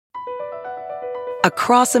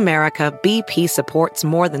Across America, BP supports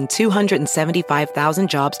more than 275,000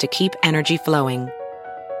 jobs to keep energy flowing.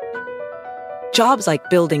 Jobs like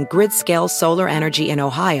building grid-scale solar energy in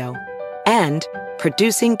Ohio and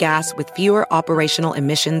producing gas with fewer operational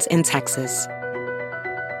emissions in Texas.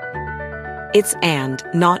 It's and,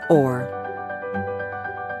 not or.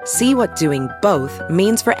 See what doing both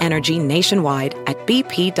means for energy nationwide at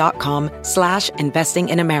bp.com/investing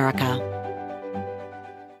in America.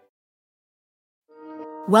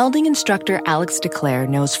 Welding instructor Alex DeClaire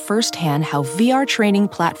knows firsthand how VR training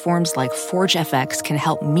platforms like ForgeFX can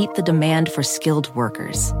help meet the demand for skilled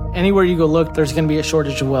workers. Anywhere you go look, there's going to be a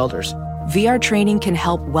shortage of welders. VR training can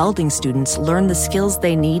help welding students learn the skills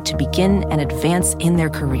they need to begin and advance in their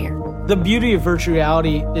career. The beauty of virtual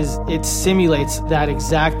reality is it simulates that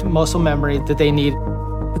exact muscle memory that they need.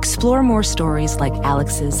 Explore more stories like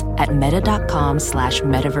Alex's at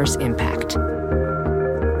meta.com/metaverseimpact.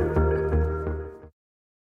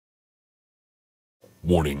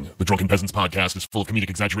 Warning, the Drunken Peasants podcast is full of comedic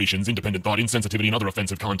exaggerations, independent thought, insensitivity, and other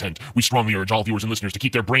offensive content. We strongly urge all viewers and listeners to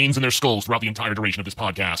keep their brains in their skulls throughout the entire duration of this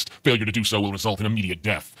podcast. Failure to do so will result in immediate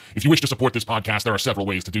death. If you wish to support this podcast, there are several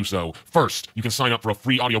ways to do so. First, you can sign up for a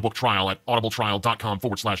free audiobook trial at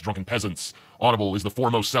audibletrial.com/drunkenpeasants. Audible is the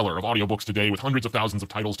foremost seller of audiobooks today with hundreds of thousands of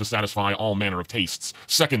titles to satisfy all manner of tastes.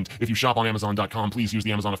 Second, if you shop on Amazon.com, please use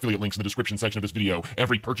the Amazon affiliate links in the description section of this video.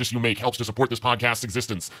 Every purchase you make helps to support this podcast's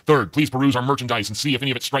existence. Third, please peruse our merchandise and see if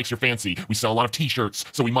any of it strikes your fancy. We sell a lot of t-shirts,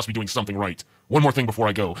 so we must be doing something right. One more thing before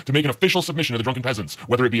I go. To make an official submission to the Drunken Peasants,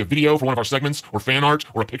 whether it be a video for one of our segments, or fan art,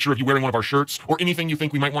 or a picture of you wearing one of our shirts, or anything you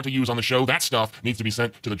think we might want to use on the show, that stuff needs to be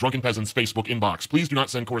sent to the Drunken Peasants Facebook inbox. Please do not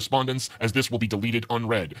send correspondence, as this will be deleted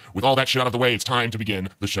unread. With all that shit out of the way, it's time to begin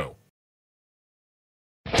the show.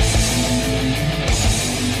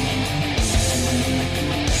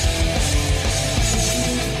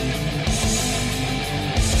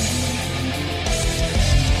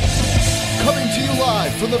 Coming to you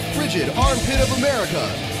live from the frigid armpit of America,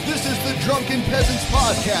 this is the Drunken Peasants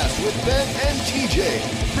Podcast with Ben and TJ,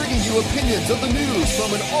 bringing you opinions of the news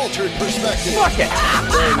from an altered perspective. Fuck it!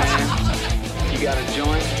 Hey man, you got a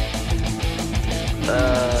joint?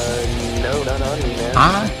 No, not on me, man.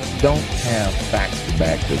 I don't have facts to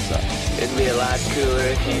back this up. It'd be a lot cooler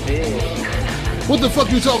if you did. What the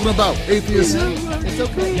fuck you talking about, atheist? It's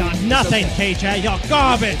okay. You're nothing, TJ. You're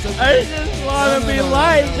garbage. I just want to be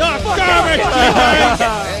light. You're garbage.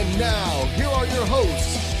 And now, here are your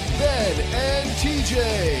hosts, Ben and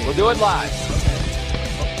TJ. We'll do it live.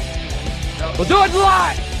 We'll do it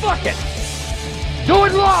live. Fuck it. Do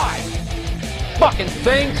it live. Fucking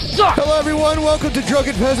thing sucks. Hello, everyone. Welcome to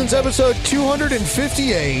Drunken Peasants, episode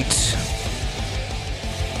 258.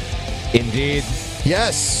 Indeed.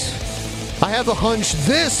 Yes. I have a hunch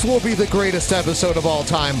this will be the greatest episode of all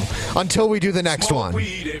time until we do the next one.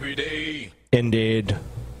 Indeed.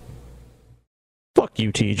 Fuck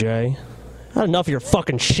you, TJ. Had enough of your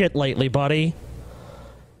fucking shit lately, buddy.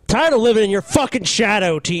 Tired of living in your fucking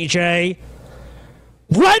shadow, TJ.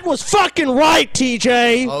 Red was fucking right,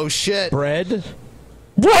 TJ. Oh, shit. Bread.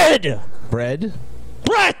 Red. Bread.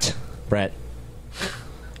 Brett Brett.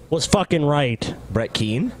 was fucking right. Brett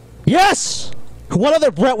Keane. Yes. What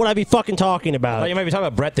other Brett would I be fucking talking I about? thought you might be talking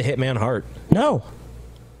about Brett the Hitman Hart. No.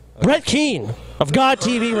 Brett Keane of God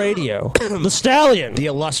TV Radio. The Stallion. The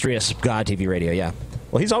illustrious God TV Radio, yeah.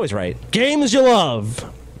 Well, he's always right. Games you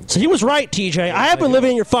love. So he was right, TJ. I have been living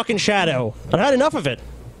in your fucking shadow. I had enough of it.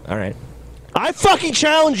 All right. I fucking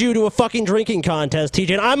challenge you to a fucking drinking contest,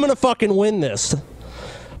 TJ, and I'm gonna fucking win this.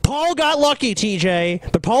 Paul got lucky,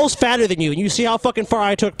 TJ, but Paul's fatter than you, and you see how fucking far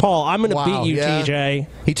I took Paul. I'm gonna beat you, yeah. TJ.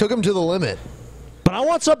 He took him to the limit. But I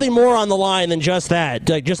want something more on the line than just that.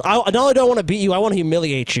 Like, I not only don't want to beat you, I want to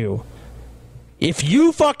humiliate you. If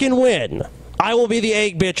you fucking win, I will be the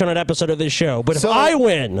egg bitch on an episode of this show. But if I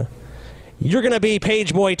win, you're gonna be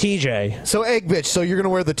Page Boy TJ. So egg bitch, so you're gonna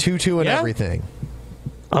wear the tutu and everything.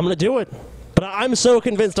 I'm gonna do it. But I'm so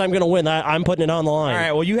convinced I'm going to win that I'm putting it on the line. All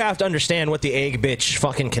right, well, you have to understand what the egg bitch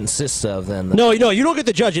fucking consists of, then. No, you don't get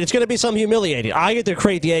to judge it. It's going to be something humiliating. I get to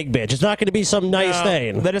create the egg bitch. It's not going to be some nice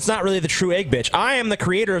thing. Then it's not really the true egg bitch. I am the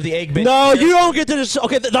creator of the egg bitch. No, you don't get to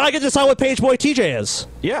okay, then I get to decide what Page Boy TJ is.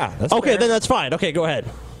 Yeah, that's okay, fair. then that's fine. Okay, go ahead.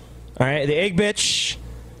 All right, the egg bitch,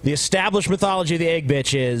 the established mythology of the egg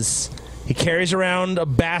bitch is he carries around a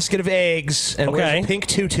basket of eggs and wears a pink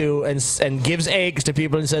tutu and gives eggs to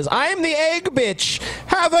people and says, "I'm the egg bitch.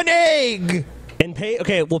 Have an egg." And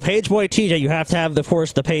Page Boy TJ, you have to have, of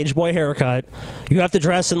course, the Page Boy haircut. You have to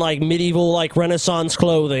dress in like medieval, like Renaissance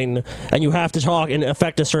clothing, and you have to talk and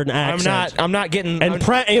affect a certain accent. I'm not getting. And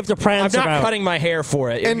you have to prance. I'm not cutting my hair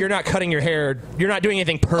for it. If you're not cutting your hair, you're not doing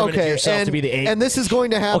anything permanent to yourself to be the egg. And this is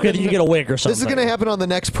going to happen. Okay, then you get a wig or something. This is going to happen on the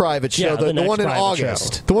next private show, the one in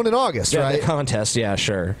August. Show. The one in August, right? The contest, yeah,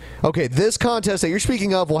 sure. Okay, this contest that you're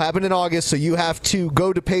speaking of will happen in August, so you have to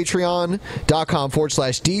go to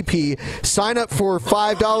patreon.com/DP, sign up for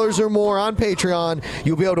 $5 or more on Patreon.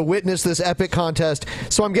 You'll be able to witness this epic contest.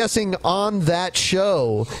 So I'm guessing on that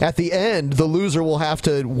show, at the end, the loser will have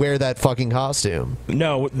to wear that fucking costume.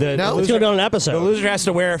 No, the loser, it's going to be on an episode. The loser has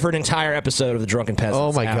to wear it for an entire episode of The Drunken Peasants.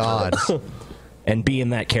 Oh my god. And be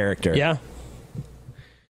in that character. Yeah.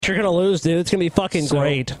 You're going to lose, dude. It's going to be fucking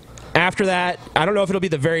great. After that, I don't know if it'll be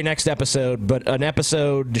the very next episode, but an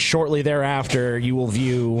episode shortly thereafter, you will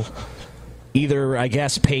view either, I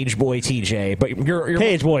guess, Page Boy TJ. But you're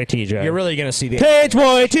Page Boy TJ. You're really going to see the Page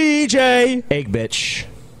Boy TJ. Egg bitch.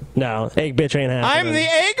 No, egg bitch ain't happening. I'm the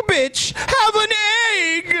egg bitch. Have an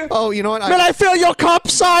egg. Oh, you know what? May I fill your cup,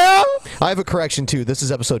 sire? I have a correction, too. This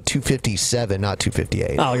is episode 257, not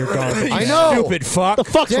 258. Oh, you're gone. I know. Stupid fuck. The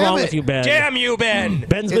fuck's Damn wrong it. with you, Ben? Damn you, Ben.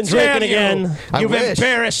 Ben's been drinking again. You've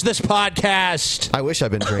embarrassed this podcast. I wish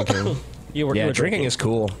I'd been drinking. You were drinking is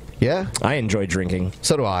cool. Yeah? I enjoy drinking.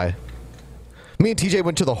 So do I. Me and TJ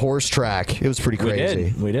went to the horse track. It was pretty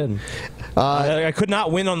crazy. We did. I could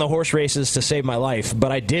not win on the horse races to save my life,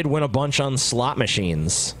 but I did win a bunch on slot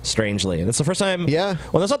machines, strangely. That's the first time. Yeah.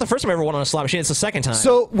 Well, that's not the first time I ever won on a slot machine. It's the second time.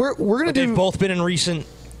 So we're going to do... They've both been in recent,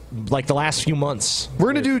 like the last few months.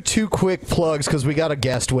 We're going to do 2 quick plugs because we got a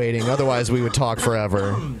guest waiting. Otherwise, we would talk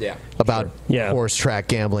forever about horse track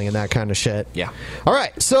gambling and that kind of shit. Yeah. All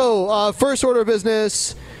right. So first order of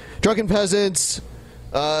business, Drunken Peasants,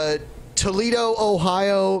 Toledo,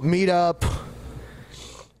 Ohio meetup.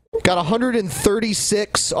 Got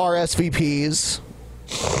 136 RSVPs.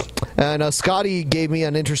 And Scotty gave me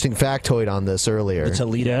an interesting factoid on this earlier. The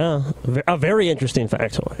Toledo. A very interesting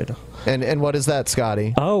factoid. And what is that,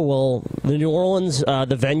 Scotty? Oh, well, the New Orleans,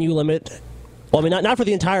 the venue limit. Well, I mean, not for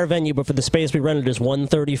the entire venue, but for the space we rented is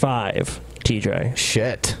 135, TJ.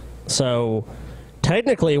 Shit. So,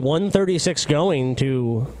 technically, 136 going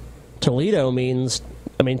to Toledo means...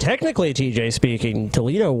 I mean, technically, TJ speaking,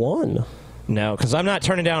 Toledo won. No, because I'm not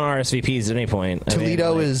turning down RSVPs at any point.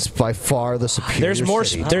 Toledo is by far the superior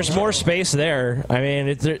city. There's more space there. I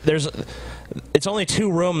mean, it's only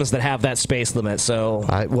 2 rooms that have that space limit, so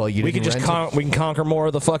we can conquer more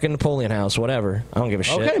of the fucking Napoleon House, whatever. I don't give a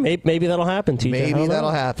shit. Okay, maybe that'll happen, TJ. Maybe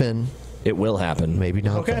that'll happen. It will happen. Maybe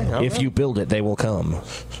not. Okay. If you build it, they will come.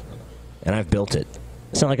 And I've built it.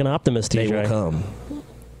 Sound like an optimist, TJ. They will come.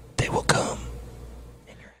 They will come.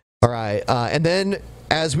 All right, and then,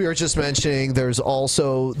 as we were just mentioning, there's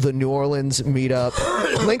also the New Orleans meetup.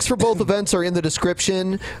 Links for both events are in the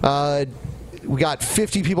description. We got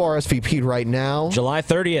 50 people RSVP'd right now. July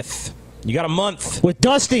 30th. You got a month. With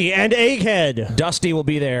Dusty and Egghead. Dusty will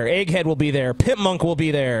be there. Egghead will be there. Pimp Monk will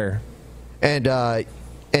be there. And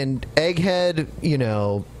Egghead, you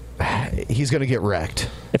know, he's going to get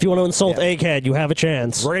wrecked. If you want to insult Egghead, you have a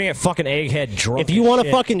chance. We're going to get fucking Egghead drunk. If you want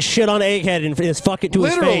to fucking shit on Egghead and his fucking to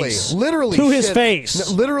his face. Literally. To his face.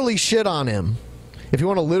 Literally shit on him. If you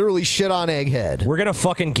want to literally shit on Egghead. We're going to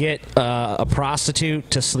fucking get a prostitute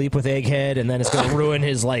to sleep with Egghead, and then it's going to ruin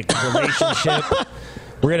his, like, relationship.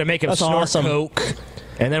 We're going to make him snort coke.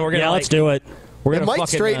 And then we're going to, let's do it. We're it gonna might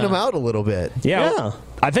fucking, straighten him out a little bit. Yeah.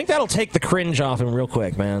 I think that'll take the cringe off him real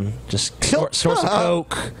quick, man. Just snort some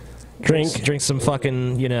coke. Drink some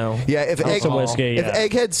fucking, you know. Yeah, if whiskey, if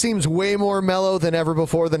Egghead seems way more mellow than ever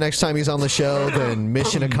before the next time he's on the show, then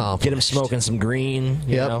mission accomplished. Get him smoking some green,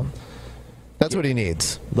 you know. That's what he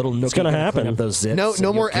needs. Little nookie. It's going to happen. Up those zits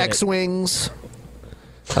no more X-Wings.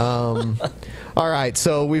 All right,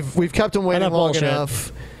 so we've kept him waiting long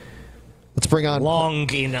enough. Let's bring on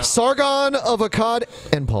long enough. Sargon of Akkad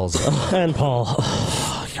and Paul's. And Paul.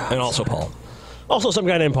 And also Paul. Also some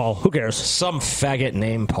guy named Paul. Who cares? Some faggot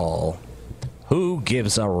named Paul. Who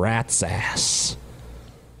gives a rat's ass?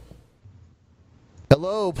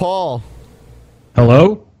 Hello, Paul.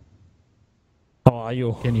 Hello? How are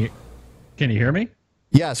you? Can you hear me?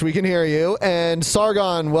 Yes, we can hear you. And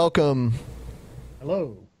Sargon, welcome.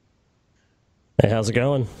 Hello. Hey, how's it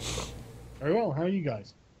going? Very well. How are you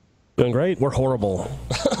guys? Doing great. We're horrible.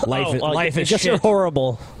 Life is shit. You're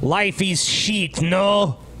horrible. Life is shit.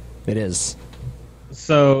 No. It is.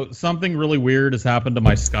 So something really weird has happened to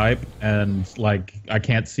my Skype, and like I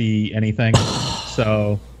can't see anything.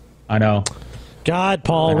 So I know. God,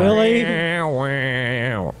 Paul, really?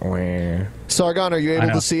 Sargon, are you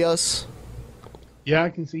able to see us? Yeah, I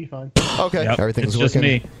can see you fine. Okay, everything's it's just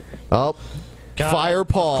looking. me. Oh, Fire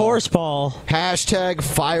Paul. Of course, Paul. Hashtag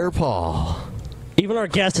Fire Paul. Even our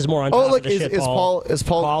guest is more on top Oh, look, of the shit, Paul. Is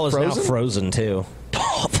Paul Paul is frozen? now frozen too.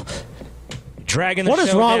 Dragging the What show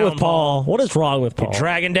is wrong down, with Paul? What is wrong with Paul? You're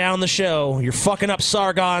dragging down the show. You're fucking up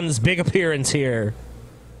Sargon's big appearance here.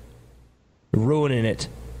 Ruining it.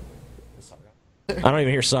 I don't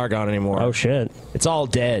even hear Sargon anymore. Oh shit! It's all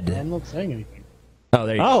dead. I'm not saying anything. Oh,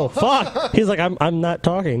 there you Oh go. fuck! He's like, I'm not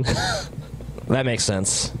talking. That makes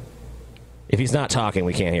sense. If he's not talking,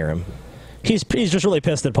 we can't hear him. He's just really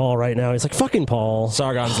pissed at Paul right now. He's like, fucking Paul.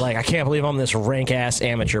 Sargon's like, I can't believe I'm on this rank-ass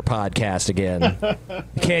amateur podcast again.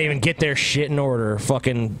 You can't even get their shit in order.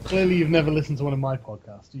 Fucking... Clearly you've never listened to one of my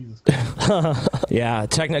podcasts. Jesus Christ. Yeah,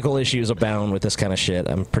 technical issues abound with this kind of shit.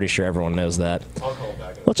 I'm pretty sure everyone knows that. I'll call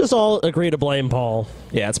back. Let's just all agree to blame Paul.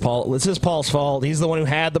 Yeah, it's Paul. This is Paul's fault. He's the one who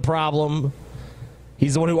had the problem.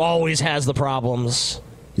 He's the one who always has the problems.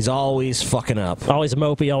 He's always fucking up. Always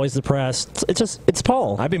mopey, always depressed. It's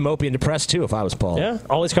Paul. I'd be mopey and depressed too if I was Paul. Yeah,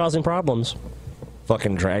 always causing problems.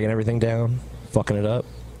 Fucking dragging everything down. Fucking it up.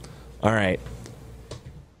 All right.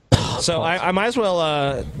 So I might as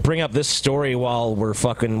well bring up this story while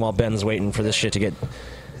Ben's waiting for this shit to get...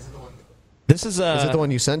 This is it the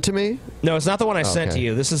one you sent to me? No, it's not the one I sent to Okay.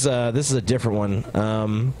 you. This is a different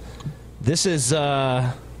one. This is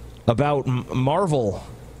about Marvel,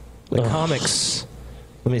 the comics.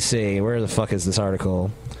 Let me see. Where the fuck is this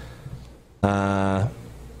article? Come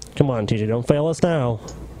on, TJ, don't fail us now.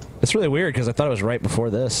 It's really weird because I thought it was right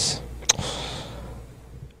before this.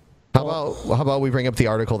 How about we bring up the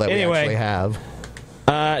article that we actually have?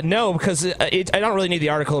 No, because I don't really need the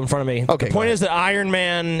article in front of me. Okay, the point is that Iron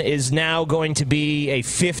Man is now going to be a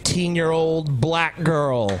 15-year-old black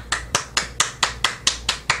girl.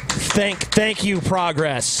 Thank you,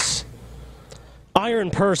 progress.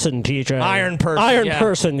 Iron person, TJ. Iron person. Iron yeah.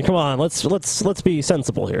 person. Come on, let's be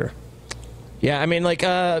sensible here. Yeah, I mean, like,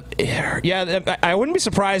 yeah, I wouldn't be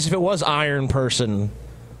surprised if it was Iron Person.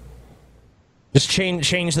 Just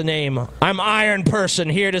change the name. I'm Iron Person,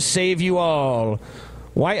 here to save you all.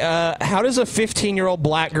 Why? How does a 15-year-old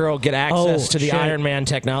black girl get access to the shit. Iron Man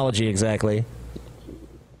technology exactly?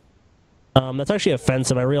 That's actually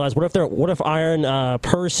offensive. I realized. What if Iron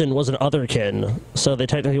Person was an otherkin? So they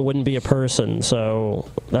technically wouldn't be a person. So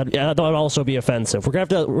that would also be offensive. We're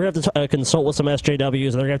gonna have to consult with some SJWs,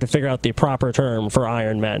 and they're gonna have to figure out the proper term for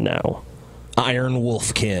Iron Man now. Iron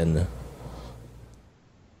Wolfkin.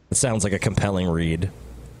 It sounds like a compelling read.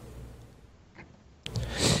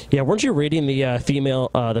 Yeah, weren't you reading the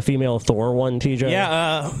female Thor one, TJ?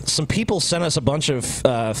 Yeah, some people sent us a bunch of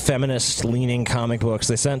feminist-leaning comic books.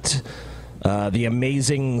 They sent The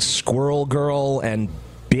Amazing Squirrel Girl and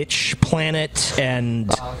Bitch Planet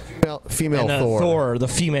and female Thor, the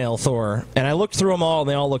female Thor. And I looked through them all, and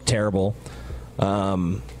they all look terrible. I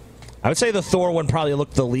would say the Thor one probably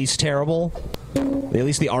looked the least terrible. At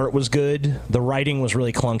least the art was good. The writing was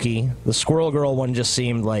really clunky. The Squirrel Girl one just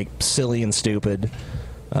seemed like silly and stupid.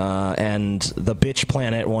 And the Bitch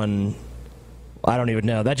Planet one, I don't even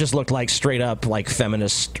know. That just looked like straight up like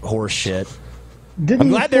feminist horse shit. Didn't I'm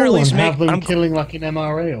glad they're at least have them making. killing like an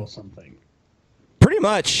MRA or something? Pretty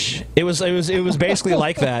much, it was basically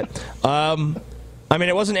like that. I mean,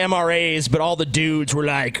 it wasn't MRAs, but all the dudes were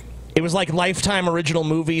like, it was like Lifetime original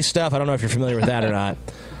movie stuff. I don't know if you're familiar with that or not.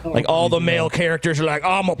 Like all the male characters are like,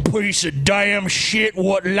 I'm a piece of damn shit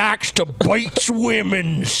what likes to bite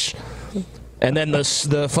women's. And then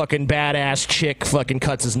the fucking badass chick fucking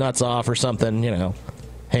cuts his nuts off or something, you know.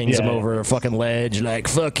 Hangs him over a fucking ledge like,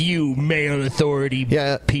 fuck you, male authority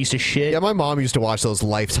piece of shit. Yeah, my mom used to watch those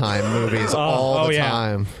Lifetime movies all the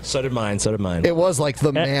time. So did mine. It was like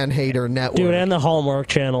the Man-Hater Network. Dude, and the Hallmark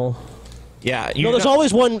Channel. Yeah, there's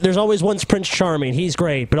always one. There's always one Prince Charming. He's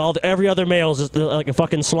great, but every other male is like a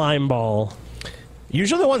fucking slime ball.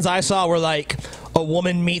 Usually the ones I saw were like, a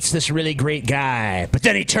woman meets this really great guy, but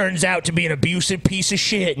then he turns out to be an abusive piece of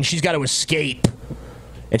shit, and she's got to escape.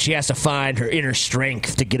 And she has to find her inner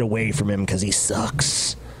strength to get away from him because he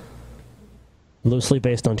sucks. Loosely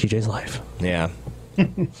based on TJ's life. Yeah.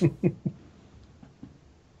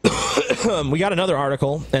 We got another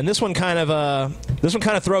article, and this one kind of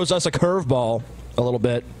throws us a curveball a little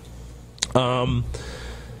bit.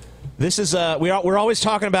 This is we're always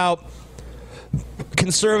talking about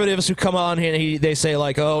conservatives who come on here and they say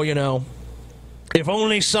like, oh, you know, if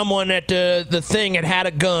only someone at the thing had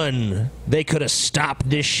a gun, they could have stopped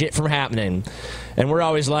this shit from happening. And we're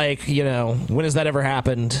always like, you know, when has that ever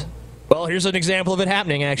happened? Well, here's an example of it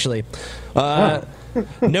happening, actually.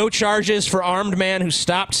 No charges for armed man who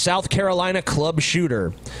stopped South Carolina club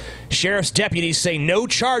shooter. Sheriff's deputies say no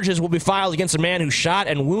charges will be filed against a man who shot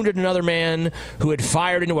and wounded another man who had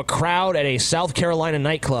fired into a crowd at a South Carolina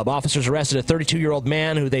nightclub. Officers arrested a 32-year-old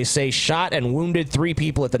man who they say shot and wounded 3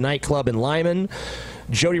 people at the nightclub in Lyman.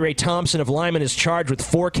 Jody Ray Thompson of Lyman is charged with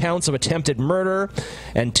 4 counts of attempted murder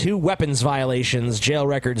and 2 weapons violations, jail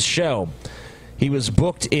records show. He was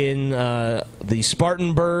booked in the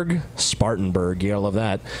Spartanburg, yeah, I love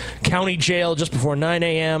that, county jail just before 9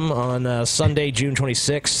 a.m. on Sunday, June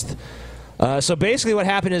 26th. So basically what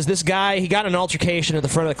happened is this guy, he got in an altercation at the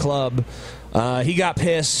front of the club. He got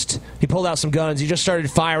pissed. He pulled out some guns. He just started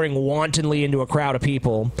firing wantonly into a crowd of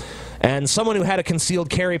people. And someone who had a concealed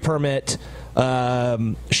carry permit shot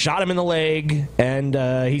him in the leg, and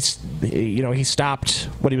he stopped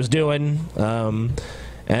what he was doing.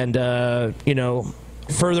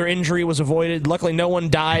 Further injury was avoided. Luckily, no one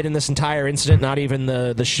died in this entire incident, not even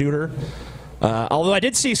the shooter. Although I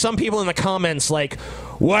did see some people in the comments like,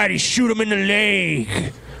 why'd he shoot him in the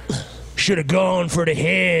leg? Should have gone for the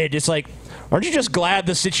head. It's like, aren't you just glad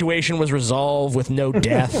the situation was resolved with no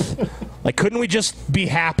death? Like, couldn't we just be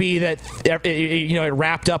happy that it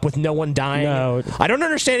wrapped up with no one dying? No. I don't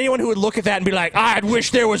understand anyone who would look at that and be like, I'd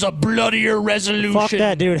wish there was a bloodier resolution. Fuck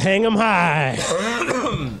that, dude. Hang him high.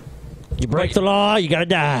 You break the law, you gotta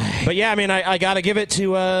die. But yeah, I mean, I gotta give it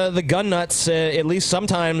to the gun nuts. At least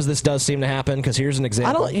sometimes this does seem to happen, because here's an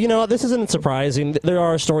example. This isn't surprising. There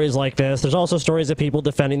are stories like this. There's also stories of people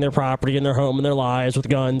defending their property and their home and their lives with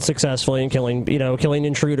guns successfully and killing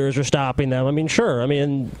intruders or stopping them. I mean, sure. I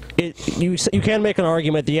mean, you can make an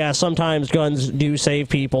argument that, yeah, sometimes guns do save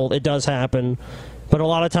people. It does happen. But a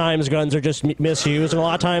lot of times guns are just misused, and a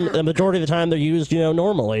lot of time, the majority of the time, they're used,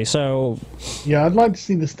 normally. So, yeah, I'd like to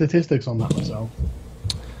see the statistics on that myself.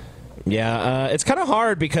 Yeah, it's kind of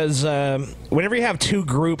hard because whenever you have 2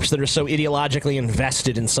 groups that are so ideologically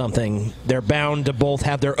invested in something, they're bound to both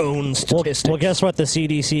have their own statistics. Well, guess what? The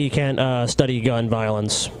CDC can't study gun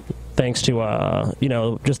violence. Thanks to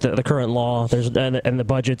just the current law, and the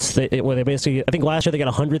budgets. They basically, I think last year they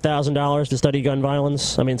got $100,000 to study gun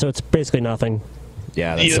violence. I mean, so it's basically nothing.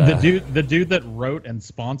 Yeah, that's, the dude that wrote and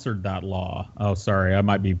sponsored that law. Oh, sorry, I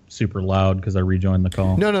might be super loud because I rejoined the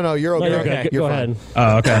call. No, you're okay. No, you're good. Go ahead.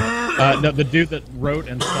 Oh, okay. No, the dude that wrote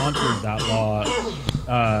and sponsored that law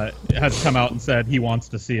has come out and said he wants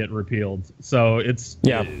to see it repealed. So it's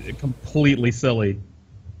completely silly.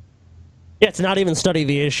 Yeah, it's not even study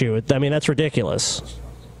the issue. I mean, that's ridiculous.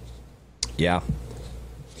 Yeah.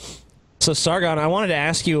 So, Sargon, I wanted to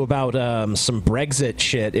ask you about some Brexit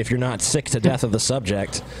shit, if you're not sick to death of the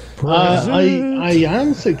subject. I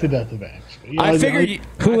am sick to death of it, actually. I figured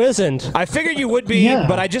who isn't? I figured you would be,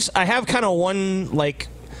 but I have kind of one, like,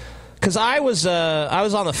 because I was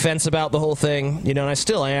on the fence about the whole thing, and I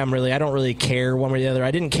still am, really. I don't really care one way or the other.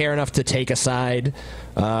 I didn't care enough to take a side.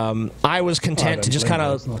 I was content to just kind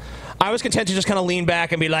of lean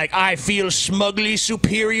back and be like, I feel smugly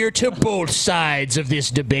superior to both sides of this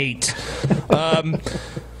debate. But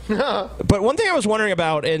one thing I was wondering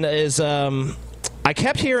about is I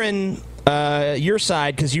kept hearing your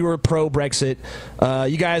side, because you were pro-Brexit.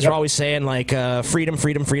 You guys were always saying, like, freedom,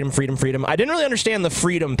 freedom, freedom, freedom, freedom. I didn't really understand the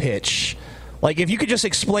freedom pitch. Like, if you could just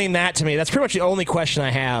explain that to me, that's pretty much the only question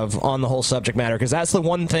I have on the whole subject matter, because that's the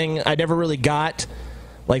one thing I never really got.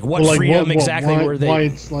 Like, what freedom exactly were they? Why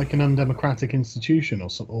it's like an undemocratic institution or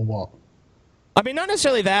what? I mean, not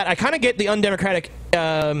necessarily that. I kind of get the undemocratic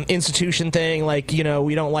institution thing, like, we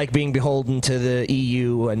don't like being beholden to the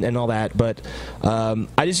EU and all that, but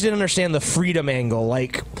I just didn't understand the freedom angle.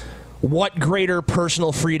 Like, what greater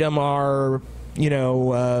personal freedom are,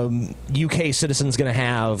 UK citizens going to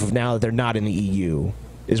have now that they're not in the EU,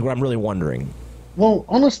 is what I'm really wondering. Well,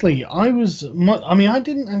 honestly, I don't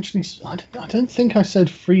think I said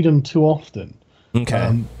freedom too often.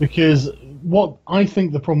 Okay. Because what I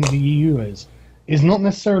think the problem with the EU is not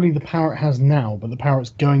necessarily the power it has now, but the power it's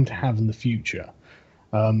going to have in the future.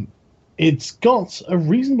 It's got a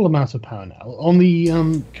reasonable amount of power now. On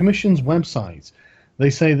the Commission's website, they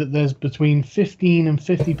say that there's between 15 and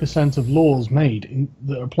 50% of laws made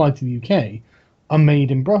that apply to the UK are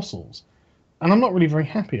made in Brussels. And I'm not really very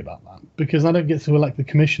happy about that, because I don't get to elect the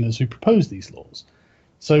commissioners who propose these laws.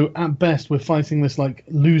 So at best, we're fighting this like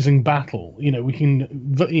losing battle. We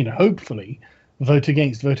can, hopefully vote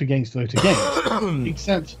against.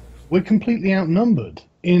 Except we're completely outnumbered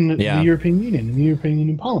in the European Union, in the European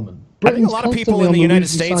Union Parliament. I think a lot of people in the United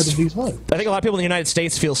States. I think a lot of people in the United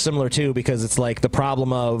States feel similar too, because it's like the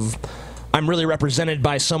problem of, I'm really represented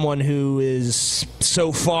by someone who is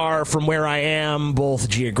so far from where I am, both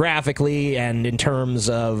geographically and in terms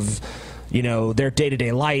of, their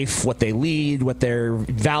day-to-day life, what they lead, what their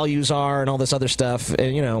values are, and all this other stuff.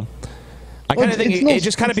 And, I kind of think it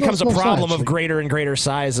just kind of becomes a problem of greater and greater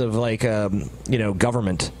size of like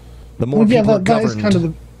government. The more people are governed.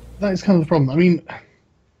 That is kind of the problem. I mean,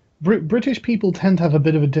 British people tend to have a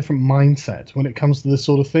bit of a different mindset when it comes to this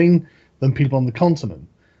sort of thing than people on the continent.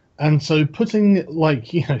 And so putting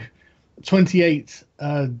 28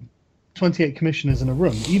 commissioners in a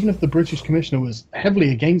room, even if the British commissioner was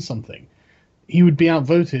heavily against something, he would be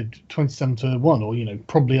outvoted 27-1, or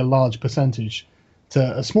probably a large percentage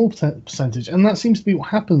to a small percentage, and that seems to be what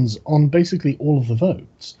happens on basically all of the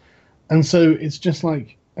votes. And so it's just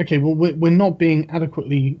like, okay, well, we're not being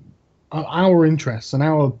adequately, our interests and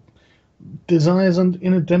our desires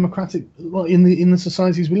in a democratic, in the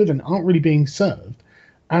societies we live in, aren't really being served.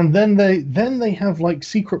 And then they have like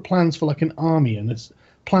secret plans for like an army, and it's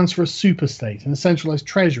plans for a super state and a centralized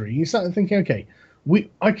treasury. You start thinking, okay,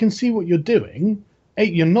 I can see what you're doing. Hey,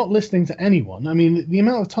 you're not listening to anyone. I mean, the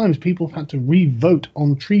amount of times people have had to re-vote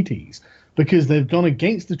on treaties because they've gone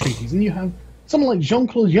against the treaties, and you have someone like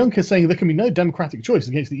Jean-Claude Juncker saying there can be no democratic choice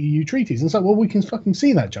against the EU treaties. And it's like, well, we can fucking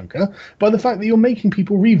see that, Juncker, by the fact that you're making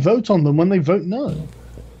people re-vote on them when they vote no.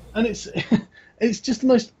 And it's just the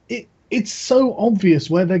most... It's so obvious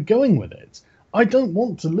where they're going with it. I don't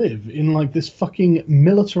want to live in like this fucking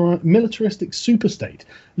militaristic super state.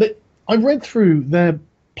 I read through their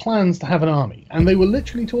plans to have an army, and they were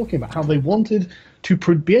literally talking about how they wanted to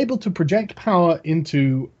be able to project power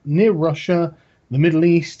into near Russia, the Middle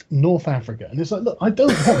East, North Africa. And it's like, look, I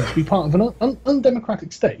don't want to be part of an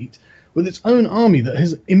undemocratic state with its own army that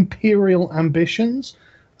has imperial ambitions.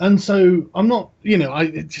 And so I'm not,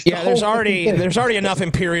 there's already enough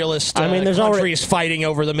imperialist there's countries fighting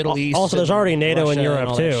over the Middle East. Also, there's already NATO in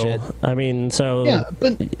Europe too. I mean, so yeah,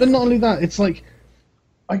 but not only that, it's like,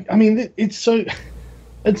 it's so.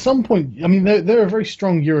 At some point, I mean, there are very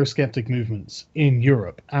strong Eurosceptic movements in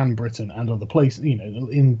Europe and Britain and other places,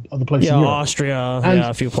 in other places. Yeah, in Europe. Austria, and,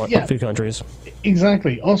 a few countries.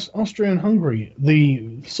 Exactly, Austria and Hungary,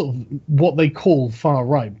 the sort of what they call far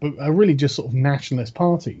right, but are really just sort of nationalist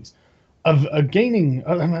parties, are gaining.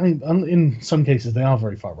 I mean, in some cases they are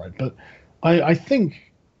very far right, but I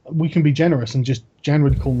think we can be generous and just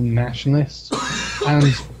generally call them nationalists,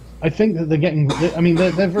 and I think that they're getting. I mean,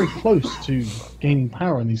 they're very close to gaining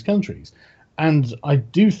power in these countries, and I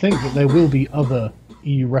do think that there will be other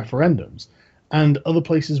EU referendums, and other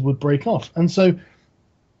places would break off, and so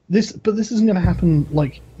this isn't going to happen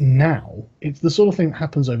like now. It's the sort of thing that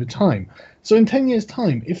happens over time. So in 10 years'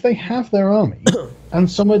 time, if they have their army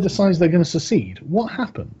and somewhere decides they're going to secede, what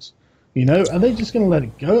happens? Are they just going to let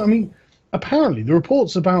it go? I mean, apparently the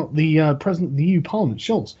reports about the president of the EU Parliament,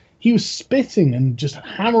 Schulz, he was spitting and just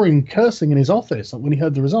hammering, cursing in his office when he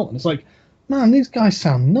heard the result. And it's like, man, these guys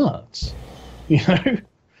sound nuts.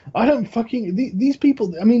 I don't fucking... These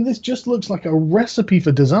people... I mean, this just looks like a recipe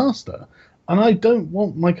for disaster. And I don't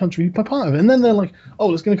want my country to be part of it. And then they're like,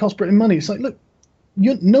 oh, it's going to cost Britain money. It's like, look,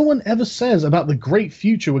 no one ever says about the great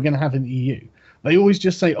future we're going to have in the EU. They always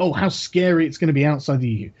just say, oh, how scary it's going to be outside the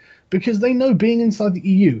EU. Because they know being inside the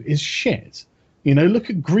EU is shit. Look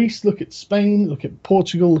at Greece, look at Spain, look at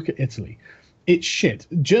Portugal, look at Italy. It's shit.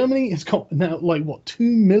 Germany has got now, 2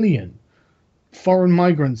 million foreign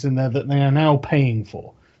migrants in there that they are now paying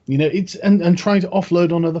for. It's and trying to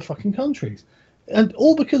offload on other fucking countries. And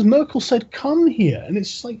all because Merkel said, come here. And it's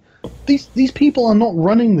just like, these people are not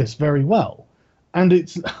running this very well. And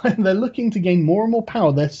they're looking to gain more and more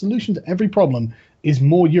power. Their solution to every problem is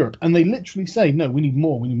more Europe. And they literally say, no, we need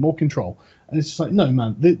more control. And it's just like, no,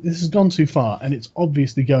 man, this has gone too far, and it's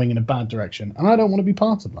obviously going in a bad direction. And I don't want to be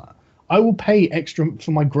part of that. I will pay extra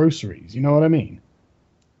for my groceries. You know what I mean?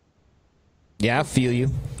 Yeah, I feel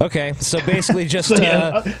you. Okay, so basically just... So,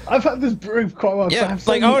 I've had this brew for quite a while. Yeah,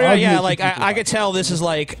 so I could tell this is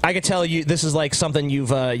like... I could tell you this is like something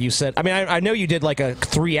you said... I mean, I know you did like a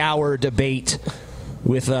 3-hour debate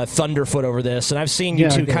with Thunderfoot over this, and I've seen you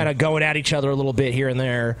two kind of going at each other a little bit here and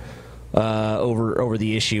there. Over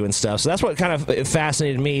the issue and stuff. So that's what kind of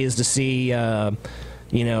fascinated me, is to see,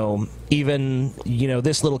 even,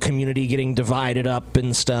 this little community getting divided up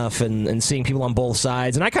and stuff, and seeing people on both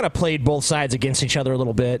sides. And I kind of played both sides against each other a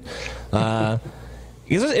little bit.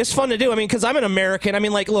 It's fun to do. I mean, because I'm an American. I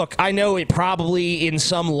mean, look, I know it probably in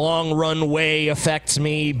some long-run way affects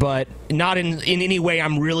me, but not in any way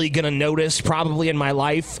I'm really going to notice probably in my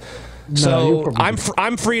life. So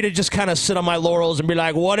I'm free to just kind of sit on my laurels and be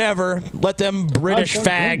like, whatever, let them British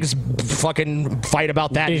fags fucking fight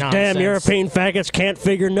about that These nonsense. Damn European faggots can't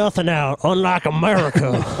figure nothing out, unlike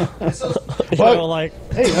America. Hey,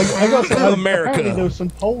 I got to America. Apparently there was some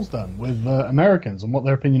polls done with Americans on what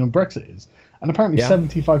their opinion on Brexit is, and apparently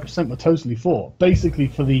 75% were totally for, basically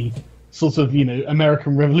for the sort of,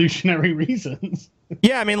 American revolutionary reasons.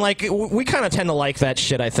 Yeah, I mean, like, we kind of tend to like that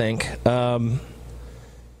shit, I think.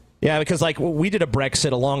 Yeah, because, like, we did a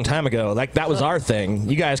Brexit a long time ago. Like, that was our thing.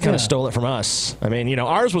 You guys kind of stole it from us. I mean,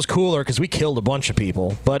 ours was cooler because we killed a bunch of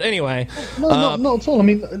people. But anyway. No, not at all. I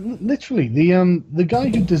mean, literally, the guy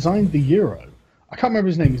who designed the euro, I can't remember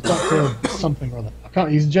his name. He's Dr. something or other.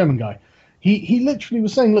 He's a German guy. He literally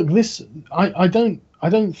was saying, look, I don't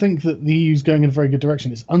think that the EU's going in a very good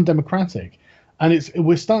direction. It's undemocratic. And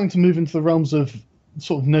we're starting to move into the realms of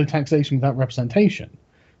sort of no taxation without representation.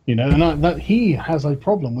 And that he has a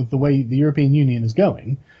problem with the way the European Union is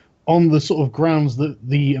going, on the sort of grounds that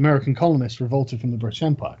the American colonists revolted from the British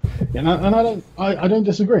Empire. And I don't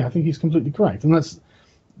disagree. I think he's completely correct. And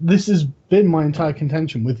this has been my entire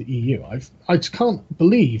contention with the EU. I just can't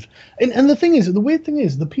believe. And the weird thing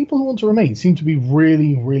is, the people who want to remain seem to be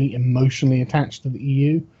really, really emotionally attached to the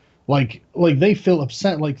EU. Like they feel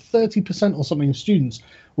upset. Like 30% or something of students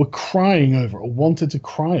were crying over it, or wanted to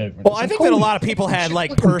cry over it. Well, I think that a lot of people had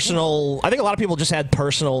like personal. I think a lot of people just had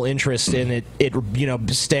personal interest in it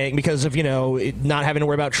staying because of not having to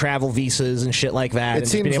worry about travel visas and shit like that, and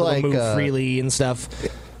just being able to move freely and stuff.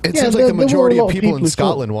 It seems like the majority of people in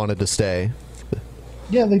Scotland wanted to stay.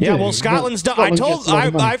 Yeah, they do. Yeah, well, Scotland's done.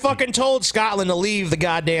 I fucking told Scotland to leave the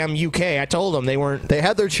goddamn UK. I told them they weren't. They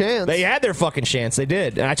had their chance. They had their fucking chance. They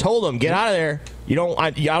did, and I told them, get out of there.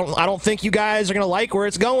 I don't think you guys are gonna like where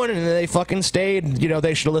it's going, and they fucking stayed.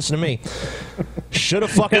 They should have listened to me. Should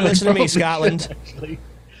have fucking listened to me, Scotland. Actually.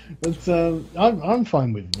 But I'm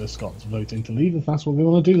fine with the Scots voting to leave. If that's what they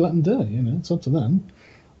want to do, let them do it. It's up to them.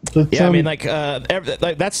 But, yeah, I mean,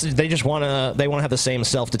 that's they just want to have the same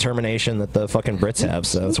self-determination that the fucking Brits have,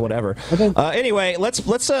 so it's whatever. Anyway, let's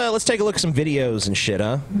take a look at some videos and shit,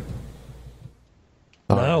 huh?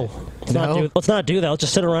 No, let's not do that. Let's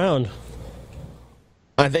just sit around.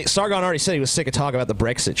 I think Sargon already said he was sick of talking about the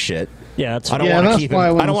Brexit shit. Yeah, I don't want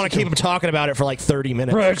to keep him talking about it for like 30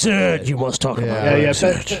 minutes. Brexit, you must talk about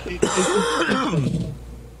Brexit.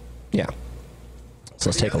 Yeah. So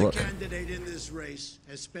let's take a look. Candidate in this race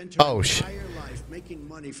has spent her entire life making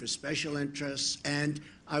money for special interests, and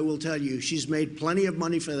I will tell you, she's made plenty of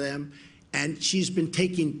money for them, and she's been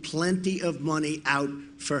taking plenty of money out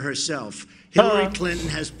for herself. Hillary Clinton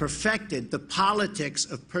has perfected the politics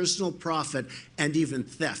of personal profit and even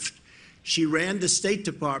theft. She ran the State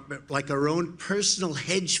Department like her own personal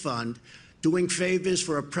hedge fund, doing favors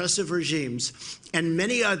for oppressive regimes, and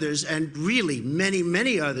many others, and really many,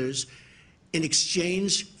 many others, in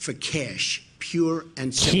exchange for cash, pure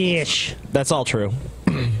and simple. Cash. That's all true.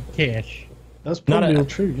 Cash. That's probably all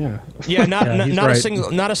true. Yeah. Yeah. Not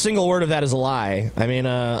a single word of that is a lie. I mean,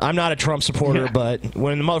 I'm not a Trump supporter, but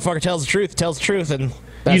when the motherfucker tells the truth, he tells the truth, and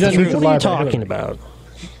that's the truth. What are you talking about?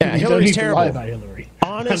 Yeah, Hillary's terrible. About Hillary.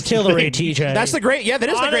 Honest Hillary, TJ. That's the great. Yeah, that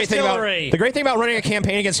is Honest the great thing Hillary. about the great thing about running a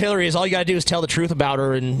campaign against Hillary is all you gotta do is tell the truth about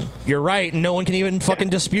her, and you're right, and no one can even fucking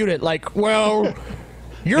dispute it. Like, well.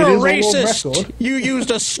 You're a racist. You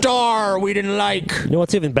used a star we didn't like. You know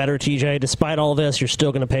what's even better, TJ? Despite all this, you're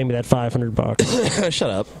still going to pay me that $500.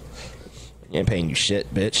 Shut up. I ain't paying you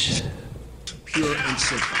shit, bitch. Pure and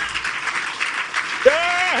simple.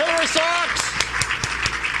 Yeah, Hillary sucks.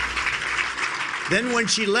 Then when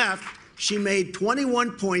she left, she made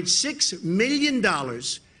 $21.6 million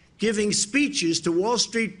giving speeches to Wall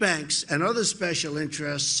Street banks and other special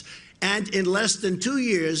interests, and in less than 2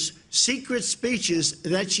 years, secret speeches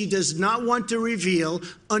that she does not want to reveal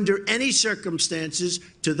under any circumstances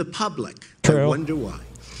to the public. True. I wonder why.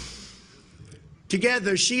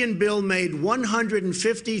 Together, she and Bill made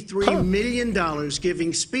 $153 million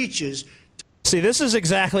giving speeches. See, this is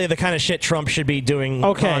exactly the kind of shit Trump should be doing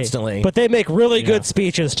constantly. But they make really good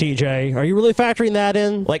speeches, TJ. Are you really factoring that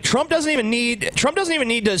in? Like, Trump doesn't even need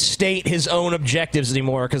to state his own objectives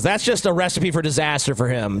anymore, because that's just a recipe for disaster for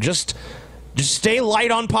him. Just stay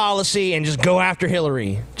light on policy and just go after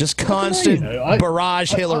Hillary. Just constant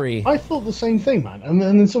barrage Hillary. I thought the same thing, man. And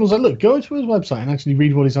then someone's like, look, go to his website and actually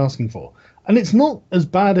read what he's asking for. And it's not as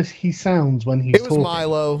bad as he sounds when he's talking.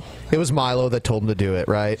 It was Milo that told him to do it,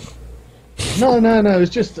 right? No. It was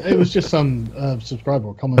just some subscriber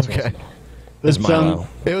or comment. Okay. It was Milo.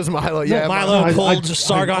 It was Milo. Yeah, Milo pulled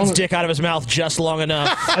Sargon's dick out of his mouth just long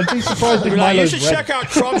enough. I'd be surprised if you should check out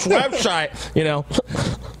Trump's website.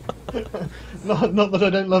 Not that I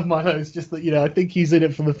don't love Milo. It's just that I think he's in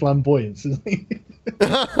it for the flamboyance, isn't he?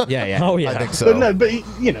 Yeah. Oh yeah. I think so. But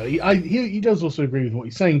he does also agree with what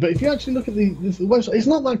he's saying. But if you actually look at the website, it's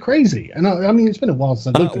not that crazy. And I mean, it's been a while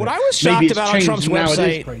since I looked at it. What I was shocked about on Trump's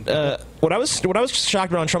website, what I was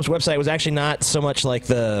shocked about on Trump's website was actually not so much like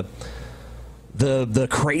the the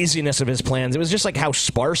craziness of his plans. It was just like how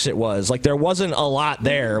sparse it was. Like there wasn't a lot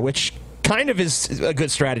there, which kind of is a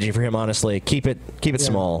good strategy for him, honestly. Keep it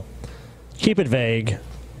small. Keep it vague.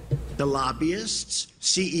 The lobbyists,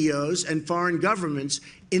 CEOs, and foreign governments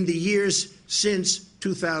in the years since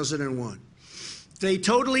 2001. They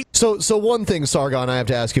totally... So one thing, Sargon, I have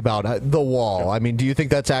to ask you about, the wall. I mean, do you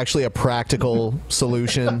think that's actually a practical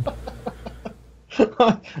solution?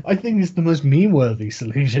 I think it's the most meme-worthy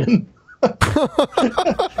solution.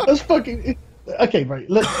 That's fucking... Okay, right.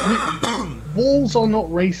 Walls are not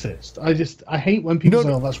racist. I hate when people say,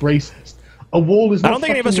 "Oh, that's racist." A wall is. Not I don't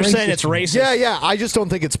think any of us are saying it's racist. Yeah. I just don't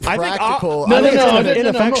think it's practical. No.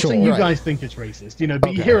 I'm not saying you guys think it's racist.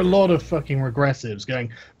 But you hear a lot of fucking regressives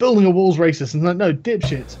going, "Building a wall's racist," and like, no,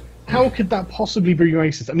 dipshits. How could that possibly be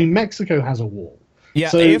racist? I mean, Mexico has a wall. Yeah,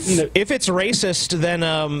 so, if it's racist, then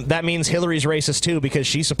that means Hillary's racist too because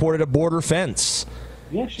she supported a border fence.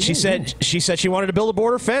 Yeah, she said she wanted to build a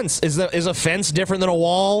border fence. Is a fence different than a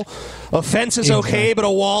wall? A fence is okay, but a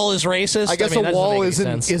wall is racist. I guess a wall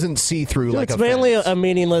isn't see through like it's a mainly fence. a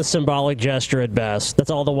meaningless symbolic gesture at best. That's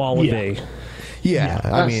all the wall would be. Yeah,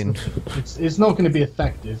 I mean, it's not going to be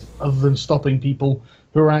effective other than stopping people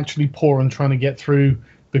who are actually poor and trying to get through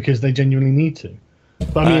because they genuinely need to.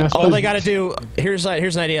 But, I mean, all they got to do here's an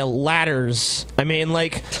idea: ladders. I mean,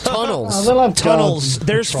 like tunnels. They'll have tunnels.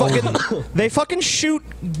 There's fucking they fucking shoot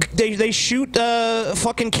they shoot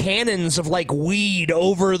fucking cannons of like weed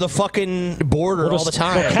over the fucking border all the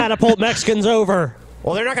time. Catapult Mexicans over.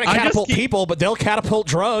 Well, they're not going to catapult people, but they'll catapult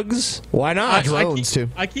drugs. Why not? Drones too.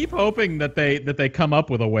 I keep hoping that they come up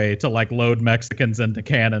with a way to like load Mexicans into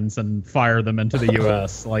cannons and fire them into the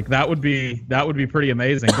U.S. Like that would be pretty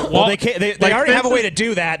amazing. But, well, they can't. They already have a way to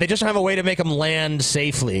do that. They just don't have a way to make them land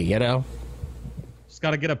safely. You know. Just got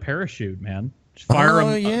to get a parachute, man. Just fire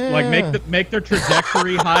them. Yeah. Like make their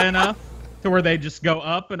trajectory high enough to where they just go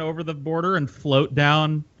up and over the border and float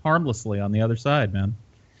down harmlessly on the other side, man.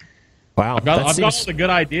 Wow, I've got all the good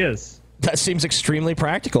ideas. That seems extremely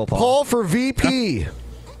practical, Paul. Paul for VP.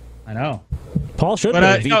 I know. Paul should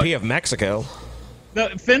be VP of Mexico. The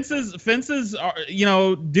fences are,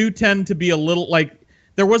 do tend to be a little like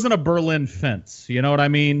there wasn't a Berlin fence. You know what I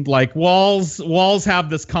mean? Like walls have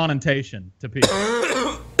this connotation to people.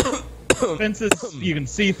 Fences, you can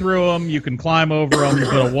see through them, you can climb over them,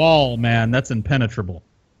 but a wall, man, that's impenetrable.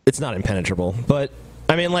 It's not impenetrable, but.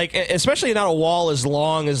 I mean, like, especially not a wall as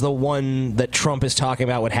long as the one that Trump is talking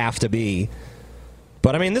about would have to be.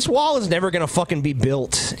 But, I mean, this wall is never going to fucking be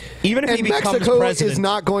built. Even if he becomes Mexico president. is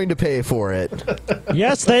not going to pay for it.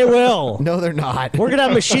 Yes, they will. No, they're not. We're going to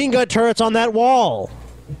have machine gun turrets on that wall.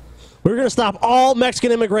 We're going to stop all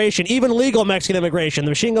Mexican immigration, even legal Mexican immigration.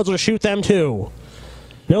 The machine guns will shoot them, too.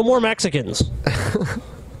 No more Mexicans.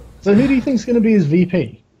 So who do you think is going to be his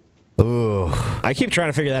VP? Ooh. I keep trying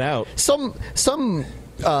to figure that out. Some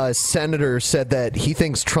senator said that he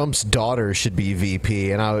thinks Trump's daughter should be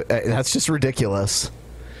VP, and that's just ridiculous.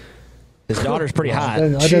 His daughter's pretty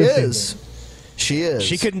hot. She is.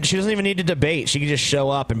 She doesn't even need to debate. She can just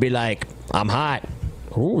show up and be like, "I'm hot."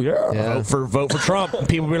 Oh yeah. Vote for Trump. And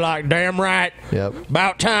people be like, "Damn right." Yep.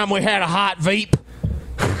 About time we had a hot Veep.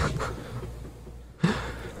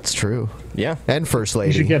 It's true. Yeah. And First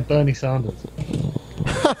Lady. You should get Bernie Sanders.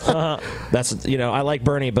 That's I like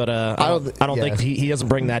Bernie, but I don't think he doesn't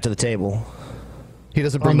bring that to the table. He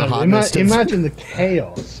doesn't bring the hotness. Imagine the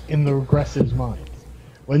chaos in the regressives' minds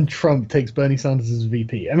when Trump takes Bernie Sanders as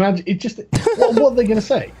VP. Imagine it just. what are they going to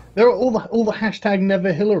say? There are all the hashtag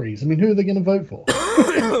Never Hillarys. I mean, who are they going to vote for?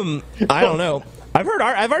 I don't know. I've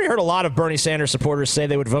already heard a lot of Bernie Sanders supporters say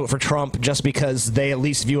they would vote for Trump just because they at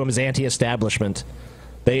least view him as anti-establishment.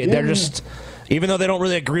 They're just. Even though they don't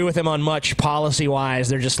really agree with him on much policy-wise,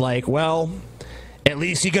 they're just like, well, at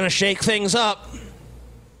least he's going to shake things up.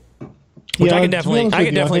 Which I can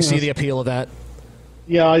definitely see the appeal of that.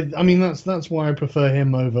 Yeah, I mean that's why I prefer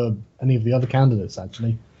him over any of the other candidates.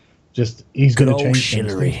 Actually, just he's going to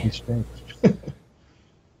change things.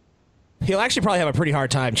 He'll actually probably have a pretty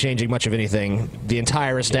hard time changing much of anything. The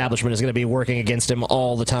entire establishment is going to be working against him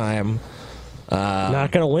all the time.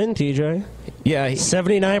 Not going to win, TJ. Yeah,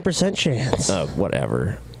 79% chance.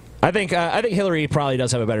 Whatever. I think Hillary probably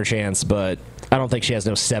does have a better chance, but I don't think she has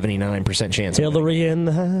no 79% chance. Hillary in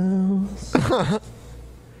the house.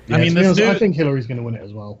 Yeah, I think Hillary's going to win it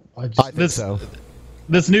as well. I think so.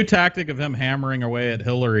 This new tactic of him hammering away at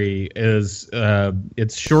Hillary is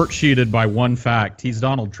it's short-sheeted by one fact: he's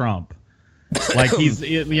Donald Trump. Like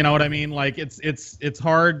you know what I mean? Like it's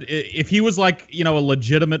hard. If he was like a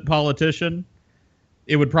legitimate politician,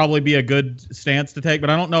 it would probably be a good stance to take, but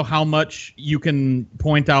I don't know how much you can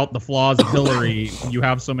point out the flaws of Hillary. You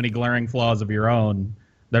have so many glaring flaws of your own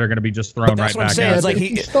that are going to be just thrown right back at. It's like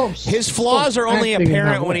his flaws are only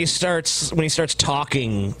apparent when he starts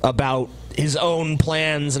talking about his own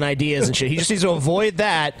plans and ideas and shit. He just needs to avoid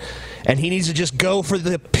that, and he needs to just go for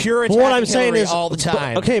the pure attack. What I'm saying is all the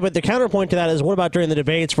time. But the counterpoint to that is, what about during the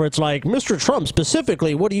debates where it's like, Mr. Trump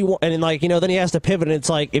specifically, what do you want? And like, then he has to pivot, and it's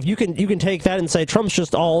like, if you can take that and say Trump's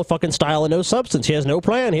just all fucking style and no substance. He has no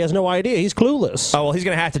plan. He has no idea. He's clueless. Oh well, he's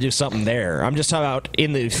gonna have to do something there. I'm just talking about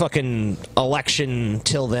in the fucking election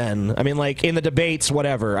till then. I mean, like in the debates,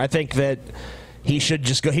 whatever. I think that he should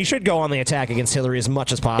just go. He should go on the attack against Hillary as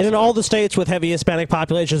much as possible. And in all the states with heavy Hispanic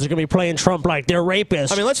populations, they're going to be playing Trump like they're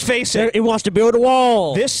rapists. I mean, let's face it. He wants to build a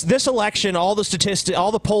wall. This election, all the statistics,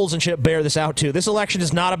 all the polls and shit bear this out too. This election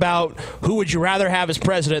is not about who would you rather have as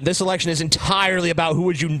president. This election is entirely about who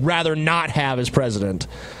would you rather not have as president.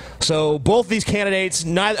 So both these candidates,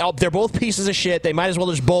 they're both pieces of shit. They might as well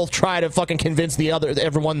just both try to fucking convince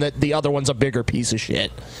everyone that the other one's a bigger piece of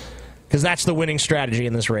shit. Because that's the winning strategy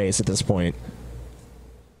in this race at this point.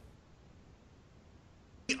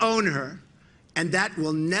 Own her, and that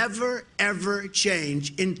will never, ever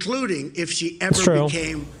change, including if she ever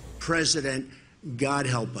became president. God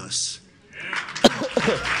help us.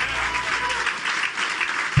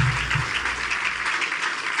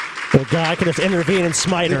 Well, God, I could just intervene and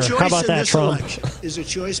smite her. How about that, Trump? Is a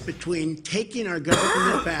choice between taking our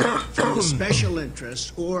government back from the special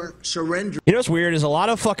interests or surrendering. You know what's weird is a lot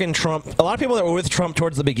of people that were with Trump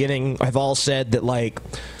towards the beginning have all said that, like,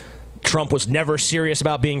 Trump was never serious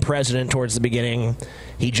about being president towards the beginning.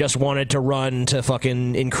 He just wanted to run to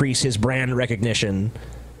fucking increase his brand recognition.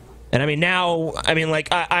 And I mean, now,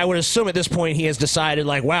 like, I would assume at this point he has decided,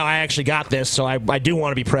 like, wow, I actually got this, so I do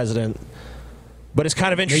want to be president. But it's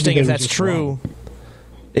kind of interesting if that's true.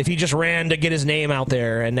 If he just ran to get his name out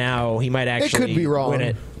there, and now he might actually win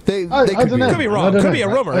it. They could be wrong. Could be a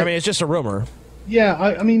rumor. I mean, it's just a rumor. Yeah,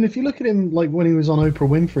 I mean, if you look at him, like, when he was on Oprah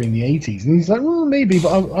Winfrey in the 80s, and he's like, well, maybe,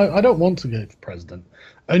 but I don't want to go for president.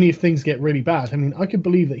 Only if things get really bad. I mean, I could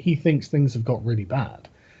believe that he thinks things have got really bad.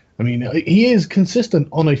 I mean, he is consistent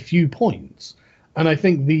on a few points. And I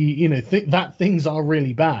think that things are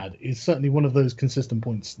really bad is certainly one of those consistent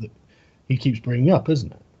points that he keeps bringing up,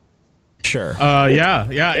 isn't it? Sure.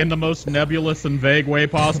 Yeah, in the most nebulous and vague way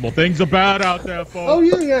possible. Things are bad out there, folks. Oh,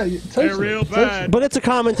 yeah, totally. They're real bad. But it's a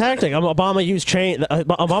common tactic. Obama used change.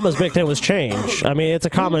 Obama's big thing was change. I mean, it's a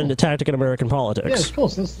common tactic in American politics. Yeah, of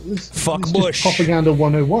course. This Fuck it's Bush. just propaganda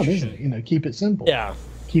 101, isn't it? Keep it simple. Yeah.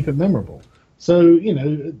 Keep it memorable. So,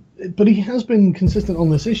 but he has been consistent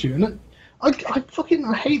on this issue. And I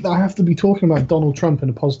hate that I have to be talking about Donald Trump in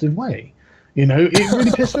a positive way. It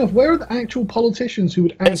really pissed me off. Where are the actual politicians who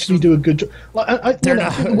would actually do a good job? Like, I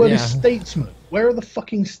think the word is statesman. Where are the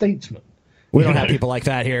fucking statesmen? We don't have people like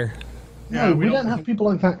that here. No, we don't have people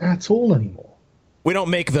like that at all anymore. We don't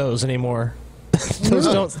make those anymore.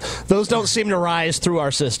 Those don't seem to rise through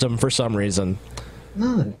our system for some reason.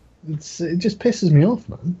 No, it just pisses me off,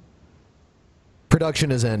 man. Production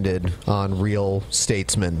has ended on real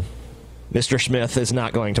statesmen. Mr. Smith is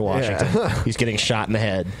not going to Washington. Yeah. He's getting shot in the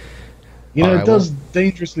head. It does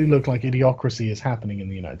dangerously look like idiocracy is happening in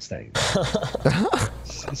the United States.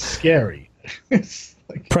 It's scary. It's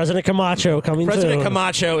like President Camacho coming President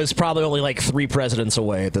Camacho is probably only like 3 presidents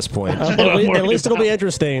away at this point. At least it'll be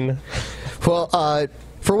interesting. Well,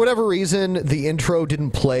 for whatever reason, the intro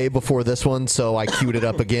didn't play before this one, so I queued it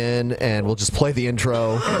up again, and we'll just play the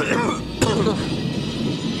intro.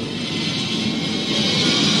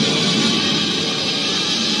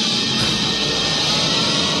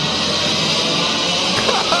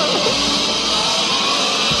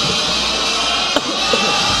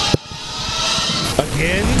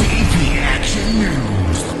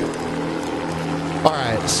 All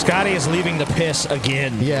right. Scotty is leaving the piss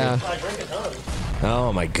again. Yeah.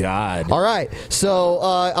 Oh, my God. All right. So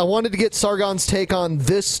I wanted to get Sargon's take on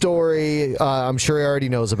this story. I'm sure he already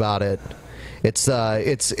knows about it. It's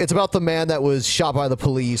about the man that was shot by the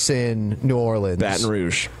police in New Orleans. Baton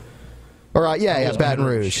Rouge. All right. Yeah, Baton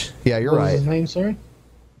Rouge. Yeah, you're right. What was his name, sorry?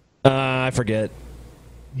 I forget.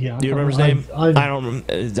 Yeah. Do you remember his name? I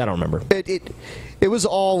don't remember. It was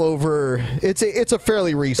all over. It's a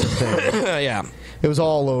fairly recent thing. Yeah. It was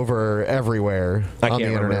all over everywhere on the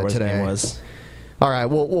internet today. His name was. All right,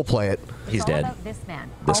 we'll play it. He's dead. About this man,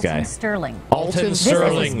 This guy. Alton Sterling. Alton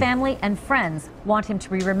Sterling. His family and friends want him to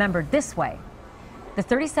be remembered this way. The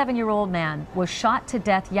 37-year-old man was shot to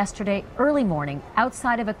death yesterday early morning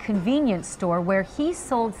outside of a convenience store where he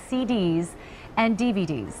sold CDs and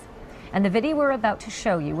DVDs. And the video we're about to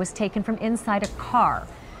show you was taken from inside a car.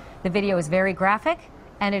 The video is very graphic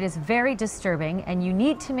and it is very disturbing, and you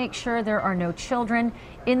need to make sure there are no children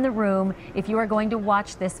in the room if you are going to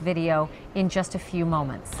watch this video in just a few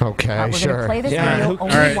moments. Okay, we're sure. going to play this video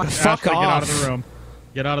only right, once. Fuck Ashley, off. Get out of the room.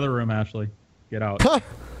 Get out of the room, Ashley. Get out.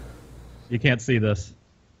 You can't see this.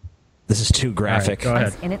 This is too graphic.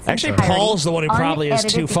 Right, go ahead. Actually, Paul's the one who probably is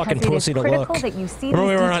too fucking pussy to look. Remember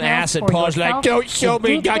we were on acid. Paul's like, don't show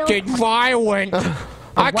me nothing violent.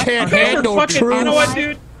 I can't handle truth. You know what,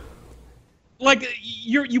 dude? Like,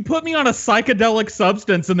 you put me on a psychedelic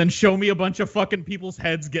substance and then show me a bunch of fucking people's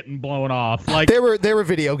heads getting blown off. Like they were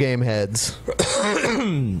video game heads.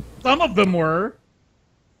 Some of them were.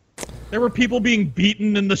 There were people being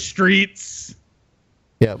beaten in the streets.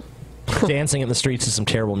 Yep. Dancing in the streets to some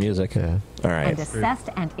terrible music. Yeah. All right. And assessed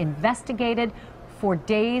and investigated for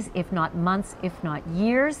days, if not months, if not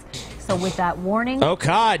years. So with that warning... Oh,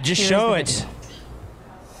 God, just show it.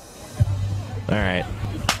 All right.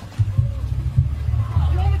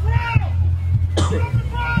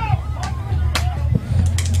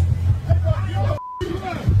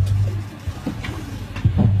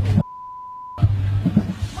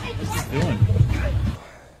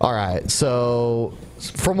 All right, so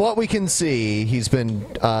from what we can see, he's been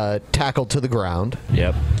tackled to the ground.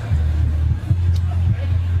 Yep.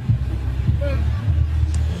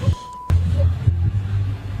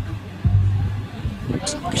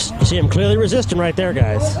 You see him clearly resisting right there,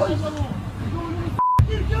 guys.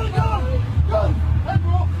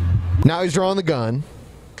 Now he's drawing the gun.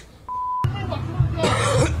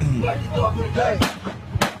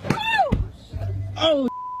 Oh.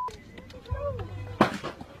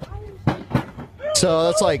 So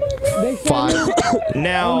that's like 5.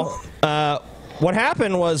 Now, what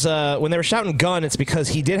happened was when they were shouting gun, it's because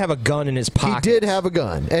he did have a gun in his pocket. He did have a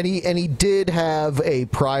gun, and he did have a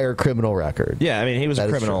prior criminal record. Yeah, I mean, he was a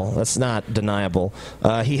criminal. That's not deniable.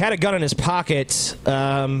 He had a gun in his pocket.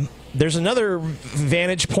 There's another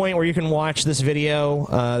vantage point where you can watch this video.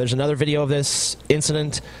 There's another video of this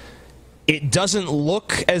incident. It doesn't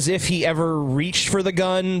look as if he ever reached for the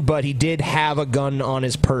gun, but he did have a gun on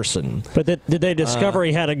his person. But did they discover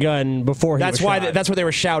he had a gun before he was shot? That's what they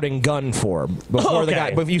were shouting gun for. Before the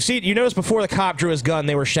guy. But you notice before the cop drew his gun,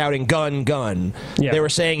 they were shouting gun, gun. Yeah. They were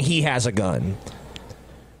saying he has a gun.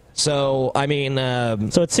 So, I mean...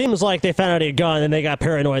 so it seems like they found out he had a gun, and they got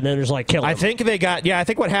paranoid, and then just, like, killed him. I think I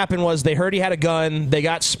think what happened was they heard he had a gun, they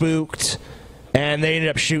got spooked, and they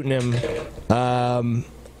ended up shooting him.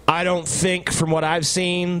 I don't think, from what I've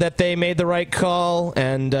seen, that they made the right call,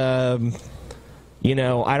 and, you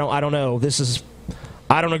know, I don't know.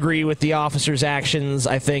 I don't agree with the officer's actions.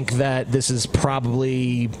 I think that this is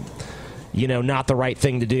probably... you know, not the right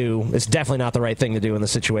thing to do. It's definitely not the right thing to do in the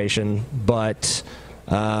situation, but...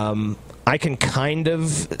 I can kind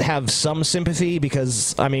of have some sympathy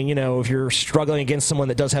because, I mean, you know, if you're struggling against someone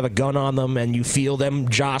that does have a gun on them and you feel them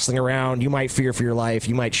jostling around, you might fear for your life,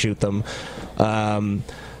 you might shoot them.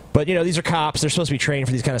 But, you know, these are cops. They're supposed to be trained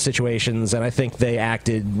for these kind of situations, and I think they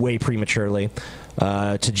acted way prematurely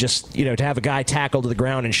to just, you know, to have a guy tackled to the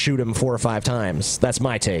ground and shoot him 4 or 5 times. That's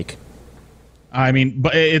my take. I mean,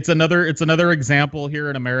 but it's another example here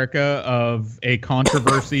in America of a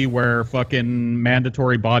controversy where fucking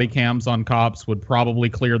mandatory body cams on cops would probably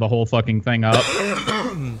clear the whole fucking thing up.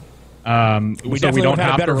 We definitely don't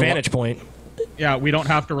have a better vantage point. Yeah, we don't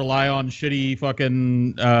have to rely on shitty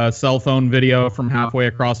fucking cell phone video from halfway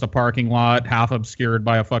across a parking lot, half obscured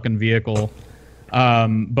by a fucking vehicle.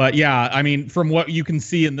 But yeah, I mean, from what you can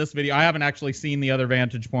see in this video, I haven't actually seen the other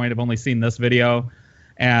vantage point. I've only seen this video.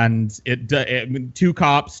 And it 2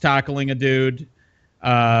 cops tackling a dude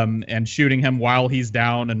and shooting him while he's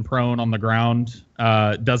down and prone on the ground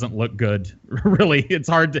doesn't look good. Really, it's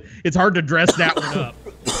hard to dress that one up.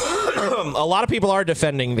 A lot of people are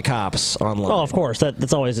defending the cops online. Oh, of course,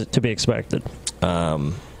 that's always to be expected.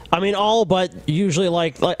 I mean, all but usually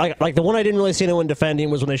like the one I didn't really see anyone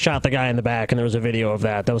defending was when they shot the guy in the back, and there was a video of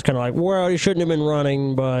that. That was kind of like, well, he shouldn't have been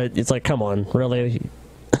running, but it's like, come on, really.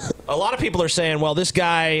 A lot of people are saying, well, this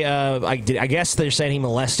guy, I guess they're saying he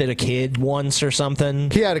molested a kid once or something.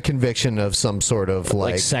 He had a conviction of some sort of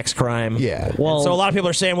like sex crime. Yeah. Well, so a lot of people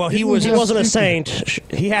are saying, well, he wasn't a saint.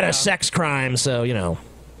 He had a sex crime, so you know.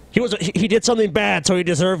 He did something bad, so he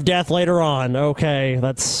deserved death later on. Okay,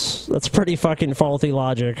 that's pretty fucking faulty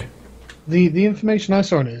logic. The information I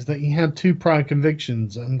saw on it is that he had 2 prior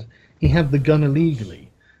convictions and he had the gun illegally.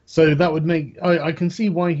 So that would make... I can see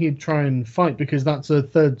why he'd try and fight, because that's a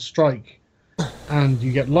 3rd strike and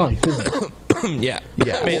you get life, isn't it? Yeah.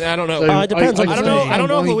 Yeah. I mean, I don't know. It depends on the state. I don't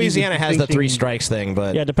know if Louisiana has the 3 strikes thing,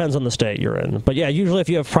 but yeah, it depends on the state you're in. But yeah, usually if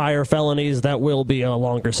you have prior felonies, that will be a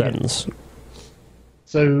longer sentence.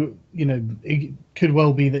 So, it could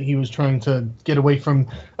well be that he was trying to get away from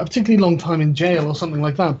a particularly long time in jail or something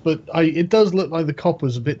like that. But it does look like the cop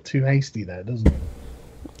was a bit too hasty there, doesn't it?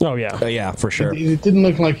 Oh, yeah. Yeah, for sure. It didn't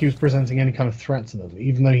look like he was presenting any kind of threat to them,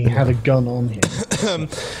 even though he had a gun on him.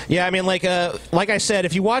 Yeah, I mean, like I said,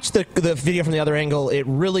 if you watch the video from the other angle, it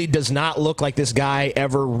really does not look like this guy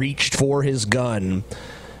ever reached for his gun.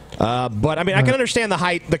 But I mean, I can understand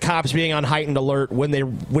the cops being on heightened alert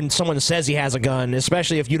when someone says he has a gun,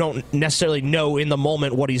 especially if you don't necessarily know in the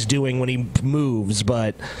moment what he's doing when he moves.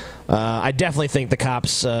 But I definitely think the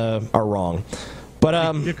cops are wrong.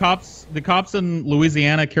 But the cops in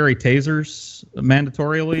Louisiana carry tasers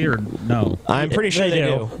mandatorily, or no? I'm pretty sure they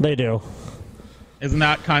do. They do. Isn't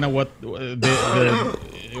that kind of what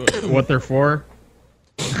what they're for?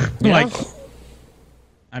 Yeah.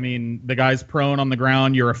 I mean, the guy's prone on the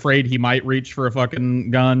ground. You're afraid he might reach for a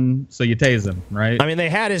fucking gun, so you tase him, right? I mean, they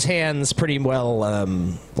had his hands pretty well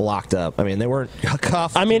locked up. I mean, they weren't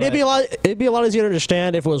cuffed. I mean, it'd be a lot easier to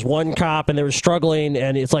understand if it was one cop and they were struggling,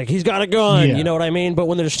 and it's like he's got a gun. Yeah. You know what I mean? But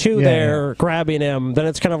when there's two there grabbing him, then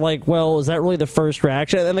it's kind of like, well, is that really the first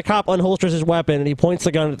reaction? And then the cop unholsters his weapon and he points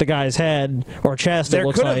the gun at the guy's head or chest. There it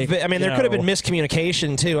looks could like. have been, I mean, there could have been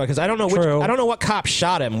miscommunication too, because I don't know I don't know what cop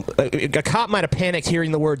shot him. A cop might have panicked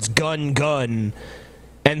hearing the words gun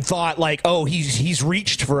and thought like, oh, he's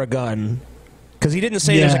reached for a gun, because he didn't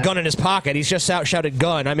say there's a gun in his pocket. He's just shouted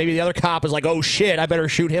gun. Maybe the other cop is like, oh shit, I better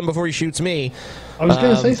shoot him before he shoots me. I was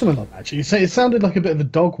going to say something like that, actually. It sounded like a bit of a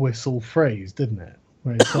dog whistle phrase, didn't it?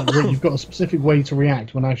 Where it's like, you've got a specific way to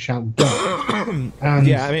react when I shout gun. And,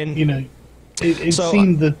 yeah, I mean, it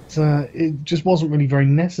seemed that it just wasn't really very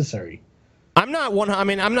necessary. I'm not going to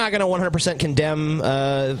 100% condemn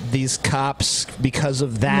these cops because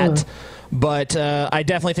of that. But I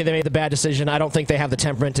definitely think they made the bad decision. I don't think they have the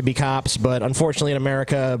temperament to be cops, but unfortunately in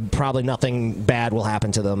America, probably nothing bad will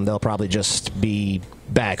happen to them. They'll probably just be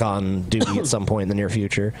back on duty at some point in the near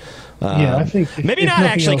future. I think maybe not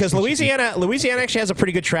actually, because Louisiana actually has a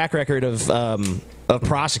pretty good track record of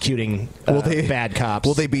prosecuting bad cops.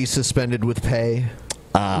 Will they be suspended with pay?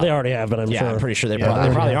 They already have, but I'm sure. I'm pretty sure they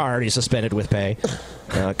probably are already suspended with pay.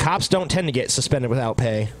 Cops don't tend to get suspended without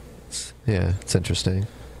pay. Yeah, it's interesting.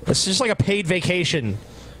 It's just like a paid vacation.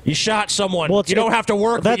 You shot someone. Well, you don't have to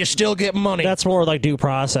work, but you still get money. That's more like due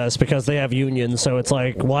process, because they have unions. So it's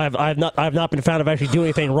like, well, I've not been found of actually doing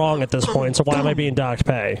anything wrong at this point. So why am I being docked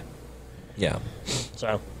pay? Yeah.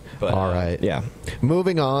 So. But, all right. Yeah.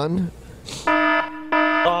 Moving on.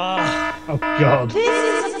 Oh God.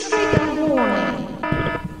 This is a trigger warning.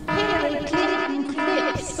 Hillary Clinton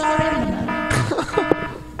clips are imminent.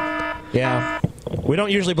 Yeah. We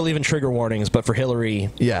don't usually believe in trigger warnings, but for Hillary,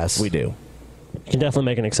 yes, we do. You can definitely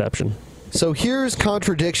make an exception. So here's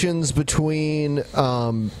contradictions between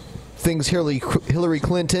things Hillary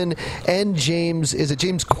Clinton and James. Is it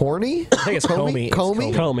James Corney? I think it's Comey.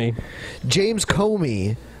 Comey. James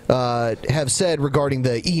Comey have said regarding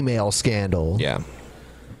the email scandal. Yeah.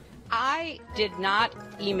 I did not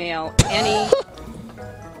email any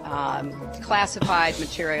classified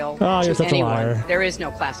material to anyone. There is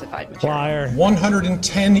no classified material. Liar.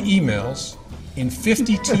 110 emails in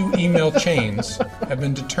 52 email chains have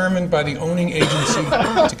been determined by the owning agency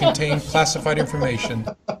to contain classified information.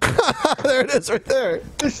 There it is, right there.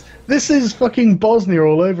 This is fucking Bosnia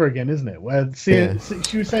all over again, isn't it? Where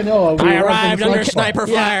she was saying, "Oh, I arrived under sniper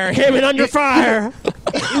fire. Came in under fire."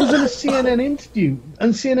 It was in a CNN interview,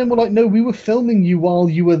 and CNN were like, "No, we were filming you while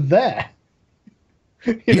you were there."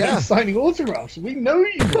 Signing autographs. We know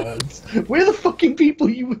you words. We're the fucking people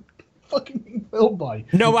you were fucking being filmed by.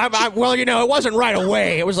 No, well, it wasn't right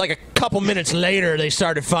away. It was like a couple minutes later they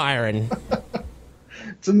started firing.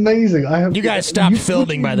 It's amazing. You guys stopped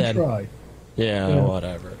filming by then. Try. Yeah,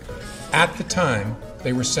 whatever. At the time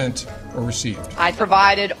they were sent or received. I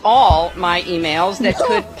provided all my emails that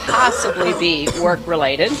could possibly be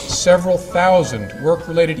work-related. Several thousand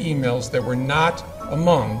work-related emails that were not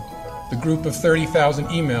among the group of 30,000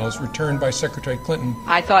 emails returned by Secretary Clinton.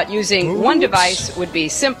 I thought using one device would be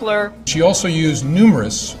simpler. She also used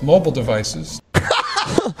numerous mobile devices.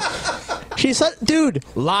 She said, dude.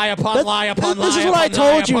 Lie upon lie upon lie. This is what I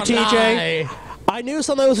told you, TJ. I knew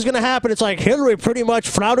something was going to happen. It's like Hillary pretty much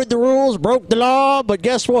flouted the rules, broke the law, but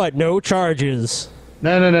guess what? No charges.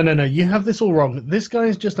 No. You have this all wrong. This guy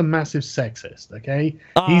is just a massive sexist, okay?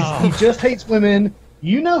 He just hates women.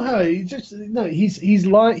 You know how he's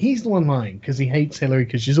the one lying because he hates Hillary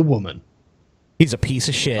because she's a woman. He's a piece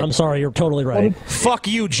of shit. I'm sorry, you're totally right. Fuck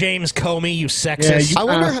you, James Comey, you sexist. Yeah, you I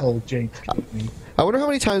wonder asshole, James. I wonder how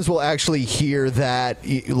many times we'll actually hear that,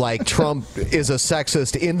 like, Trump is a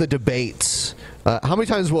sexist in the debates. How many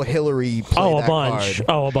times will Hillary play that card?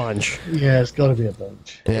 Oh, a bunch. Yeah, it's got to be a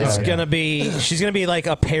bunch. It's gonna be. She's gonna be like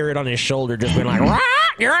a parrot on his shoulder, just being like, "Rah,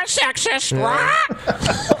 "You're a sexist."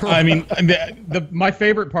 Rah. I mean, my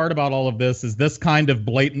favorite part about all of this is this kind of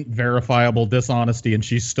blatant, verifiable dishonesty, and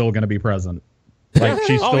she's still going to be president. Like,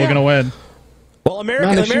 she's still going to win. Well,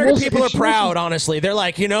 American people are proud, honestly. They're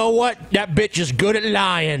like, you know what? That bitch is good at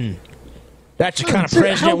lying. That's the kind of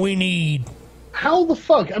president we need. How the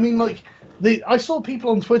fuck? I mean, like, I saw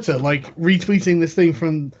people on Twitter, like, retweeting this thing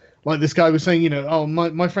from, like, this guy was saying, you know, oh,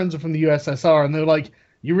 my friends are from the USSR, and they're like,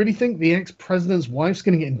 you really think the ex-president's wife's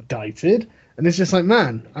going to get indicted? And it's just like,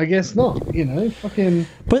 man, I guess not, you know, fucking...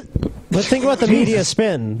 But think about the media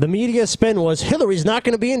spin. The media spin was Hillary's not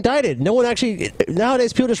going to be indicted. No one actually...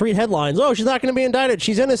 Nowadays, people just read headlines. Oh, she's not going to be indicted.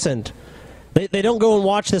 She's innocent. They don't go and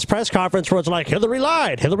watch this press conference where it's like, Hillary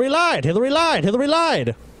lied, Hillary lied, Hillary lied, Hillary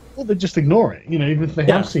lied. Well, they just ignore it, you know, even if they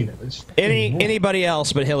have seen it. Anybody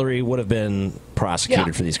else but Hillary would have been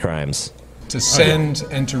prosecuted for these crimes. To send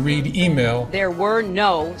and to read email. There were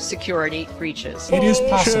no security breaches. It is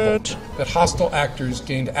possible that hostile actors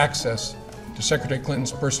gained access to Secretary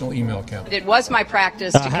Clinton's personal email account. It was my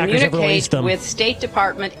practice to communicate with State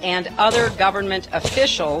Department and other government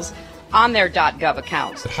officials on their .gov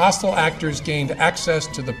accounts. That hostile actors gained access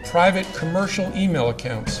to the private commercial email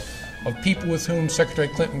accounts of people with whom Secretary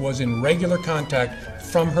Clinton was in regular contact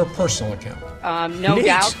from her personal account. No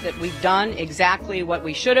doubt that we've done exactly what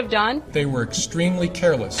we should have done. They were extremely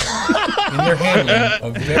careless in their handling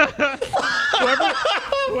of their...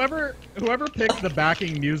 Whoever picked the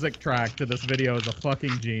backing music track to this video is a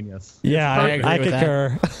fucking genius. Yeah, I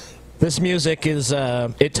concur. This music is,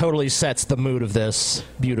 it totally sets the mood of this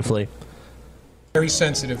beautifully. Very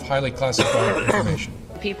sensitive, highly classified information.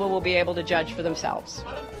 People will be able to judge for themselves.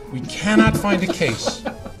 We cannot find a case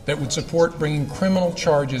that would support bringing criminal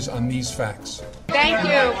charges on these facts. Thank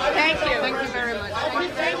you. Thank you. Thank you very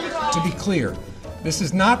much. To be clear, this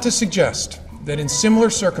is not to suggest that in similar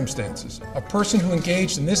circumstances, a person who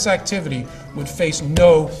engaged in this activity would face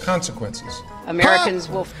no consequences. Americans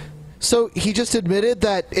will... So he just admitted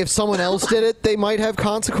that if someone else did it, they might have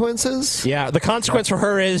consequences? Yeah, the consequence for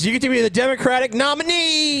her is you get to be the Democratic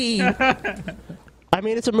nominee! I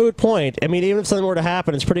mean, it's a moot point. I mean, even if something were to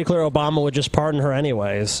happen, it's pretty clear Obama would just pardon her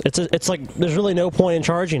anyways. It's like there's really no point in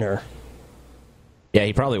charging her. Yeah,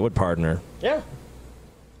 he probably would pardon her. Yeah.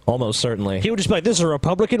 Almost certainly. He would just be like, this is a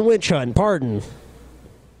Republican witch hunt. Pardon.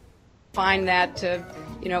 Find that,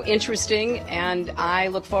 interesting, and I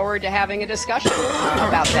look forward to having a discussion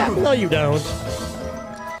about that. No, you don't.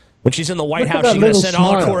 When she's in the White House, she's going to send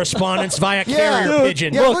all correspondence via carrier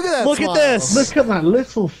pigeon. Yeah, look at that Look smile. at this. Look at that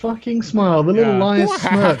little fucking smile, the little liar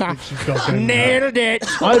smirk that she's got going on. Nailed it.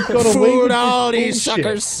 I've got a way Fooled all these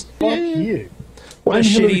suckers. Fuck you. What a I'm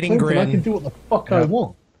Hillary shit-eating Clinton. I grin. can do what the fuck I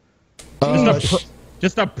want.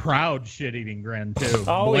 Just a proud shit-eating grin, too.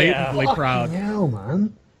 Oh, Blatantly Fucking proud. hell,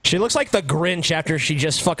 man. She looks like the Grinch after she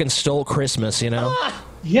just fucking stole Christmas, you know?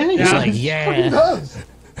 Yeah, It's like, she yeah. fucking does.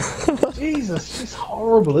 Jesus, she's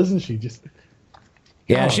horrible, isn't she? Just...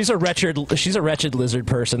 Yeah, she's a wretched lizard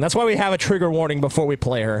person. That's why we have a trigger warning before we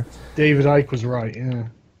play her. David Icke was right, yeah.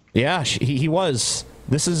 Yeah, he was.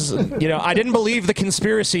 This is, I didn't believe the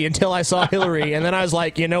conspiracy until I saw Hillary, and then I was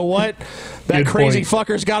like, you know what? That Good crazy point.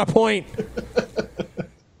 fucker's got a point.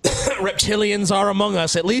 Reptilians are among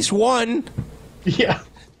us. At least one. Yeah.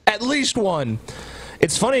 At least one.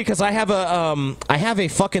 It's funny because I have a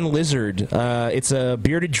fucking lizard. It's a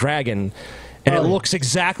bearded dragon, and it looks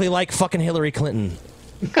exactly like fucking Hillary Clinton.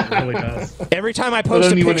 It really does. Every time I post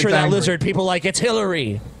a only when picture of it's that angry. lizard, people are like, it's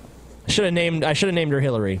Hillary. I should have named her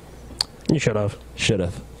Hillary. You should have. Should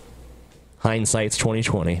have. Hindsight's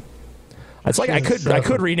 2020. It's like I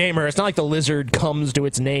could rename her. It's not like the lizard comes to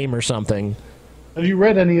its name or something. Have you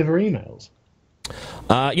read any of her emails?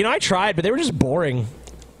 I tried, but they were just boring.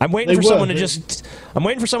 I'm waiting for someone to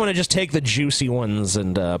just take the juicy ones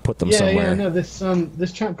and put them somewhere. Yeah, no,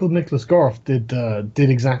 this chap called Nicholas Gorf did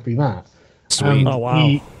exactly that. Sweet. Oh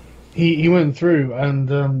wow. He went through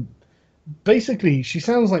and basically she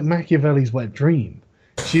sounds like Machiavelli's wet dream.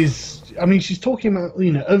 She's talking about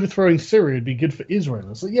overthrowing Syria would be good for Israel.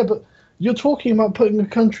 It's like, yeah, but you're talking about putting a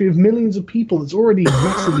country of millions of people that's already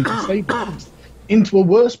massively destabilized into a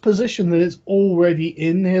worse position than it's already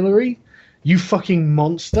in, Hillary. You fucking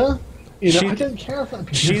monster. I don't care if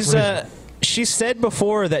that. She said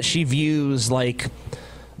before that she views like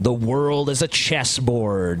the world is a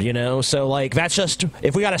chessboard, you know? So, like, that's just,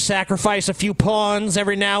 if we got to sacrifice a few pawns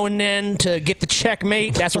every now and then to get the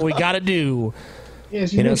checkmate, that's what we got to do. Yeah,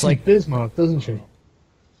 she makes like Bismarck, doesn't she?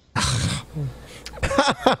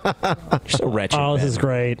 You're so wretched. Oh, this is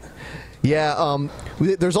great. Yeah,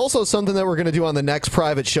 there's also something that we're going to do on the next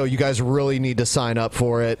private show. You guys really need to sign up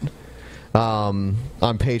for it on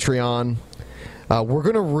Patreon. We're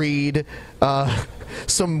going to read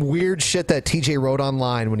some weird shit that TJ wrote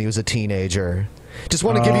online when he was a teenager. Just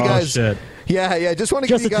want to give you guys... Shit. Yeah, just want to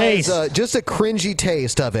give you guys taste. just a cringy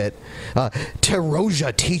taste of it.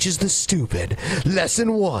 Teroja teaches the stupid.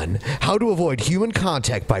 Lesson 1, how to avoid human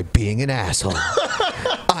contact by being an asshole.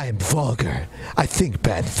 I am vulgar. I think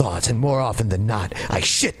bad thoughts, and more often than not, I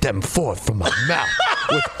shit them forth from my mouth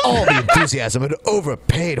with all the enthusiasm of an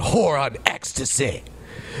overpaid whore on ecstasy.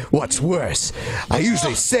 What's worse, I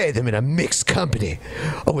usually say them in a mixed company,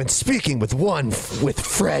 or when speaking with one with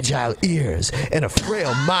fragile ears and a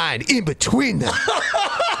frail mind in between them.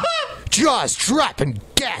 Jaws drop and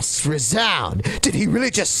gasps resound. Did he really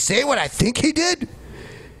just say what I think he did?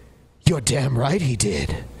 You're damn right he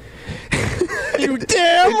did. You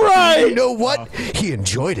damn right! You know what? He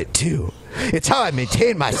enjoyed it too. It's how I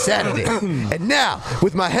maintain my sanity. And now,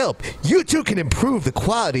 with my help, you too can improve the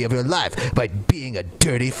quality of your life by being a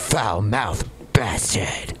dirty, foul-mouthed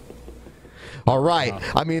bastard. All right.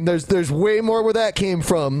 I mean, there's way more where that came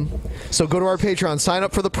from. So go to our Patreon, sign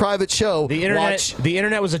up for the private show. The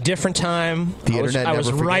internet was a different time. I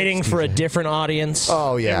was writing for a different audience.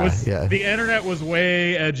 Oh yeah, The internet was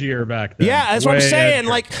way edgier back then. Yeah, that's what I'm saying. Edgier.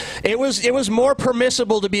 Like, it was more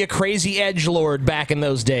permissible to be a crazy edgelord back in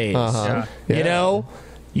those days. You know,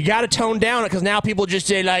 you got to tone down it because now people just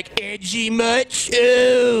say like edgy much.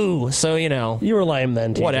 Ooh, so you know you were lame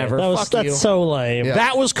then. TJ. Whatever. That's you. so lame. Yeah.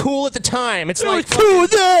 That was cool at the time. It's like cool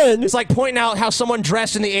then. It's like pointing out how someone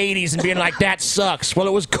dressed in the '80s and being like that sucks. Well,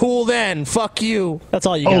 it was cool then. Fuck you. That's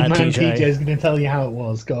all you Oh got, man, TJ. TJ's going to tell you how it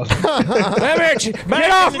was. God.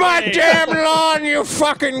 Get off my damn lawn, you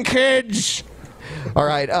fucking kids. All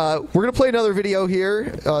right, we're going to play another video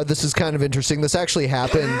here. This is kind of interesting. This actually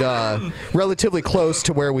happened relatively close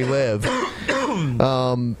to where we live.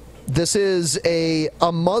 This is a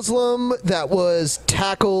Muslim that was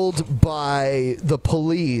tackled by the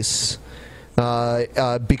police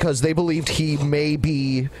because they believed he may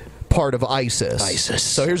be part of ISIS.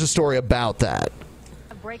 So here's a story about that.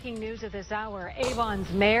 Breaking news at this hour, Avon's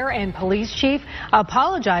mayor and police chief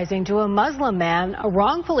apologizing to a Muslim man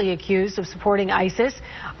wrongfully accused of supporting ISIS.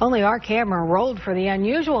 Only our camera rolled for the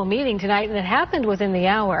unusual meeting tonight, and it happened within the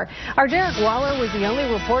hour. Our Derek Waller was the only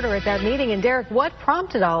reporter at that meeting. And Derek, what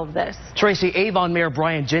prompted all of this? Tracy, Avon Mayor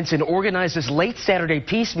Brian Jensen organized this late Saturday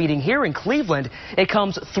peace meeting here in Cleveland. It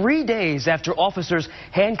comes 3 days after officers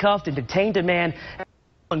handcuffed and detained a man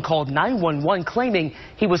called 911 claiming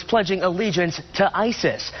he was pledging allegiance to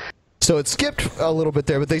ISIS. So it skipped a little bit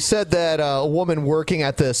there, but they said that a woman working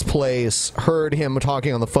at this place heard him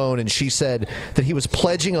talking on the phone, and she said that he was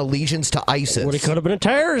pledging allegiance to ISIS. Well, he could have been a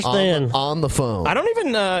terrorist then. On the phone. I don't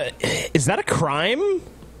even, is that a crime?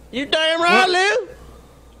 You damn right, Lou.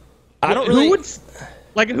 I don't really...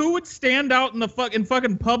 Who would stand out in the fucking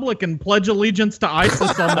public and pledge allegiance to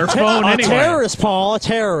ISIS on their phone anyway? A terrorist, Paul. A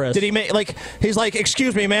terrorist. Did he make he's like,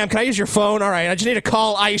 excuse me, ma'am, can I use your phone? All right, I just need to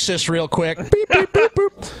call ISIS real quick. Beep, beep, beep,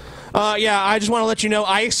 boop. Yeah, I just want to let you know,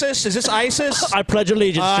 ISIS. Is this ISIS? I pledge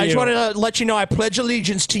allegiance to you. I just want to let you know I pledge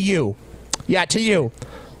allegiance to you. Yeah, to you.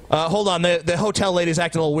 Hold on, the hotel lady's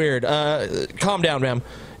acting a little weird. Calm down, ma'am.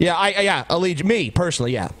 Yeah, me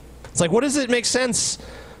personally. Yeah. It's like, what does it make sense?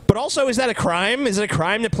 But also, is that a crime? Is it a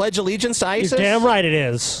crime to pledge allegiance to ISIS? You're damn right it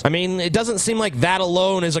is. I mean, it doesn't seem like that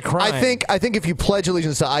alone is a crime. I think if you pledge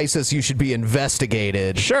allegiance to ISIS, you should be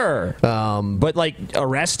investigated. Sure. But, like,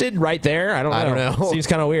 arrested right there? I don't know. Seems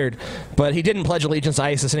kind of weird. But he didn't pledge allegiance to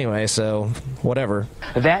ISIS anyway, so whatever.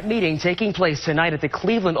 That meeting taking place tonight at the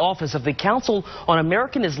Cleveland office of the Council on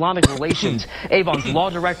American Islamic Relations. Avon's law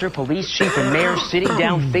director, police chief, and mayor sitting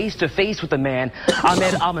down face-to-face with the man.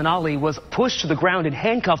 Ahmed Amin-Ali was pushed to the ground and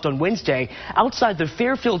handcuffed on Wednesday outside the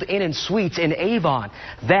Fairfield Inn and Suites in Avon.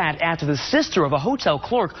 That after the sister of a hotel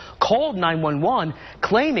clerk called 911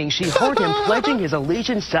 claiming she heard him pledging his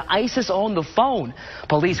allegiance to ISIS on the phone.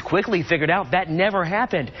 Police quickly figured out that never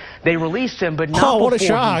happened. They released him, but not before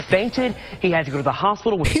he fainted. He had to go to the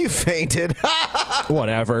hospital. He fainted.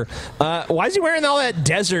 Whatever. Why is he wearing all that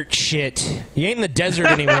desert shit? He ain't in the desert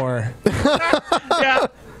anymore. Yeah.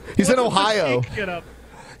 He's in Ohio.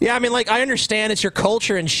 Yeah, I mean, like, I understand it's your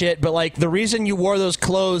culture and shit, but, like, the reason you wore those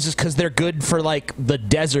clothes is because they're good for, like, the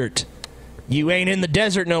desert. You ain't in the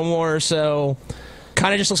desert no more, so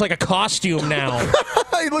kind of just looks like a costume now.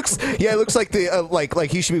 It looks like the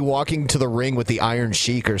like he should be walking to the ring with the Iron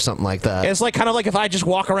Sheik or something like that. It's like kind of like if I just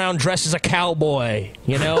walk around dressed as a cowboy,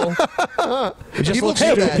 you know? It just People looks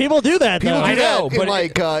do that. People do that, People though. do I know, that in, but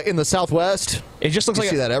like in the Southwest. It just looks you like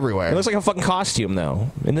see that everywhere. It looks like a fucking costume, though.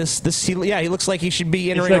 And he looks like he should be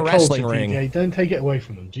It's entering their a wrestling culture, ring. TJ. Don't take it away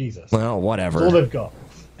from them, Jesus. Well, whatever. That's all they've got.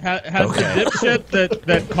 Has the dipshit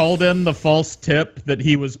that called in the false tip that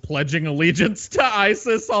he was pledging allegiance to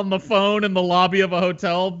ISIS on the phone in the lobby of a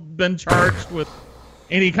hotel been charged with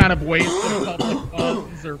any kind of waste of public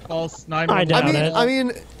funds or false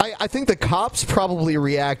 911? I think the cops probably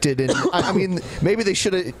reacted, and I mean, maybe they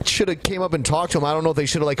should have came up and talked to him. I don't know if they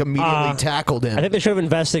should have immediately tackled him. I think they should have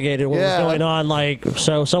investigated what was going on. Like,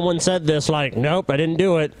 so someone said this. Like, nope, I didn't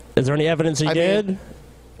do it. Is there any evidence he did?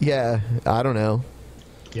 Yeah, I don't know.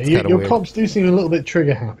 Yeah, your cops do seem a little bit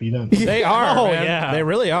trigger happy, don't they? They are, Oh, man. yeah. They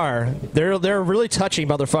really are. They're really touchy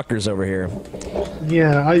motherfuckers over here.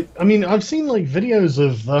 Yeah, I mean, I've seen videos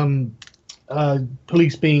of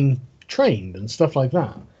police being trained and stuff like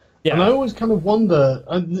that. Yeah. And I always kind of wonder,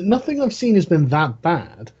 nothing I've seen has been that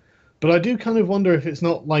bad, but I do kind of wonder if it's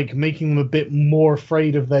not making them a bit more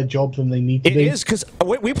afraid of their job than they need to be. It is, because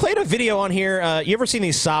we played a video on here. You ever seen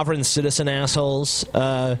these sovereign citizen assholes?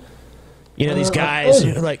 You know, these guys,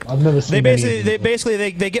 I've never seen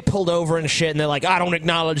they get pulled over and shit, and they're like, I don't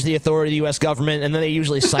acknowledge the authority of the U.S. government, and then they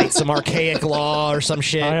usually cite some archaic law or some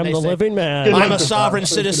shit. I am the living man. I'm a sovereign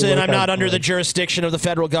citizen. I'm not under the jurisdiction of the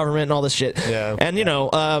federal government and all this shit. Yeah. And they're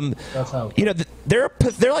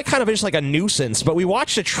like kind of just like a nuisance. But we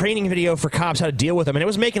watched a training video for cops how to deal with them, and it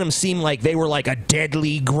was making them seem like they were like a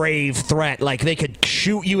deadly, grave threat. Like they could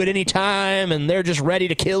shoot you at any time, and they're just ready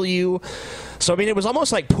to kill you. So, I mean, it was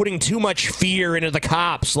almost like putting too much fear into the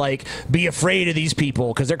cops, like, be afraid of these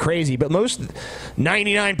people, because they're crazy. But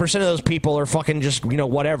 99% of those people are fucking just,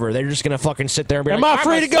 whatever. They're just going to fucking sit there and be Am like, I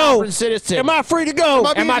free to go? Am I free to go?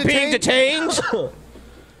 Am I being detained?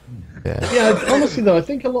 Yeah, honestly, though, I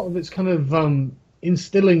think a lot of it's kind of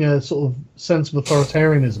instilling a sort of sense of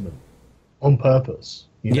authoritarianism on purpose.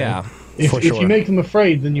 Yeah, if you make them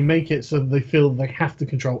afraid, then you make it so that they feel they have to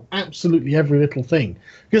control absolutely every little thing.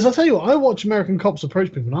 Because I'll tell you what, I watch American cops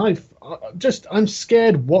approach people, and I'm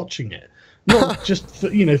scared watching it. Not just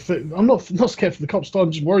I'm not scared for the cops.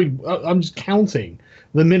 I'm just worried. I'm just counting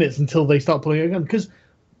the minutes until they start pulling a gun. Because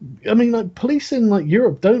I mean, police in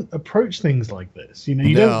Europe don't approach things like this.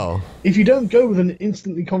 Don't. If you don't go with an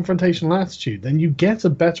instantly confrontational attitude, then you get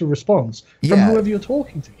a better response from whoever you're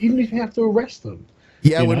talking to, even if you have to arrest them.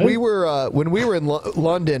 Yeah, when we were in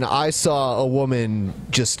London, I saw a woman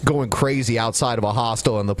just going crazy outside of a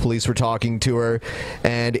hostel, and the police were talking to her.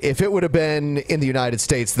 And if it would have been in the United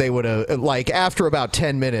States, they would have after about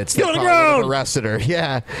 10 minutes, they probably would have arrested her.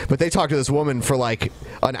 Yeah, but they talked to this woman for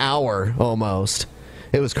an hour almost.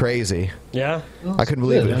 It was crazy. Yeah, I couldn't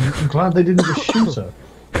believe it. I'm glad they didn't just shoot her.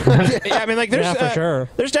 Yeah, I mean, there's for sure.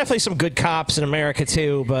 There's definitely some good cops in America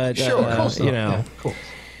too, but Sure, of course not. Yeah, of course.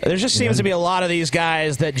 There just seems to be a lot of these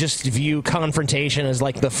guys that just view confrontation as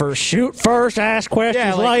the first shoot first, ask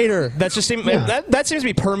questions later. That just seems that seems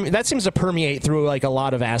to be that seems to permeate through a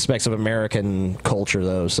lot of aspects of American culture,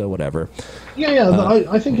 though. So whatever. Yeah.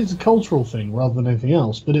 I think it's a cultural thing rather than anything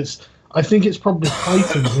else. But I think it's probably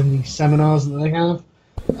heightened in these seminars that they have.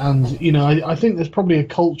 And I think there's probably a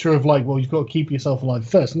culture of you've got to keep yourself alive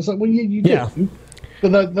first. And it's you do. Yeah.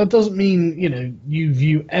 But that doesn't mean, you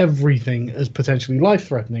view everything as potentially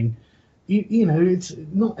life-threatening. It's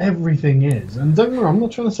not everything is. And don't get me wrong, I'm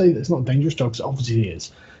not trying to say that it's not a dangerous job, because obviously it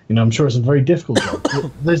is. I'm sure it's a very difficult job. But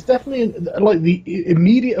there's definitely, the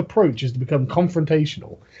immediate approach is to become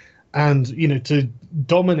confrontational and, to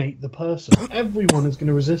dominate the person. Everyone is going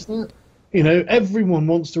to resist that. Everyone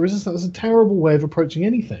wants to resist that. That's a terrible way of approaching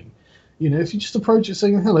anything. If you just approach it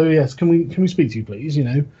saying, hello, yes, can we speak to you, please,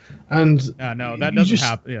 and... no, that doesn't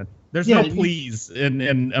happen. Yeah. There's no please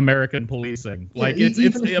in American policing. It's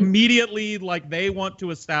immediately they want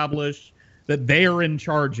to establish that they are in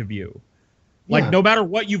charge of you. No matter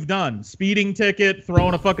what you've done, speeding ticket,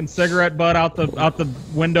 throwing a fucking cigarette butt out the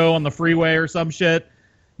window on the freeway or some shit,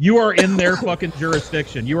 you are in their fucking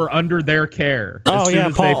jurisdiction. You are under their care. Oh, yeah,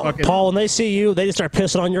 Paul, when they see you, they just start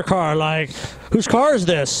pissing on your car. Like, whose car is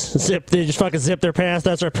this? They just fucking zip their pants,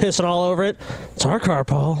 they start pissing all over it. It's our car,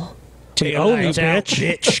 Paul. They own you,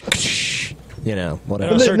 bitch.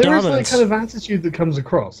 Whatever. There is that kind of attitude that comes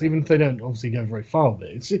across, even if they don't obviously go very far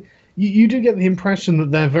with it. You do get the impression that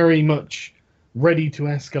they're very much ready to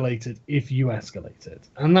escalate it if you escalate it,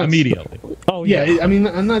 and that's immediately. Oh yeah, I mean,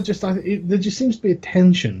 and that just there just seems to be a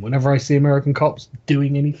tension whenever I see American cops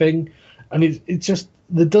doing anything, and it's just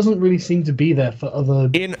that doesn't really seem to be there for other.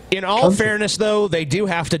 In all fairness, though, they do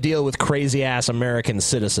have to deal with crazy ass American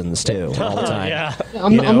citizens too all the time. Yeah.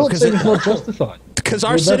 I'm not saying it's not justified. Because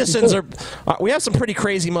our citizens are, we have some pretty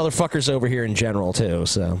crazy motherfuckers over here in general too.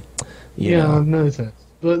 So, yeah, I've noticed.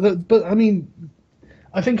 But I mean,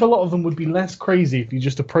 I think a lot of them would be less crazy if you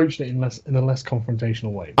just approached it in a less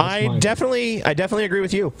confrontational way. I definitely agree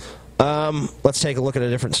with you. Let's take a look at a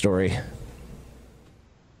different story.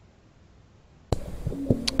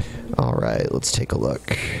 All right, let's take a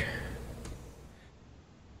look.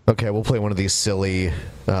 Okay, we'll play one of these silly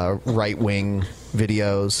right-wing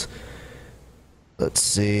videos. Let's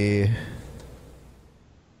see.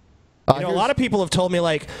 A lot of people have told me,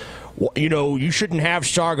 like, you shouldn't have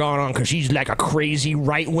Sargon on because he's like a crazy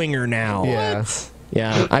right-winger now. Yeah.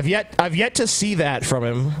 Yeah. I've yet to see that from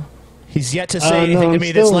him. He's yet to say anything to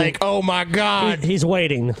me that's like, oh my God. He's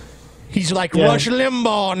waiting. He's like Rush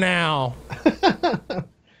Limbaugh now.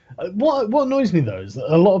 What annoys me, though, is that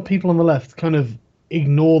a lot of people on the left kind of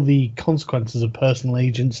ignore the consequences of personal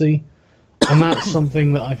agency. And that's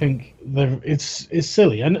something that I think it's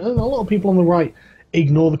silly. And a lot of people on the right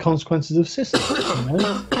ignore the consequences of systems.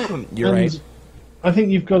 You're right. I think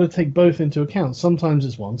you've got to take both into account. Sometimes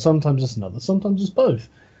it's one, sometimes it's another, sometimes it's both.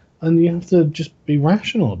 And you have to just be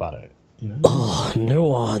rational about it. Oh,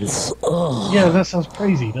 nuance. Oh. Yeah, that sounds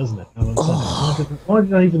crazy, doesn't it? Why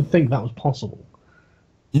did I even think that was possible?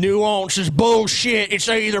 Nuance is bullshit. It's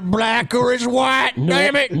either black or it's white.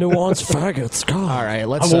 Damn it. Nuance faggots. God. All right,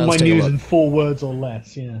 let's. I want my news in 4 words or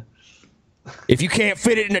less. Yeah. If you can't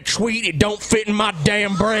fit it in a tweet, it don't fit in my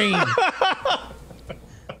damn brain.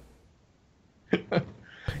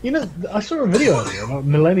 I saw a video earlier about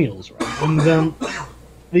millennials, right? And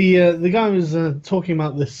the guy was talking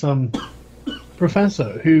about this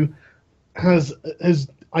professor who has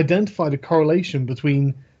identified a correlation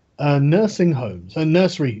between nursing homes and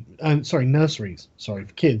nurseries for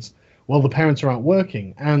kids while the parents are out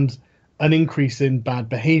working, and an increase in bad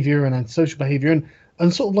behavior and antisocial behavior,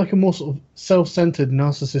 and sort of like a more sort of self-centered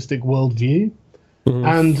narcissistic worldview.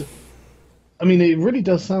 And I mean, it really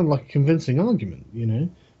does sound like a convincing argument.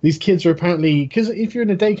 These kids are apparently, because if you're in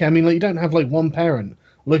a daycare, I mean, like, you don't have like one parent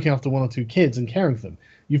looking after 1 or 2 kids and caring for them.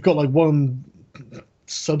 You've got like one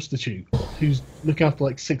substitute who's looking after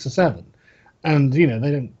like 6 or 7, and they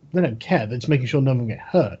don't care. They're just making sure none of them get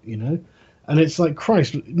hurt, And it's like,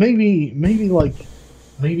 Christ, maybe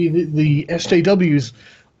the SJWs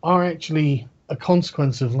are actually a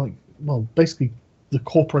consequence of basically the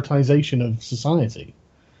corporatization of society.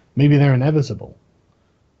 Maybe they're inevitable.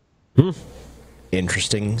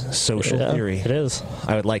 Interesting social theory. It is.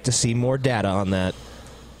 I would like to see more data on that.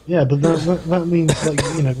 Yeah, but that means we're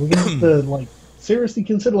going to have to seriously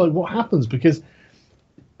consider what happens, because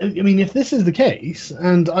I mean, if this is the case,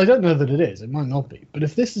 and I don't know that it is, it might not be, but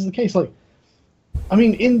if this is the case, I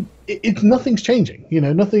mean, nothing's changing.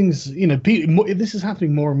 Nothing's this is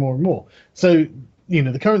happening more and more and more. So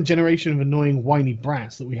the current generation of annoying whiny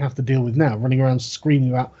brats that we have to deal with now, running around screaming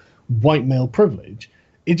about white male privilege,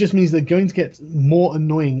 it just means they're going to get more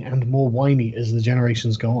annoying and more whiny as the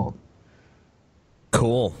generations go on.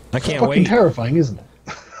 Cool. I can't fucking wait. Terrifying, isn't it?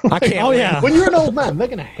 I can't. Oh yeah. When you're an old man, they're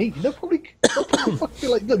gonna hate you. They'll probably fucking be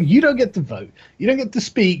like, "Look, you don't get to vote. You don't get to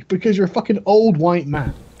speak because you're a fucking old white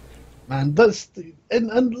man." Man,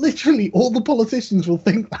 and literally all the politicians will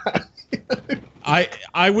think that.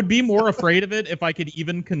 I would be more afraid of it if I could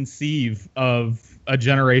even conceive of a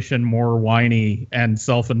generation more whiny and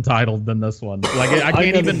self-entitled than this one. I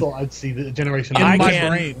can't even. Thought I'd see the generation.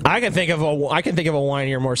 I can think of a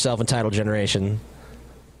whinier, more self-entitled generation,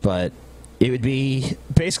 but it would be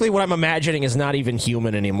basically what I'm imagining is not even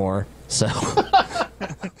human anymore. So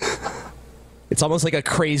it's almost like a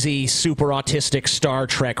crazy, super autistic Star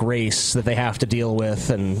Trek race that they have to deal with,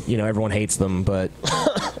 and everyone hates them, but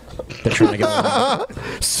they're trying to get along.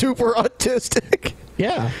 Super autistic.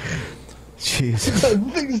 Yeah. Jeez. The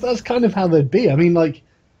thing is, that's kind of how they'd be. I mean,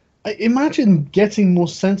 imagine getting more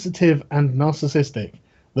sensitive and narcissistic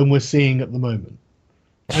than we're seeing at the moment.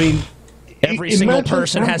 I mean, every single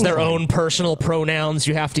person has their own personal pronouns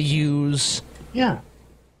you have to use. Yeah.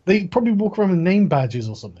 They probably walk around with name badges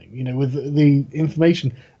or something, with the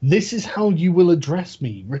information. This is how you will address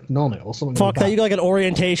me written on it or something Fuck like that. You got an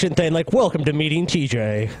orientation thing, welcome to meeting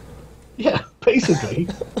TJ. Yeah, basically.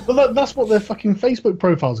 But that's what their fucking Facebook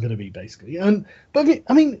profile is going to be, basically. But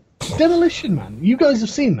I mean, Demolition Man, you guys have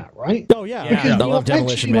seen that, right? Oh, yeah. Because I love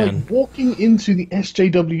Demolition Man. Walking into the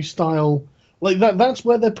SJW style, that's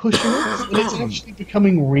where they're pushing it, and it's actually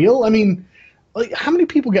becoming real. I mean, how many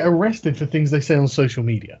people get arrested for things they say on social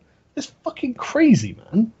media? It's fucking crazy,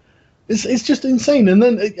 man. It's just insane. And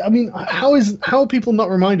then, I mean, how are people not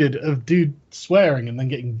reminded of dude swearing and then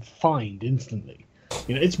getting fined instantly?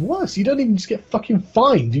 You know, it's worse. You don't even just get fucking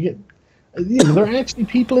fined. You get, you know, there are actually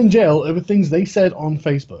people in jail over things they said on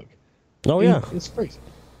Facebook. Oh yeah, it's crazy.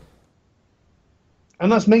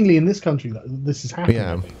 And that's mainly in this country that this is happening.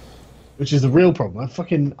 Yeah. I think, which is the real problem.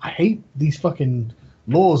 I hate these fucking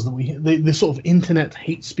laws that the sort of internet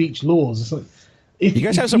hate speech laws. It's like, you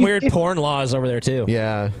guys have some weird porn laws over there too.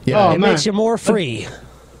 Yeah, Oh, it makes you more free.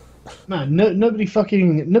 Man, nobody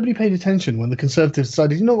paid attention when the Conservatives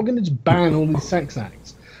decided, you know, we're going to just ban all these sex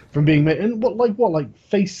acts from being made. And what,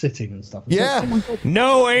 face sitting and stuff. It's like, oh my God.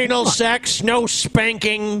 No anal sex, no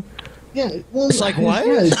spanking. Yeah, well, it's like what?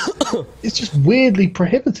 Yeah, it's just weirdly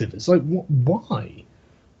prohibitive. It's like, why?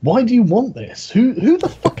 Why do you want this? Who the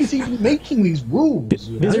fuck is even making these rules?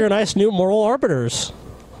 These are nice new moral arbiters.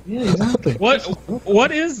 Yeah, exactly.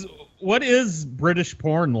 What is British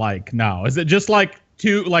porn like now? Is it just like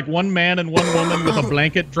one man and one woman with a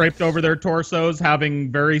blanket draped over their torsos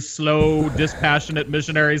having very slow, dispassionate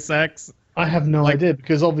missionary sex? I have no idea,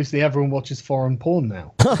 because obviously everyone watches foreign porn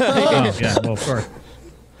now. Oh, yeah, well, of course.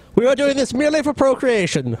 We are doing this merely for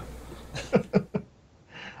procreation.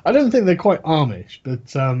 I don't think they're quite Amish,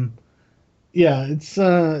 but yeah,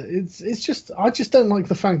 it's just, I just don't like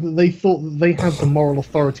the fact that they thought that they had the moral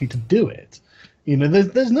authority to do it. You know,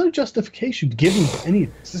 there's no justification given for any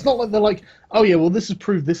of this. It's not like they're like, oh yeah, well this is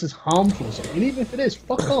proved this is harmful or something. And even if it is,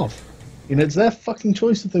 fuck off. You know, it's their fucking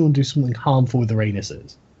choice if they want to do something harmful with their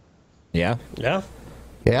anuses. Yeah. Yeah.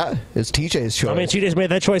 Yeah, it's TJ's choice. I mean, TJ's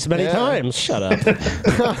made that choice many times. Shut up.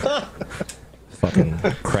 Fucking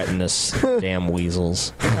cretinous damn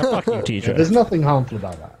weasels. Yeah, fuck you, TJ. Yeah, there's nothing harmful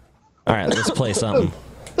about that. All right, let's play something.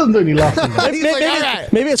 Doesn't do any laughing.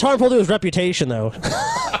 Maybe it's harmful to his reputation, though.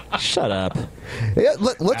 Shut up. Yeah,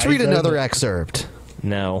 let's read another excerpt.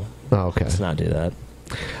 No. Oh, okay. Let's not do that.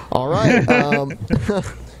 All right.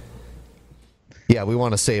 Yeah, we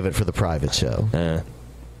want to save it for the private show.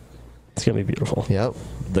 It's going to be beautiful. Yep.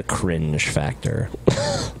 The cringe factor.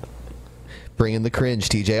 Bring in the cringe,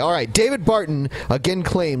 TJ. All right, David Barton again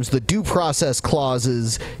claims the due process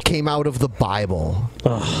clauses came out of the Bible.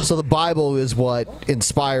 So the Bible is what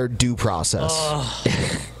inspired due process.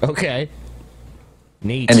 Okay.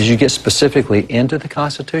 Neat. And as you get specifically into the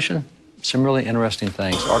Constitution, some really interesting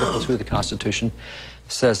things. Article 2 of the Constitution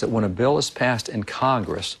says that when a bill is passed in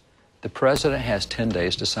Congress, the president has 10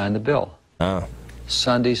 days to sign the bill.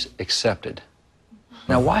 Sundays accepted.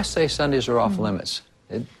 Now, why say Sundays are off limits?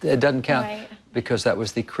 It doesn't count because that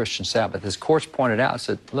was the Christian Sabbath. As courts pointed out,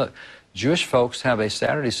 said, look, Jewish folks have a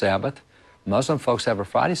Saturday Sabbath, Muslim folks have a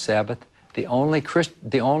Friday Sabbath. The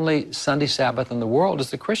only Sunday Sabbath in the world is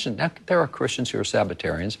the Christian. Now, there are Christians who are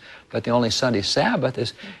Sabbatarians, but the only Sunday Sabbath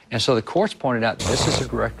is, and so the courts pointed out this is a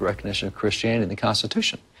direct recognition of Christianity in the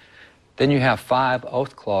Constitution. Then you have 5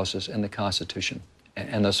 oath clauses in the Constitution,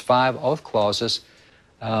 and those 5 oath clauses,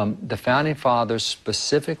 the Founding Fathers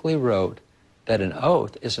specifically wrote that an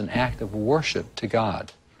oath is an act of worship to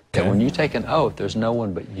God. That when you take an oath, there's no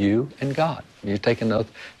one but you and God. You take an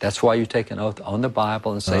oath. That's why you take an oath on the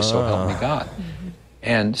Bible and say, so help me God.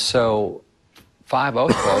 And so 5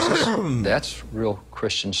 oath clauses, that's real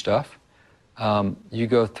Christian stuff. You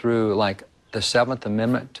go through, like, the 7th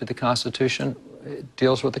Amendment to the Constitution. It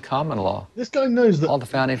deals with the common law. This guy knows that all the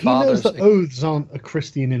Founding he Fathers. knows that oaths aren't a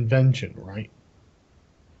Christian invention, right?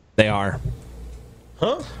 They are.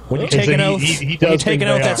 Huh? When you Okay, take so an oath, he when you does take think an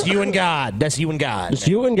oath, they that's are. you and God. That's you and God. It's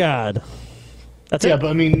you and God. That's yeah, it. but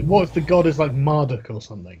I mean, what if the god is like Marduk or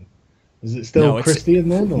something? Is it still Christian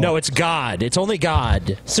then? Or? No, it's God. It's only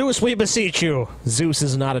God. Zeus, we beseech you. Zeus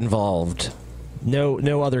is not involved.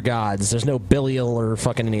 No other gods. There's no Belial or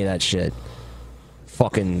fucking any of that shit.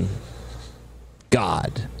 Fucking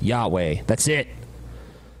God. Yahweh. That's it.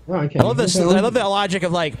 Oh, okay. I love this. I love that logic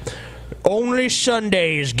of, like, only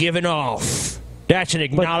Sundays given off. That's an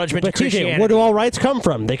acknowledgement But to TJ, Christianity. where do all rights come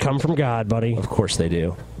from? They come from God, buddy. Of course they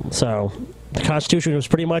do. So, the Constitution was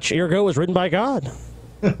pretty much, ergo, was written by God.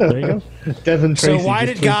 There you go. Devin So Tracy why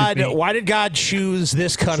just did tweeted me. Why did God choose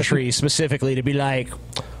this country specifically to be like,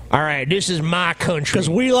 all right, this is my country?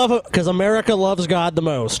 Because America loves God the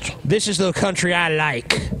most. This is the country I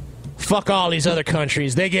like. Fuck all these other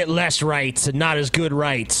countries. They get less rights and not as good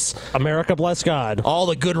rights. America bless God. All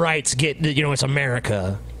the good rights get, it's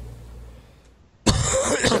America.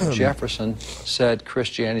 Jefferson said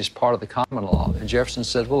Christianity is part of the common law. And Jefferson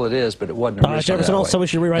said, well, it is, but it wasn't originally Jefferson that also way. we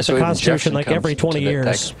should rewrite And so the even Constitution Jefferson like comes every 20 to that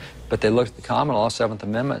years. fact. But they looked at the common law, 7th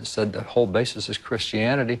Amendment, and said the whole basis is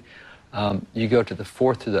Christianity. You go to the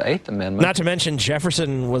 4th to the 8th Amendment. Not to mention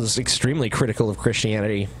Jefferson was extremely critical of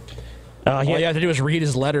Christianity. All you have to do is read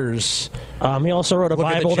his letters. He also wrote a Look at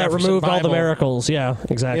the Bible that Jefferson removed all the Bible. miracles. Yeah,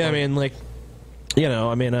 exactly. Yeah, I mean, like,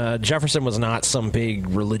 Jefferson was not some big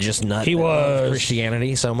religious nut. He that loved was.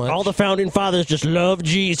 Christianity so much. All the founding fathers just loved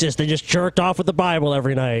Jesus. They just jerked off with the Bible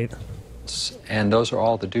every night. And those are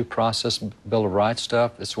all the due process Bill of Rights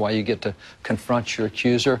stuff. That's why you get to confront your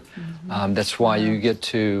accuser. That's why you get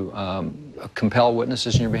to compel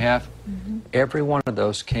witnesses in your behalf. Every one of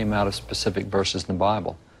those came out of specific verses in the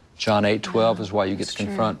Bible. John 8:12 is why you get to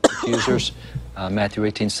confront accusers. Matthew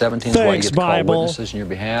 18:17 is why you get to call witnesses in your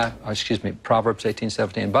behalf. Proverbs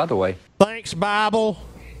 18:17. And by the way, thanks, Bible.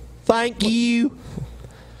 Thank you.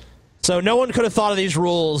 So no one could have thought of these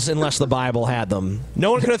rules unless the Bible had them.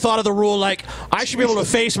 No one could have thought of the rule like, I should be able to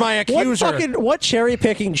face my accuser. What cherry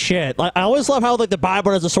picking shit? Like, I always love how the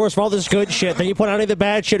Bible is the source for all this good shit. Then you put out any of the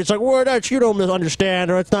bad shit. It's like, well, you don't understand,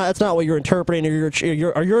 or that's not what you're interpreting,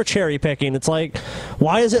 or you're cherry picking. It's like,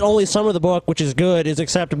 why is it only some of the book which is good is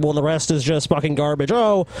acceptable and the rest is just fucking garbage?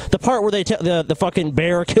 Oh, the part where they the fucking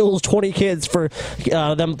bear kills 20 kids for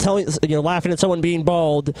them laughing at someone being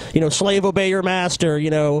bald. Slave obey your master.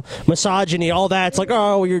 Misogyny, all that. It's like,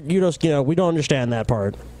 oh, we don't understand that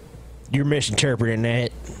part. You're misinterpreting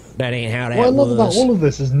that. That ain't how that What I love was. about all of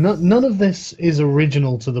this is none of this is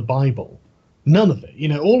original to the Bible. None of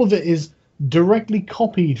it. All of it is directly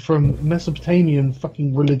copied from Mesopotamian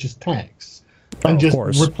fucking religious texts and just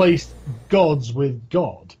replaced gods with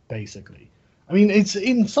God, basically. I mean, it's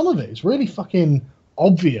in some of it. It's really fucking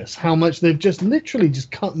obvious how much they've just literally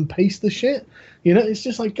just cut and paste the shit. It's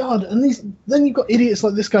just like, God, and then you've got idiots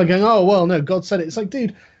like this guy going, oh, well, no, God said it. It's like,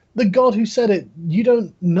 dude, the God who said it, you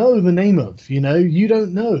don't know the name of, you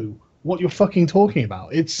don't know what you're fucking talking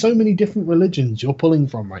about. It's so many different religions you're pulling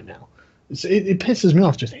from right now. It pisses me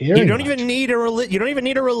off just hearing. You don't even need a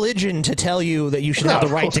religion to tell you that you should have the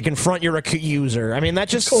right to confront your accuser. I mean, that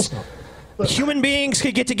just... Of course not. Human beings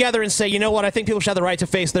could get together and say, you know what, I think people should have the right to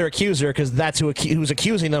face their accuser because that's who's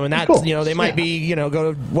accusing them, and that's, they might be,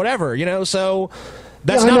 go to whatever, so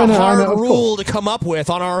that's not a hard rule to come up with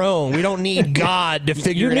on our own. We don't need God to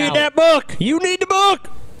figure it out. You need that book. You need the book.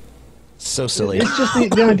 So silly. It's just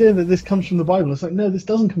the idea that this comes from the Bible. It's like, no, this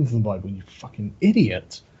doesn't come from the Bible, you fucking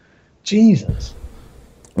idiot. Jesus.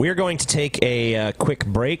 We're going to take a quick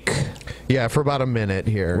break. Yeah, for about a minute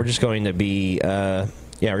here. We're just going to be...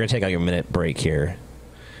 we're going to take like a minute break here.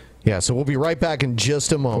 Yeah, so we'll be right back in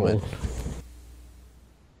just a moment. Cool.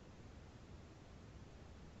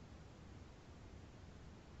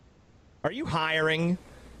 Are you hiring?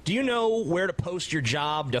 Do you know where to post your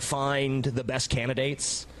job to find the best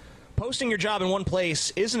candidates? Posting your job in one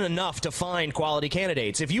place isn't enough to find quality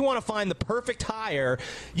candidates. If you want to find the perfect hire,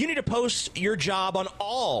 you need to post your job on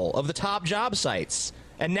all of the top job sites.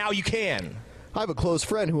 And now you can. I have a close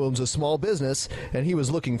friend who owns a small business, and he was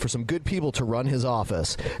looking for some good people to run his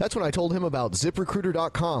office. That's when I told him about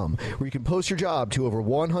ZipRecruiter.com, where you can post your job to over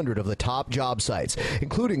 100 of the top job sites,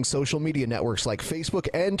 including social media networks like Facebook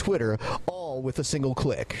and Twitter, all with a single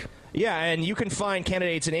click. Yeah, and you can find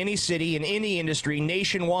candidates in any city, in any industry,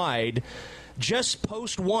 nationwide. Just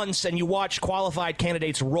post once and you watch qualified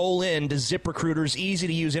candidates roll in to ZipRecruiter's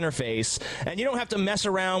easy-to-use interface. And you don't have to mess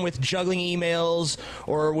around with juggling emails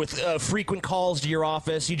or with frequent calls to your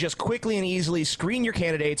office. You just quickly and easily screen your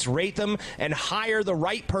candidates, rate them, and hire the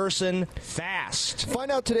right person fast.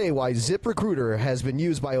 Find out today why ZipRecruiter has been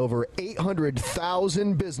used by over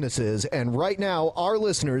 800,000 businesses. And right now, our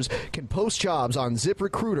listeners can post jobs on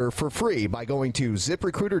ZipRecruiter for free by going to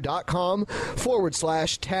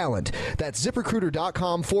ZipRecruiter.com/talent. That's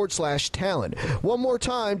ZipRecruiter.com/talent. One more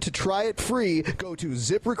time to try it free, go to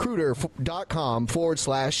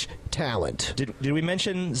ZipRecruiter.com/talent. Did we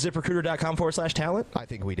mention ZipRecruiter.com/talent? I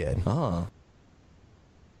think we did. Oh.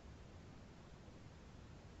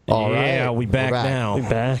 All yeah, right. we back We're back. now. We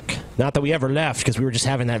back. Not that we ever left, because we were just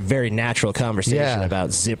having that very natural conversation about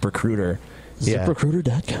ZipRecruiter. Yeah.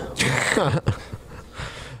 ZipRecruiter.com.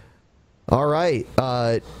 All right,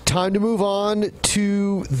 time to move on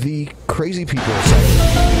to the crazy people section.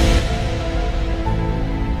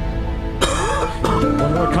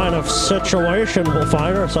 What kind of situation we'll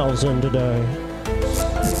find ourselves in today?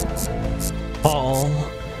 Paul,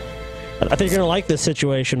 I think you're going to like this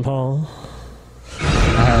situation, Paul.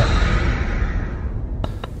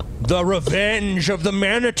 The revenge of the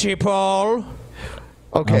manatee, Paul.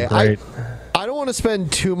 Okay, I don't want to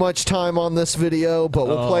spend too much time on this video, but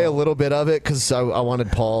we'll play a little bit of it because I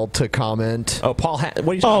wanted Paul to comment. Oh, Paul, what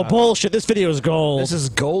are you talking about? Bullshit. This video is gold. This is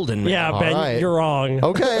golden, man. Yeah, Ben, you're wrong.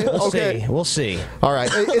 Okay, We'll see. All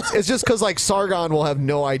right. It's just because, Sargon will have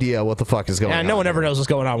no idea what the fuck is going on. No one ever knows what's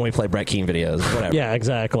going on when we play Brett Keane videos. Whatever. Yeah,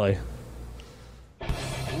 exactly.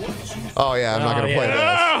 Oh yeah, I'm not gonna play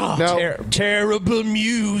this. No. Terrible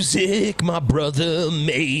music, my brother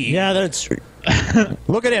made. Yeah, that's.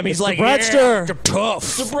 Look at him. He's It's like, the Bretster. yeah,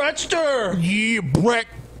 tough. The Bretster. Yeah, Brett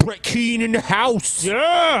Keane in the house.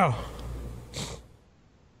 Yeah.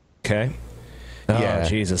 Okay. Oh,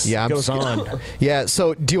 Jesus. Yeah, Goes on. Yeah.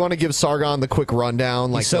 So, do you want to give Sargon the quick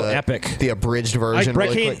rundown, like so the, epic, the abridged version? Brett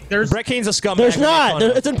really Keane, quick? Brett Keane's a scumbag. There's not.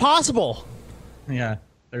 It's impossible. Yeah,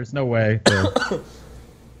 there's no way.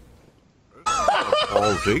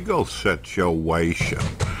 Paul's ego situation.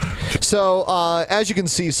 So, as you can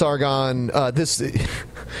see, Sargon, that's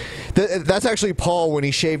actually Paul when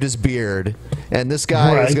he shaved his beard, and this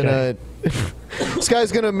guy is gonna. This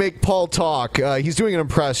guy's gonna make Paul talk. He's doing an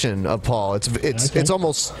impression of Paul. It's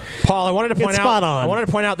almost. Paul, I wanted to point It's out. spot on. I wanted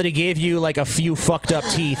to point out that he gave you like a few fucked up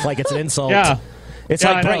teeth, like it's an insult. Yeah. It's Yeah,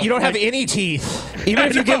 like I Brett, know. you don't have Like- any teeth. Even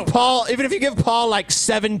if you give Paul like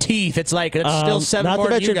 7 teeth, it's like it's still 7 Not more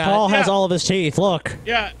to than you mention, got. Paul has Yeah. all of his teeth. Look.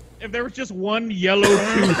 Yeah, if there was just one yellow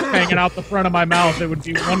tooth hanging out the front of my mouth, it would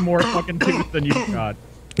be one more fucking tooth than you've got.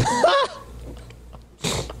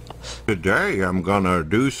 Today I'm gonna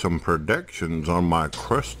do some predictions on my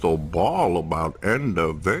crystal ball about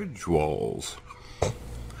individuals.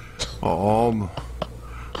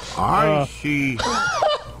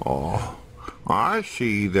 I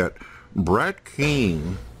see that Brett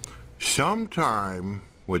Keane, sometime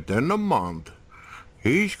within a month,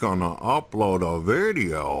 he's gonna upload a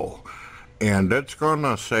video, and it's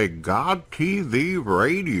gonna say God TV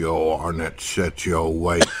Radio on its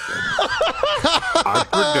situation. I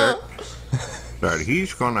predict that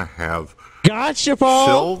he's gonna have Gotcha, Paul.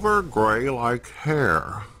 silver gray like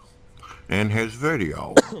hair in his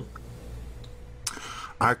video.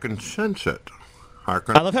 I can sense it.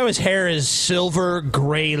 I love how his hair is silver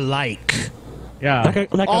gray like. Yeah.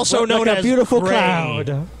 Also known like a as beautiful gray.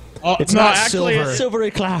 cloud. Oh, It's no, not actually, silver. it's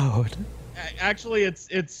Silvery cloud. Actually,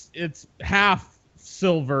 it's half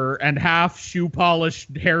silver and half shoe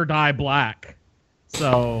polished hair dye black.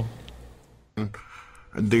 So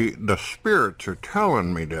The spirits are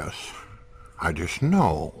telling me this. I just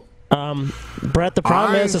know. Brett, the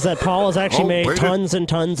problem is that Paul has actually made wait a- tons and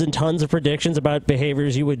tons and tons of predictions about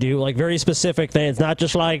behaviors you would do, like very specific things, not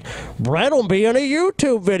just like Brett will be in a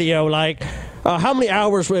YouTube video. Like, how many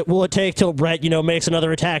hours will it take till Brett, makes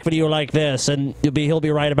another attack video like this, and he'll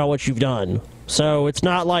be right about what you've done. So it's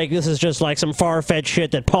not like this is just like some far-fetched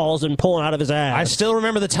shit that Paul's been pulling out of his ass. I still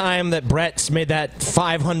remember the time that Brett made that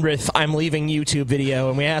 500th I'm leaving YouTube video,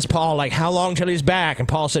 and we asked Paul, like, how long till he's back? And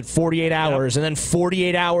Paul said 48 hours, and then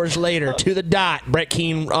 48 hours later, to the dot, Brett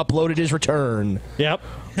Keane uploaded his return. Yep.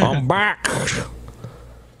 I'm back.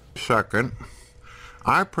 Second,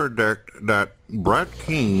 I predict that Brett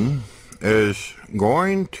Keane is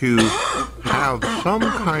going to have some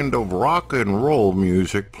kind of rock and roll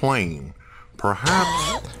music playing.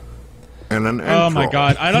 Perhaps in an intro. oh my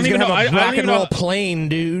god, I don't He's even gonna know. have a I rock don't and even roll know. plane,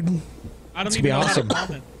 dude. I don't It's even gonna know be awesome. how to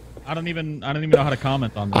comment. I don't even know how to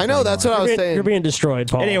comment on this. I know, that's what I was saying. You're being destroyed,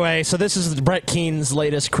 Paul. Anyway, so this is Brett Keane's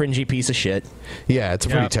latest cringy piece of shit. Yeah, it's a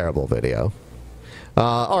pretty terrible video.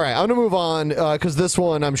 All right, I'm going to move on because this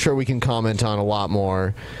one I'm sure we can comment on a lot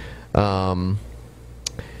more.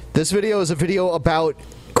 This video is a video about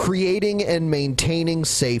creating and maintaining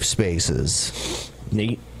safe spaces.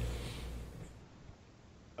 Neat.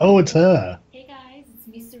 Oh, it's her. Hey guys, it's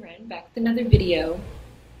me, Seren, back with another video.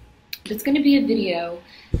 It's going to be a video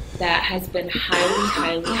that has been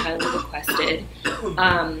highly requested.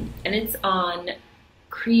 And it's on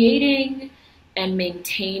creating and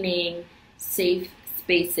maintaining safe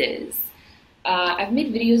spaces. I've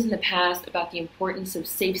made videos in the past about the importance of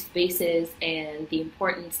safe spaces and the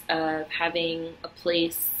importance of having a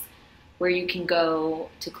place where you can go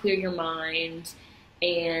to clear your mind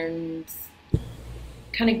and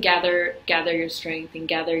kind of gather your strength and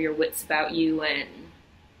gather your wits about you and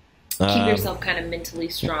keep yourself kind of mentally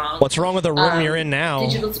strong. What's wrong with the room you're in now?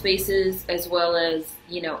 Digital spaces as well as,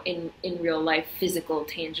 in real life, physical,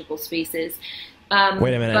 tangible spaces.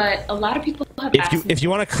 Wait a minute. But a lot of people have asked me, If you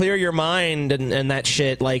want to clear your mind and that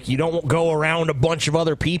shit, like, you don't go around a bunch of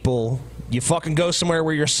other people. You fucking go somewhere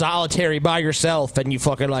where you're solitary by yourself and you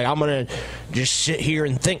fucking like, I'm going to just sit here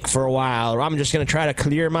and think for a while, or I'm just going to try to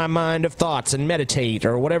clear my mind of thoughts and meditate,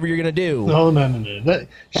 or whatever you're going to do. No.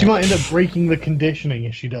 She might end up breaking the conditioning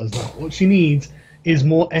if she does that. What she needs is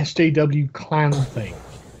more SJW clan thing.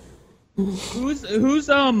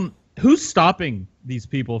 Who's stopping these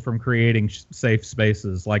people from creating safe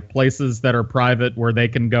spaces, like places that are private where they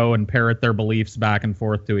can go and parrot their beliefs back and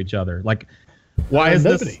forth to each other? Like, why is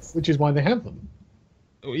nobody, this? which is why they have them.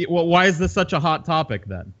 Well, why is this such a hot topic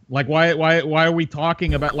then? Like, why are we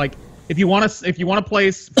talking about, like, if you want to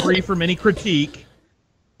place free from any critique,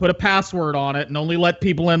 put a password on it and only let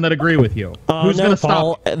people in that agree with you. Who's no, going to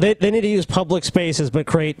Paul, stop? They need to use public spaces, but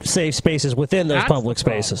create safe spaces within those That's public the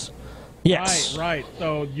problem. spaces. Yes. Right.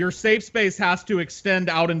 So your safe space has to extend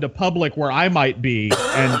out into public where I might be,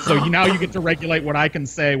 and so now you get to regulate what I can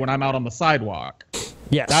say when I'm out on the sidewalk.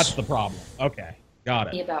 Yes. That's the problem. Okay,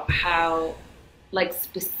 got it. About how, like,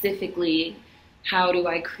 specifically, how do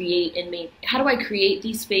I create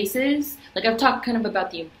these spaces? Like, I've talked kind of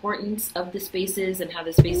about the importance of the spaces and how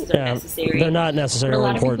the spaces are necessary. They're not necessarily but a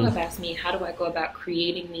lot important. of people have asked me, how do I go about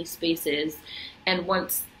creating these spaces? And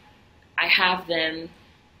once I have them,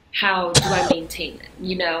 how do I maintain them?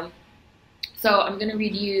 You know? So I'm going to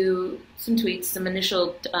read you some tweets, some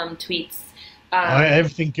initial tweets.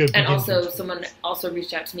 Everything good. And also, someone also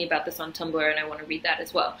reached out to me about this on Tumblr, and I want to read that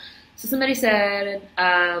as well. So somebody said,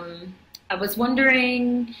 I was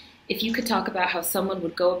wondering if you could talk about how someone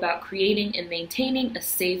would go about creating and maintaining a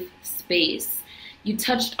safe space. You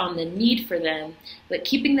touched on the need for them, but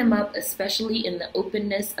keeping them up, especially in the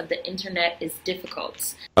openness of the internet, is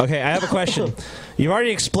difficult. Okay, I have a question. You've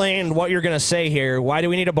already explained what you're going to say here. Why do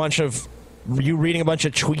we need you reading a bunch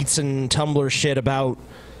of tweets and Tumblr shit about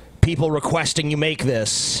people requesting you make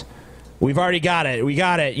this? We've already got it. We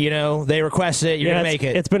got it. You know, they requested it. You're going to make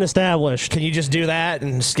it. It's been established. Can you just do that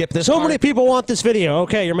and skip this So part? many people want this video.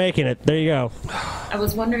 Okay, you're making it. There you go. I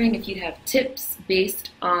was wondering if you'd have tips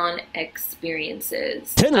based on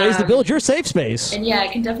experiences. 10 ways to build your safe space. And yeah,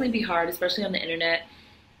 it can definitely be hard, especially on the internet.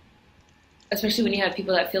 Especially when you have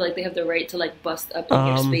people that feel like they have the right to, like, bust up in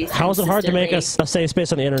your space. How is it hard to make a safe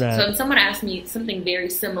space on the internet? So someone asked me something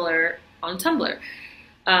very similar on Tumblr.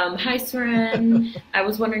 Hi, Seren. I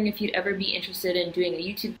was wondering if you'd ever be interested in doing a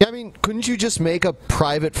YouTube. Yeah, I mean, couldn't you just make a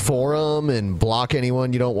private forum and block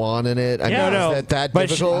anyone you don't want in it? I mean, is that but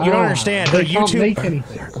difficult? you don't understand. Her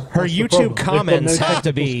Her YouTube comments have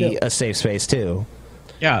to be a safe space too.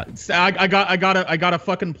 Yeah, I got a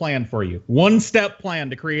fucking plan for you. One-step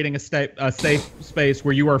plan to creating a safe space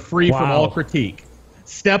where you are free from all critique.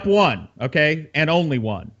 Step one, okay, and only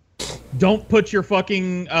one. Don't put your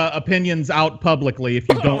fucking opinions out publicly if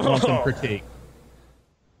you don't want them critiqued.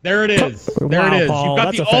 There it is. There it is. Paul, You've got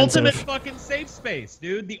that's the offensive. ultimate fucking safe space,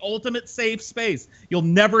 dude. The ultimate safe space. You'll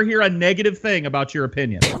never hear a negative thing about your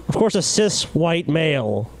opinion. Of course, a cis white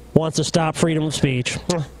male wants to stop freedom of speech.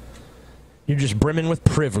 You're just brimming with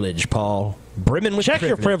privilege, Paul. Brimming with Check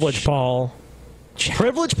your privilege, Paul.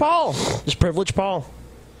 Privilege, Paul. Just privilege, Paul.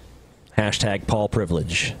 Hashtag Paul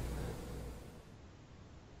privilege.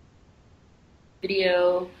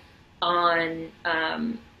 Video on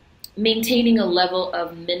maintaining a level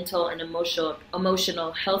of mental and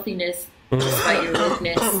emotional healthiness despite your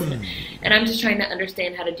wokeness. And I'm just trying to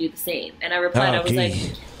understand how to do the same. And I replied, I was like,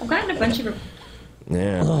 I've gotten a bunch of...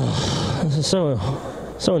 Yeah. This is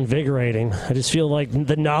so invigorating. I just feel like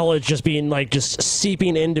the knowledge just being, like, just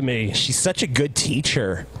seeping into me. She's such a good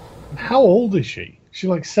teacher. How old is she? She's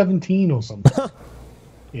like 17 or something.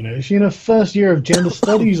 You know, is she in her first year of gender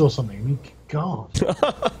studies or something? I mean, God.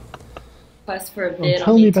 Request for a bid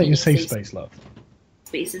Tell on me about your maintaining safe space, love.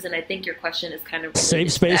 Spaces, and I think your question is kind of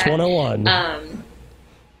Safe Space 101.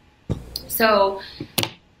 So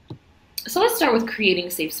let's start with creating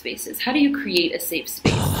safe spaces. How do you create a safe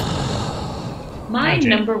space? My Magic,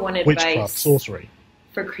 number one witchcraft, advice sorcery.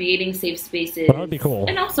 for creating safe spaces, That would be cool.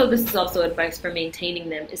 and also this is also advice for maintaining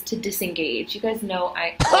them, is to disengage. You guys know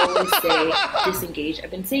I always say disengage.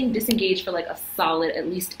 I've been saying disengage for like a solid at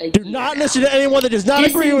least a year. Do not listen to anyone that does not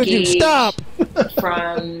agree with you. Stop.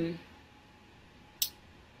 From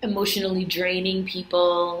emotionally draining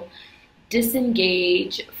people.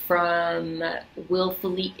 Disengage from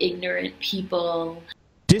willfully ignorant people.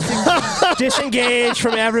 Disengage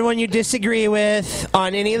from everyone you disagree with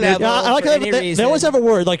on any level. I like for how any they reason. always have a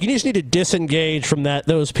word. Like, you just need to disengage from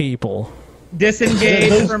those people. Disengage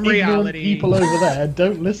Those from ignorant reality. people over there,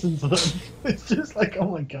 don't listen to them. It's just like, oh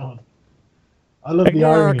my God. I love the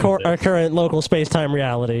Ignore irony of our this. current local space-time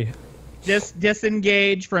reality.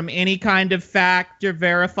 Disengage from any kind of fact or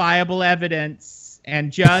verifiable evidence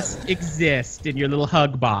and just exist in your little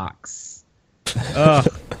hug box. Ugh.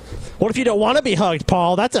 What if you don't want to be hugged,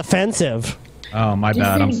 Paul? That's offensive. Oh, my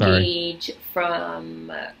bad. I'm sorry. Disengage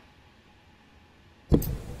from... what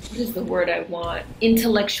is the word I want?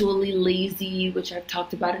 Intellectually lazy, which I've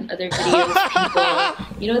talked about in other videos.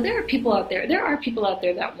 People, you know, there are people out there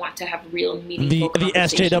that want to have real meaningful The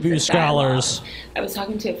conversations SJW and scholars. dialogue. I was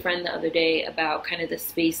talking to a friend the other day about kind of the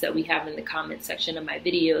space that we have in the comment section of my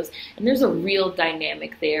videos, and there's a real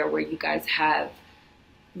dynamic there where you guys have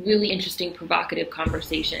really interesting, provocative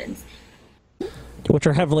conversations. Which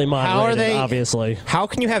are heavily moderated, How are they? obviously. How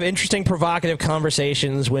can you have interesting, provocative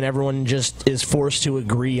conversations when everyone just is forced to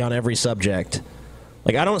agree on every subject?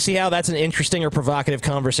 Like, I don't see how that's an interesting or provocative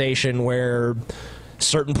conversation where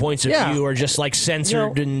certain points of view are just like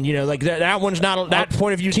censored, and like that one's not. That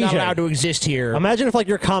point of view is not TJ, allowed to exist here. Imagine if like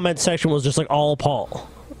your comment section was just like all Paul.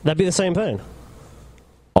 That'd be the same thing.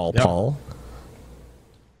 All Paul.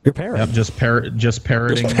 Your parrot. Yep, just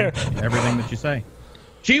parroting everything that you say.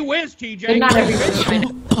 Gee whiz, TJ. But not everyone is trying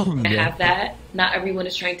to have that. Not everyone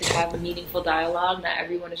is trying to have a meaningful dialogue. Not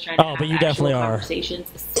everyone is trying to have but you actual definitely are.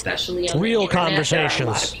 conversations, especially on Real the internet. conversations. There are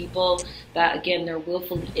a lot of people that, again, they're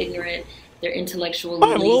willfully ignorant. They're intellectually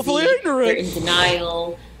I'm lazy. willfully ignorant. They're in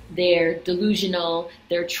denial. They're delusional.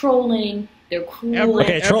 They're trolling. They're cruel.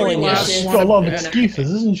 Trolling. She's got a lot of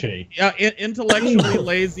excuses, isn't she? Yeah, intellectually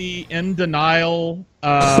lazy, in denial,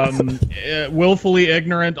 willfully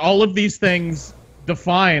ignorant. All of these things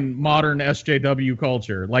define modern SJW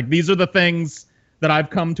culture. Like, these are the things that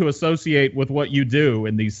I've come to associate with what you do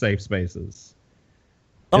in these safe spaces.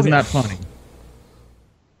 Isn't that funny?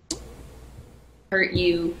 Hurt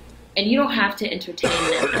you, and you don't have to entertain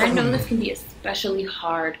them. And I know this can be especially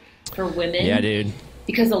hard for women. Yeah, dude.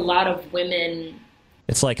 Because a lot of women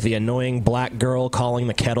It's like the annoying black girl calling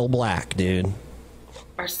the kettle black, dude.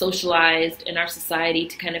 are socialized in our society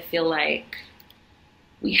to kind of feel like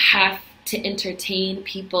we have to entertain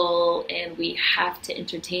people and we have to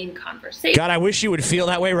entertain conversation. God, I wish you would feel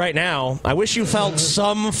that way right now. I wish you felt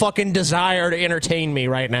some fucking desire to entertain me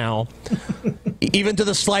right now. Even to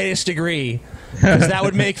the slightest degree. Because that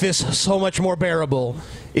would make this so much more bearable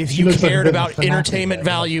if you cared about entertainment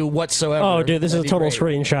value whatsoever. Oh, dude, this is a total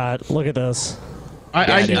screenshot. Look at this.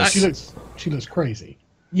 She looks crazy.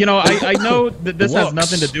 You know, I know that this has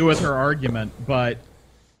nothing to do with her argument, but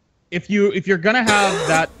if you're gonna have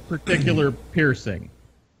that particular piercing,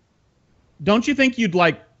 don't you think you'd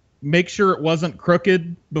like make sure it wasn't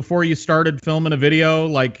crooked before you started filming a video,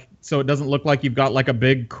 like so it doesn't look like you've got like a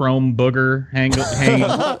big chrome booger hanging?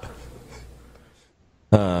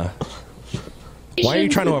 Why are you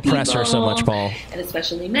trying to oppress her so much, Paul? And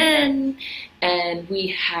especially men, and we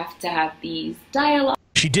have to have these dialogues.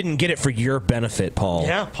 She didn't get it for your benefit, Paul.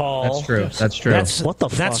 Yeah, Paul. That's true. That's true. What the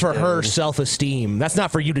fuck? That's for her dude? self-esteem. That's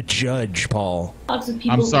not for you to judge, Paul. With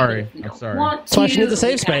people I'm sorry. who I'm sorry. Want That's why she to, needs a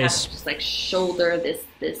safe we kinda have space. to just like shoulder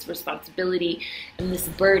this responsibility and this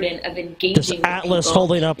burden of engaging. Just with Atlas people.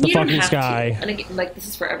 holding up the You don't fucking have to. sky. And again, like this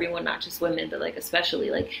is for everyone, not just women, but like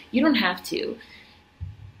especially like you don't have to,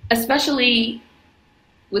 especially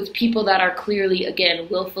with people that are clearly, again,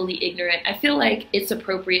 willfully ignorant. I feel like it's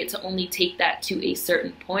appropriate to only take that to a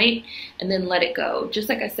certain point and then let it go. Just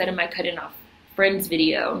like I said in my cutting off friends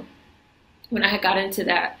video, when I had got into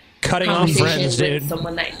that Cutting off conversation friends, with dude.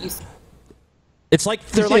 someone that used. It's like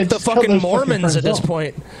they're Yeah, like the just cut fucking those fucking Mormons friends at this off.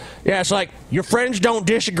 point. Yeah, it's like your friends don't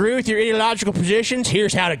disagree with your ideological positions.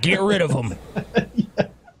 Here's how to get rid of them.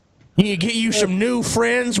 You get you some new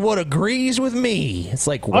friends what agrees with me. It's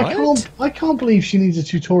like what? I can't believe she needs a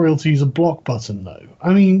tutorial to use a block button though.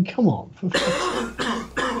 I mean, come on.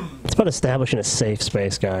 It's about establishing a safe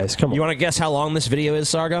space, guys. Come on. You want to guess how long this video is,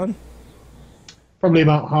 Sargon? Probably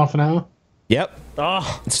about half an hour. Yep.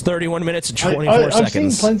 Oh, it's 31 minutes and 24 I've seen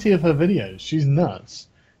seconds. plenty of her videos. She's nuts.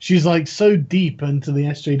 She's like so deep into the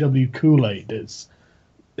SJW Kool-Aid.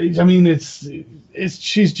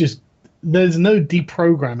 She's just. There's no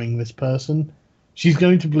deprogramming this person. She's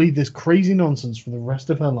going to believe this crazy nonsense for the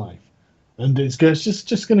rest of her life, and it's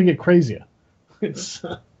just going to get crazier. It's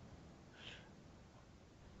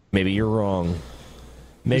Maybe you're wrong.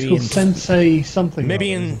 it's Maybe called Sensei something.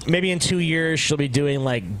 maybe in 2 years she'll be doing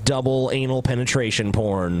like double anal penetration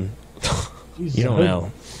porn. You don't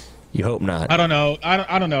know. You hope not. I don't know.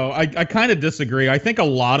 I don't know. I kind of disagree. I think a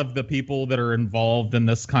lot of the people that are involved in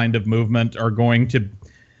this kind of movement are going to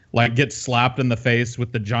like get slapped in the face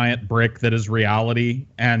with the giant brick that is reality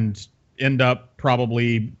and end up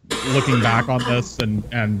probably looking back on this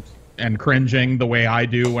and cringing the way I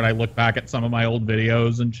do when I look back at some of my old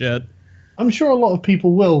videos and shit. I'm sure a lot of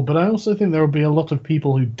people will, but I also think there will be a lot of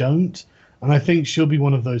people who don't, and I think she'll be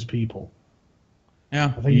one of those people.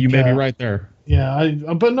 Yeah, I think, you may be right there. Yeah,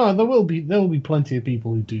 but no, there will be plenty of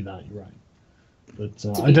people who do that. You're right, but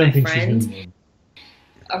I don't think she's going to be.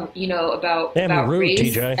 About rude,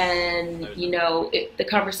 race, TJ. and the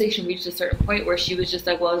conversation reached a certain point where she was just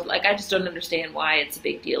like, well, like I just don't understand why it's a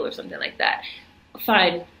big deal or something like that.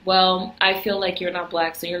 Fine. Well, I feel like you're not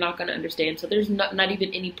black, so you're not going to understand. So there's not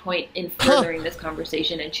even any point in furthering this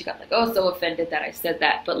conversation. And she got like, oh, so offended that I said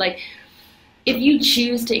that. But like, if you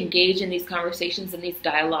choose to engage in these conversations and these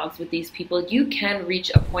dialogues with these people, you can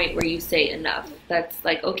reach a point where you say enough. That's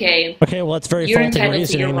like, okay, well, that's very you're faulty entitled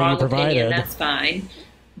to your reasoning that you wrong opinion, provided. that's fine.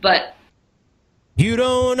 But you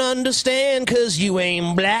don't understand because you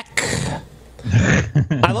ain't black.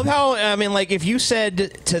 I love how, I mean, like, if you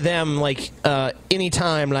said to them, like,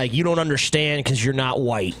 anytime, like, you don't understand because you're not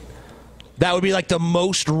white, that would be, like, the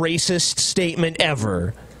most racist statement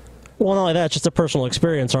ever. Well, not only that, it's just a personal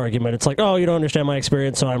experience argument. It's like, oh, you don't understand my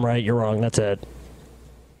experience, so I'm right, you're wrong, that's it.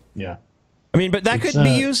 Yeah. I mean, but that could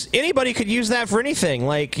be used, anybody could use that for anything.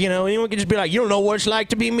 Like, you know, anyone could just be like, you don't know what it's like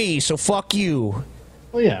to be me, so fuck you.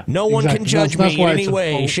 Well, yeah. No one can judge That's me in why any it's a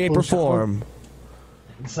way, shape, or bullshit. form.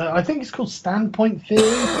 So I think it's called standpoint theory.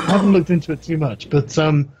 I haven't looked into it too much, but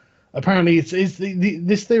apparently it's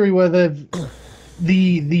this theory where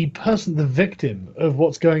the person, the victim of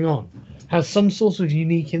what's going on, has some sort of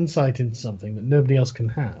unique insight into something that nobody else can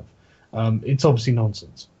have. It's obviously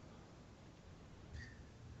nonsense.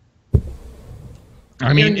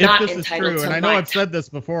 I mean, if this is true, and I know I've said this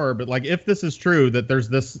before, but like, if this is true, that there's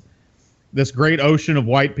this great ocean of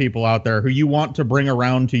white people out there who you want to bring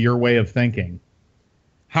around to your way of thinking,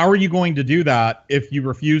 how are you going to do that if you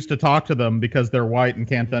refuse to talk to them because they're white and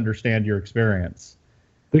can't understand your experience?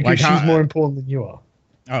 Because she's more important than you are.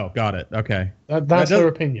 Oh, got it. Okay. That's her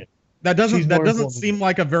opinion. That doesn't seem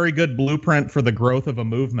like a very good blueprint for the growth of a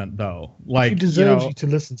movement, though. Like, she deserves you to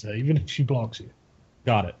listen to her, even if she blocks you.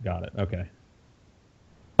 Got it. Okay.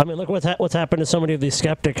 I mean, look what's happened to so many of these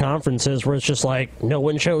skeptic conferences where it's just like no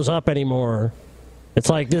one shows up anymore. It's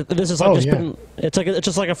like this is like it's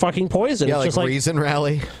just like a fucking poison. Yeah, it's like just like Reason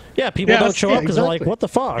Rally. Yeah, people don't show up because they're like, what the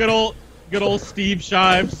fuck? Good old Steve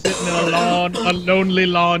Shives sitting in a lonely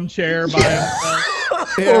lawn chair by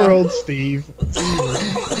himself. Poor old Steve.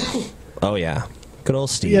 Oh yeah, good old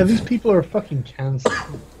Steve. Yeah, these people are fucking cancer.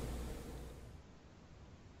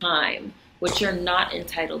 time, what you're not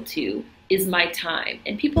entitled to is my time.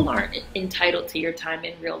 And people aren't entitled to your time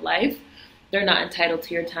in real life. They're not entitled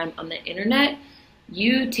to your time on the internet.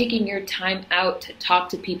 You taking your time out to talk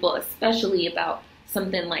to people, especially about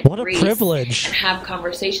something like what a race, privilege, and have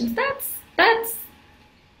conversations, that's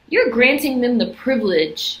you're granting them the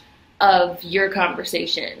privilege of your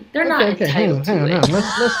conversation. They're not entitled to it.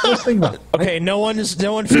 Let's think about it. Okay, no one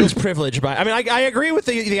feels privileged by it. I mean, I agree with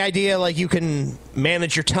the idea, like, you can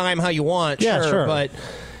manage your time how you want, Yeah, sure. but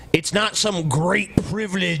it's not some great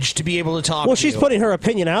privilege to be able to talk Well, to she's you. putting her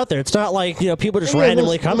opinion out there. It's not like, people just Yeah,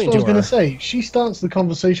 randomly that's coming what to I was her. going to say. She starts the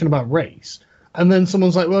conversation about race, and then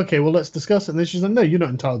someone's like, well, okay, well, let's discuss it. And then she's like, no, you're not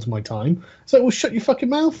entitled to my time. It's like, well, shut your fucking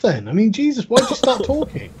mouth then. I mean, Jesus, why'd you start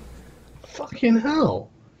talking? Fucking hell.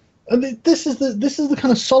 And this is the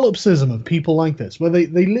kind of solipsism of people like this, where they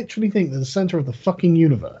literally think they're the center of the fucking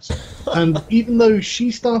universe. And even though she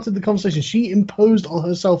started the conversation, she imposed on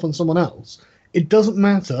herself on someone else, it doesn't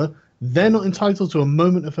matter. They're not entitled to a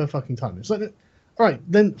moment of her fucking time. It's like, all right,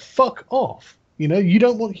 then fuck off. You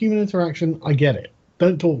don't want human interaction. I get it.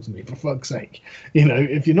 Don't talk to me, for fuck's sake.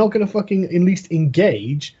 If you're not going to fucking at least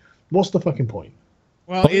engage, what's the fucking point?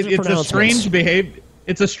 Well, it's a strange behavior.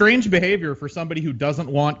 It's a strange behavior for somebody who doesn't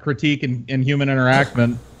want critique and human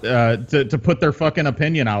interaction to put their fucking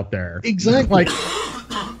opinion out there. Exactly.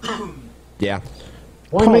 Yeah.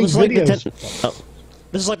 Why Paul, make this is like videos?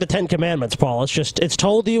 this is like the Ten Commandments, Paul. It's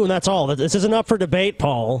told you, and that's all. This isn't up for debate,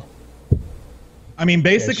 Paul. I mean,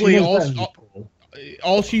 basically, Yeah,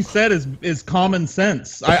 all she said is common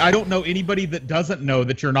sense. I don't know anybody that doesn't know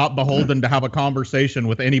that you're not beholden to have a conversation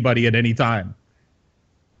with anybody at any time.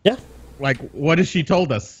 Yeah. Like, what has she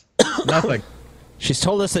told us? Nothing. She's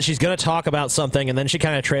told us that she's going to talk about something, and then she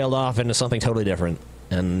kind of trailed off into something totally different.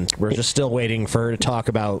 And we're just still waiting for her to talk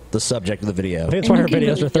about the subject of the video. I think that's why her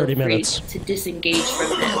videos are 30 feel free minutes. to disengage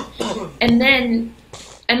from them.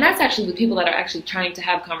 And that's actually with people that are actually trying to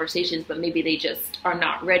have conversations, but maybe they just are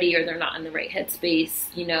not ready or they're not in the right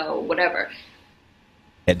headspace, whatever.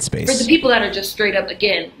 Headspace. For the people that are just straight up,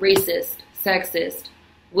 again, racist, sexist,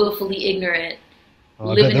 willfully ignorant,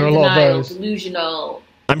 living in denial, delusional.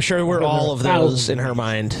 I'm sure we're all of those in her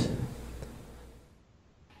mind.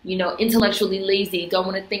 Intellectually lazy, don't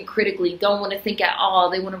want to think critically, don't want to think at all.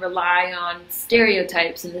 They want to rely on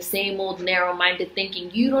stereotypes and the same old narrow-minded thinking.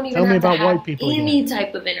 You don't even have to have any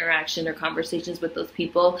type of interaction or conversations with those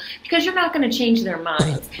people because you're not going to change their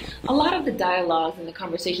minds. A lot of the dialogues and the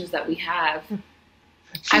conversations that we have,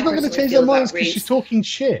 she's not going to change their minds because she's talking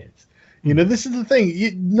shit. This is the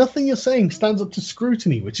thing. Nothing you're saying stands up to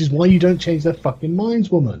scrutiny, which is why you don't change their fucking minds,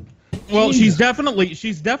 woman. Well, Jesus.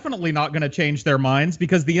 she's definitely not going to change their minds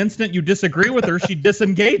because the instant you disagree with her, she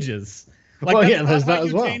disengages. Like, Well, that's yeah, there's not that how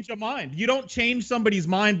as you well. change a mind. You don't change somebody's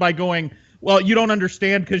mind by going, well, you don't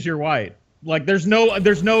understand because you're white. Like, there's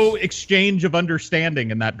no exchange of understanding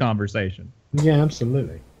in that conversation. Yeah,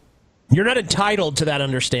 absolutely. You're not entitled to that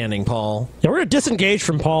understanding, Paul. Yeah, we're going to disengage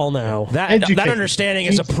from Paul now. That understanding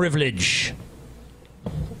is a privilege.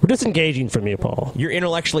 We're disengaging from you, Paul. You're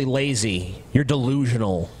intellectually lazy. You're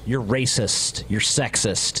delusional. You're racist. You're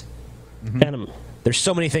sexist. And there's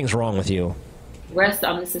so many things wrong with you. Rest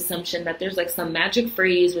on this assumption that there's like some magic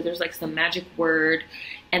phrase or there's like some magic word,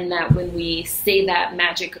 and that when we say that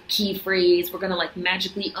magic key phrase, we're gonna like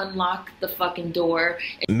magically unlock the fucking door.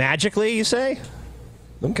 Magically, you say?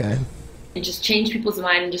 Okay. And just change people's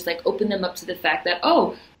mind and just like open them up to the fact that,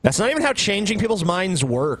 oh, That's not even how changing people's minds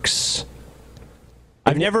works.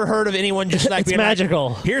 I've never heard of anyone just like It's being like,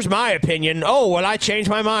 magical. Here's my opinion. Oh, well, I changed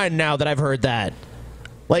my mind now that I've heard that.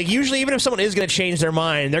 Like, usually, even if someone is going to change their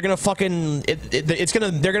mind, they're going to fucking...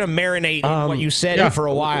 they're going to marinate in what you said for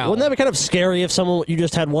a while. Wouldn't that be kind of scary if you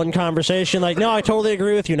just had one conversation? Like, no, I totally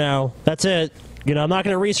agree with you now. That's it. You know, I'm not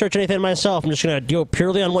going to research anything myself. I'm just going to go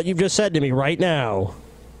purely on what you've just said to me right now.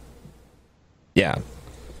 Yeah.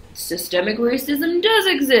 systemic racism does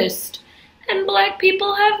exist. And black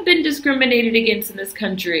people have been discriminated against in this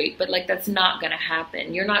country. But, like, that's not going to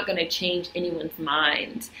happen. You're not going to change anyone's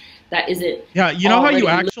mind. That isn't... Yeah, you know how you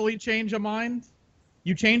actually change a mind?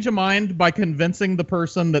 You change a mind by convincing the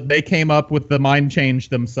person that they came up with the mind change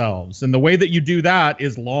themselves. And the way that you do that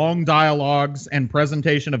is long dialogues and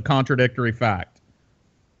presentation of contradictory fact.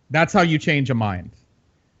 That's how you change a mind.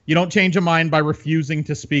 You don't change a mind by refusing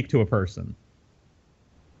to speak to a person.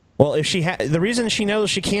 Well, if she the reason she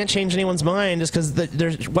knows she can't change anyone's mind is because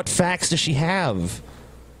there's what facts does she have?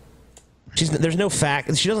 There's no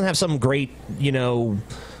fact. She doesn't have some great,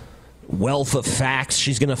 wealth of facts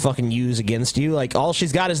she's gonna fucking use against you. Like, all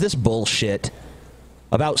she's got is this bullshit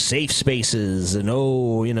about safe spaces and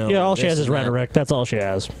Yeah, all she has is rhetoric. That's all she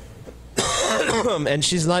has. And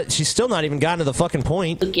she's still not even gotten to the fucking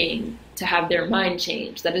point. Looking to have their mind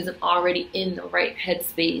changed. That isn't already in the right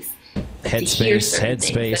headspace.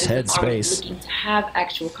 Headspace. Looking to have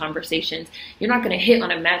actual conversations. You're not going to hit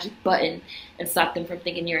on a magic button and stop them from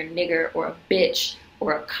thinking you're a nigger or a bitch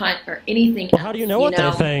or a cunt or anything else. How do you know what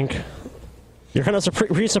they think? You're kind of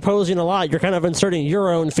presupposing a lot. You're kind of inserting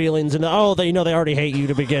your own feelings into, they already hate you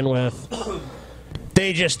to begin with.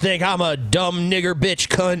 They just think I'm a dumb nigger bitch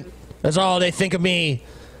cunt. That's all they think of me.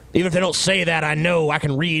 Even if they don't say that, I know. I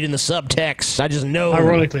can read in the subtext. I just know.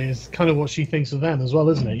 Ironically, it's kind of what she thinks of them as well,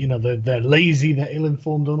 isn't it? They're lazy, they're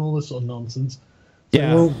ill-informed on all this sort of nonsense.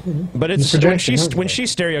 Yeah, but it's when she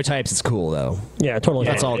stereotypes, it's cool though. Yeah, totally.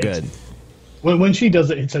 That's all good. When she does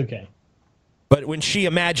it, it's okay. But when she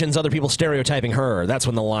imagines other people stereotyping her, that's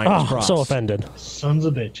when the line is crossed. So offended. Sons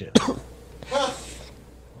of bitches.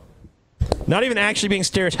 Not even actually being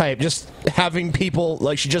stereotyped, just having people,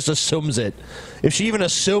 like, she just assumes it. If she even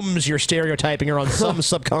assumes you're stereotyping her on some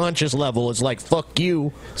subconscious level, it's like, fuck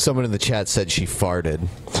you. Someone in the chat said she farted.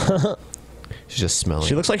 She's just smelling.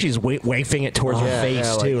 She looks like she's wafting it towards her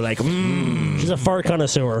face, too. Like, She's a fart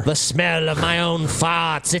connoisseur. The smell of my own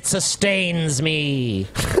farts, it sustains me.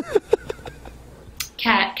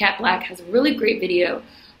 Cat Black has a really great video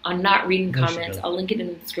on not reading comments. I'll link it in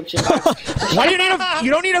the description box. Why do you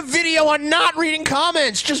don't need a video on not reading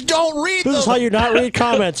comments. Just don't read them. This is how you not read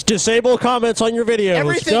comments. Disable comments on your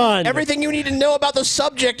videos. Done. Everything you need to know about the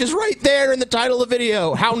subject is right there in the title of the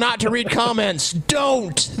video. How not to read comments.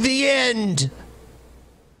 Don't. The end.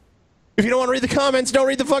 If you don't want to read the comments, don't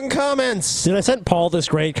read the fucking comments. Dude, I sent Paul this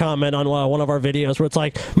great comment on one of our videos where it's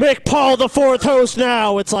like, make Paul the fourth host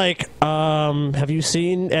now. It's like, have you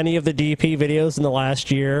seen any of the DP videos in the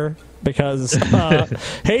last year? Because,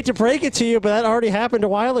 hate to break it to you, but that already happened a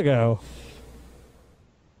while ago.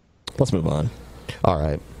 Let's move on. All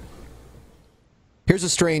right. Here's a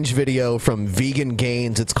strange video from Vegan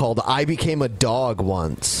Gains. It's called I Became a Dog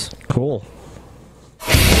Once. Cool.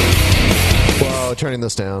 Whoa, turning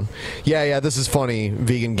this down. Yeah, this is funny.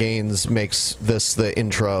 Vegan Gains makes this the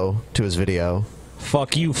intro to his video.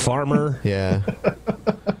 Fuck you, farmer. Yeah.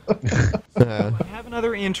 I have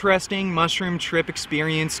another interesting mushroom trip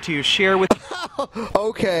experience to share with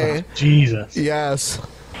Okay. Jesus. Yes.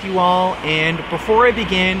 you all, and before I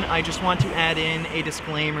begin, I just want to add in a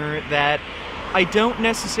disclaimer that I don't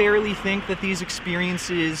necessarily think that these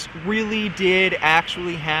experiences really did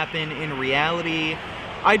actually happen in reality.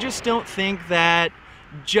 I just don't think that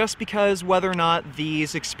just because whether or not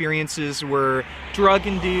these experiences were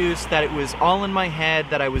drug-induced, that it was all in my head,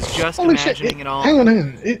 that I was just imagining it all. Hang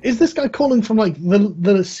on. Is this guy calling from like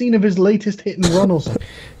the scene of his latest hit and run or something?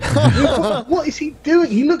 What is he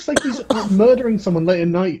doing? He looks like he's murdering someone late at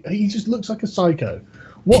night. He just looks like a psycho.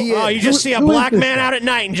 You just see a black man out at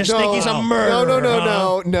night and just think he's a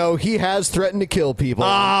murderer. No. He has threatened to kill people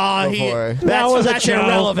before. That's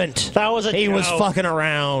irrelevant. That was a He joke. was fucking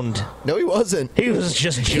around. No, he wasn't. He was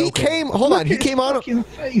just joking. He came. Hold on. He came on.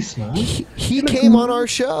 Face, man. He came on our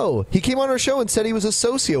show. He came on our show and said he was a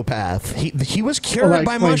sociopath. He was cured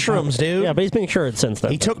by mushrooms, dude. Yeah, but he's been cured since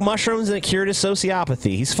then. He took mushrooms and it cured his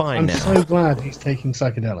sociopathy. He's fine I'm now. so glad he's taking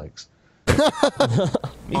psychedelics.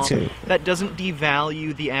 Me too. That doesn't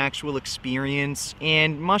devalue the actual experience,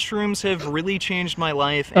 and mushrooms have really changed my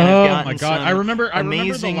life. And I've gotten my god! some I remember the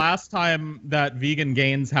amazing. last time that Vegan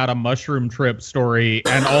Gains had a mushroom trip story,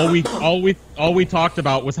 and all we talked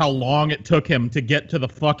about was how long it took him to get to the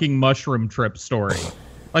fucking mushroom trip story.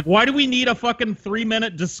 Like, why do we need a fucking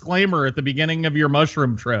 3-minute disclaimer at the beginning of your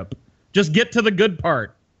mushroom trip? Just get to the good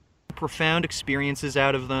part. Profound experiences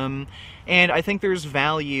out of them, and I think there's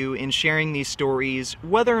value in sharing these stories,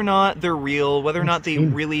 whether or not they're real, whether or not they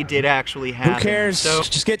really did actually happen. Who cares? So,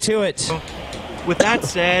 just get to it. With that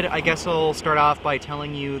said, I guess I'll start off by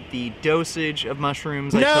telling you the dosage of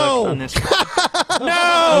mushrooms I took on this.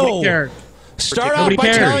 No! Start off by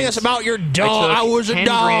telling us about your dog. I was a 10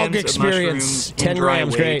 dog grams of experience. mushrooms 10 in dry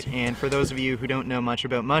grams, weight, great. And for those of you who don't know much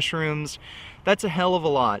about mushrooms, that's a hell of a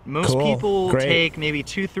lot. Most Cool, people great. take maybe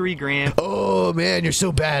 2-3 grams. Oh man, you're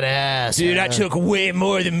so badass, dude. I took way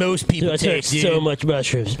more than most people take. Dude, so much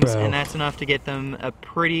mushrooms, bro. And that's enough to get them a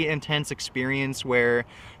pretty intense experience where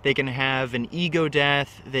they can have an ego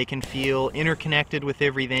death, they can feel interconnected with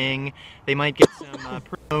everything, they might get some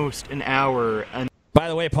most an hour. By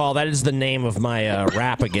the way, Paul, that is the name of my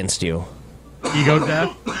rap against you. Ego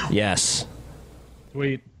death? Yes.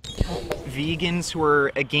 Sweet. Vegans who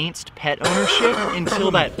were against pet ownership until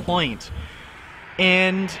that point.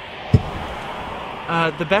 And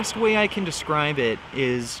the best way I can describe it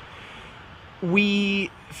is we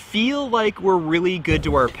feel like we're really good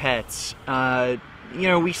to our pets. You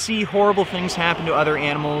know, we see horrible things happen to other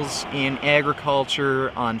animals in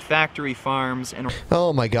agriculture, on factory farms, and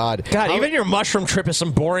oh my god. God, even your mushroom trip is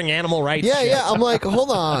some boring animal rights shit. Yeah. I'm like, hold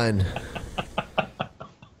on.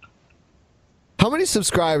 How many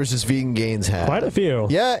subscribers does Vegan Gains have? Quite a few.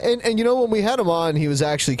 Yeah, and you know, when we had him on, he was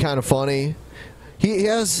actually kind of funny. He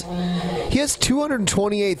has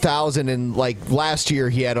 228,000, and like last year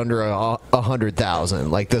he had under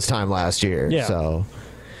 100,000. Like this time last year. Yeah. So.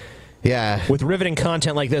 Yeah. With riveting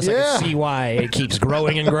content like this, I can see why it keeps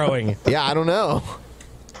growing and growing. Yeah, I don't know.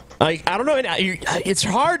 I don't know. It's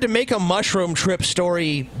hard to make a mushroom trip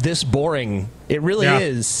story this boring. It really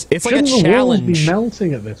is. It's like a Shouldn't challenge. the walls be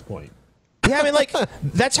melting at this point? Yeah, I mean, like,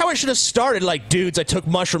 that's how it should have started. Like, dudes, I took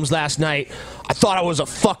mushrooms last night. I thought I was a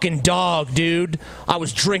fucking dog, dude. I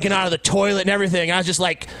was drinking out of the toilet and everything. I was just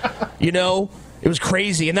like, you know, it was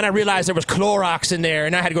crazy. And then I realized there was Clorox in there,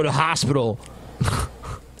 and I had to go to the hospital.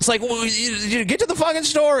 It's like, well, you get to the fucking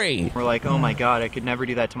story. we're like, oh my god, I could never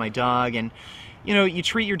do that to my dog. And, you know, you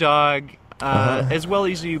treat your dog as well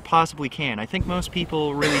as you possibly can. I think most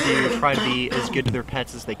people really do try to be as good to their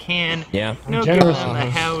pets as they can. Yeah. You know, give them a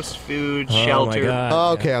house, food, shelter.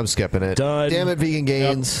 Okay, I'm skipping it. Done. Damn it, Vegan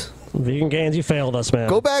Gains. Vegan Gains, you failed us, man.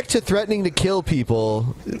 Go back to threatening to kill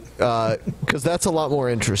people, because that's a lot more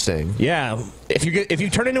interesting. Yeah, if you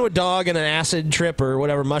turn into a dog in an acid trip or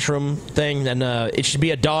whatever mushroom thing, then it should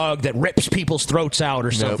be a dog that rips people's throats out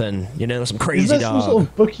or something. You know, some crazy Is there dog. some sort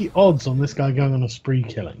of bookie odds on this guy going on a spree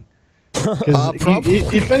killing? Because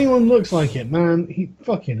if anyone looks like it, man, he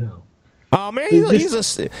fucking hell. Oh man, he's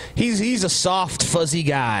a soft, fuzzy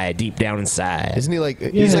guy deep down inside. Isn't he like?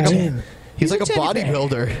 He's like a teddy bodybuilder.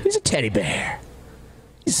 bear. He's a teddy bear.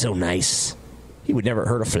 He's so nice. He would never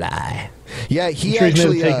hurt a fly. Yeah, I'm sure he's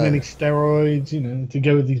never taken any steroids, you know, to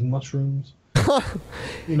go with these mushrooms.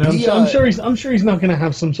 You know, I'm sure he's not going to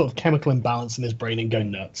have some sort of chemical imbalance in his brain and go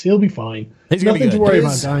nuts. He'll be fine. He's gonna Nothing be to good. worry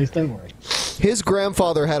about, guys. Don't worry. His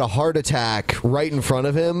grandfather had a heart attack right in front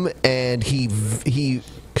of him, and he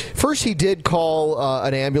first he did call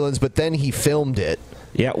an ambulance, but then he filmed it.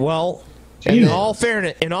 Yeah, well, in all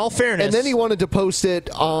fairness, and then he wanted to post it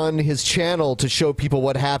on his channel to show people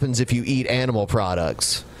what happens if you eat animal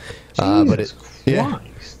products. But yeah,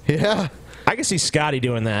 I can see Scotty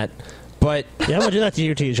doing that. But yeah, I'm gonna do that to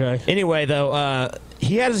you, TJ. Anyway, though,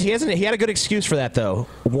 he had a good excuse for that though.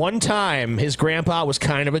 One time, his grandpa was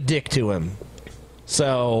kind of a dick to him,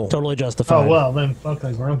 so totally justified. Oh well, then fuck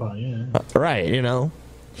that grandpa. Yeah. Right, you know.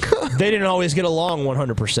 they didn't always get along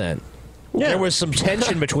 100%. Yeah. There was some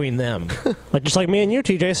tension between them. Like just like me and you,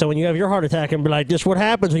 TJ. So when you have your heart attack, and be like, "This what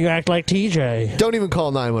happens when you act like TJ." Don't even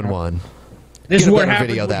call 911. This is Get a what better happens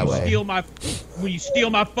video when that you way. steal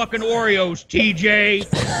my fucking Oreos, TJ.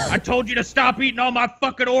 I told you to stop eating all my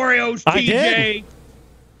fucking Oreos, TJ.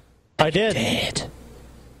 I did.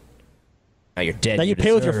 Now you're dead. Now you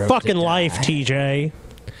pay with your fucking life, TJ.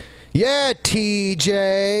 Yeah,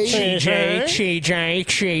 TJ.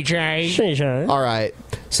 TJ. All right.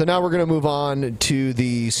 So now we're going to move on to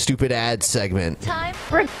the stupid ad segment. Time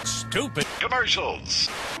for stupid commercials.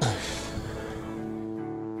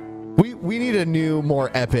 We need a new, more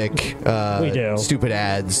epic stupid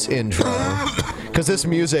ads intro. Because this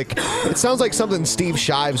music, it sounds like something Steve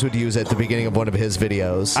Shives would use at the beginning of one of his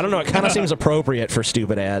videos. I don't know. It kind of seems appropriate for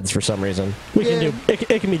stupid ads for some reason. We can do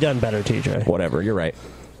it. Can be done better, TJ. Whatever. You're right.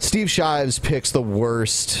 Steve Shives picks the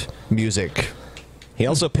worst music. He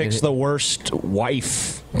also picks the worst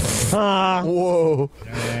wife. Whoa.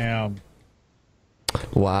 Damn.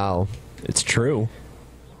 Wow. It's true.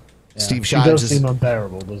 Steve She Shives does is seem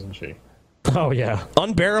unbearable, doesn't she? Oh, yeah.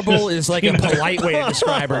 Unbearable is like a polite way to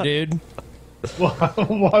describe her, dude.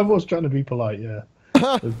 Well, I was trying to be polite, yeah.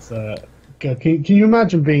 It's, can you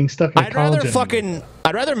imagine being stuck in a car journey?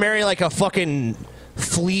 I'd rather marry like a fucking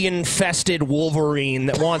flea-infested Wolverine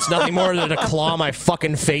that wants nothing more than to claw my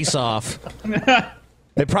fucking face off.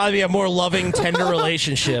 They'd probably be a more loving, tender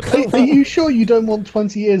relationship. Are you sure you don't want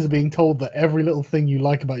 20 years of being told that every little thing you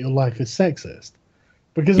like about your life is sexist?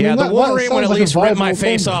 Because I mean, the that Wolverine sounds would at like a least rip viable my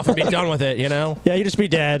face thing. off and be done with it, you know? Yeah, you just be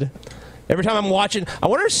dead. Every time I'm watching, I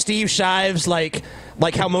wonder if Steve Shives like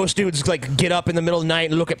how most dudes like get up in the middle of the night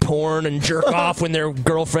and look at porn and jerk off when their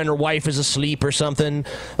girlfriend or wife is asleep or something.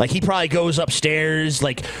 Like he probably goes upstairs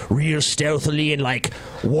like real stealthily and like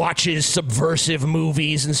watches subversive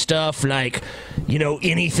movies and stuff, like, you know,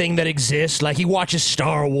 anything that exists. Like he watches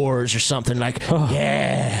Star Wars or something. Like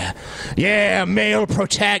yeah,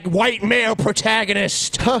 white male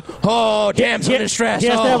protagonist. Oh, damsel in distress. He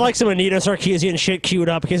has to have like some Anita Sarkeesian shit queued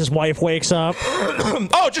up in case his wife wakes up.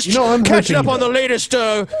 Oh, just catching up on the latest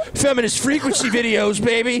feminist frequency videos,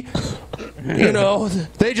 baby. You know,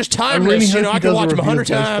 they just timeless. You know, I can watch them 100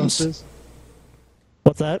 times.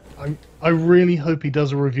 What's that? I really hope he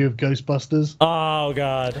does a review of Ghostbusters. Oh,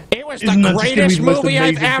 God. It was the greatest movie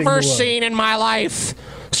I've ever seen in my life.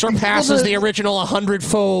 Surpasses the original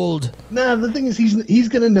 100-fold. Nah, the thing is, he's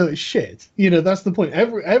gonna know it's shit. You know, that's the point.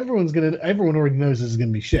 Everyone already knows this is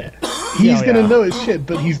gonna be shit. He's gonna know it's shit,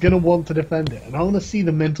 but he's gonna want to defend it, and I want to see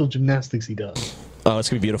the mental gymnastics he does. Oh, it's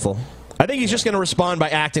gonna be beautiful. I think he's just gonna respond by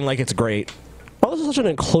acting like it's great. Oh, this is such an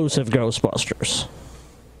inclusive Ghostbusters.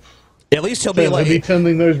 At least he'll be like he'll be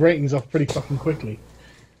turning those ratings off pretty fucking quickly.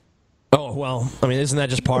 Oh well, I mean, isn't that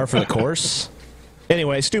just par for the course?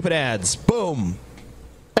 Anyway, stupid ads. Boom.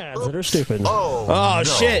 Ads that are stupid. Oh, no.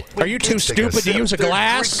 Shit! Are you too stupid to use a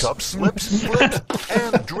glass? 3 cups slips, slips,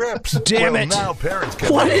 and drips. Damn it! Now parents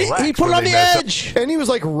can What? relax He put it when on they the mess up. edge, and he was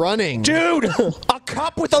like running, dude. A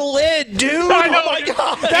cup with a lid, dude. I know, oh my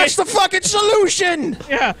god, that's the fucking solution.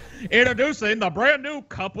 Yeah, introducing the brand new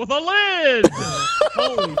cup with a lid.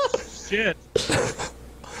 Holy shit!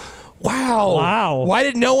 Wow. Why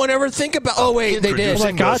did no one ever think about? Oh wait, they did. Oh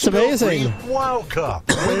my god, it's amazing. Wow Cup,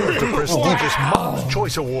 winner of the prestigious Mom's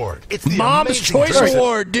Choice Award. It's the Mom's amazing Choice dress-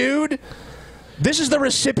 Award, dude. This is the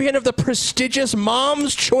recipient of the prestigious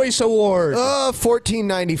Mom's Choice Award.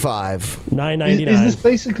 $14.95. $9.99. Is this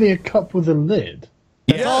basically a cup with a lid?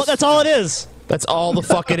 That's all it is. That's all the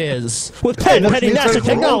fuck it is. With petty NASA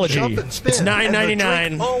technology. It's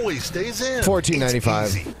 $9.99. Always stays in.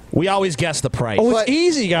 $14.95. We always guess the price. Oh, it's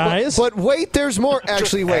easy, guys. But wait, there's more.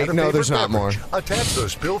 Actually, Just wait, add a no, favorite there's not more. beverage, Attach the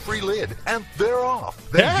spill-free lid, and they're off.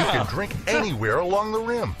 Then you can drink anywhere along the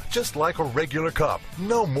rim, just like a regular cup.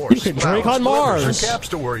 No more. You can drink on Mars. Or caps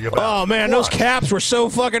to worry about. Oh man, those caps were so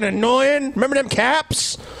fucking annoying. Remember them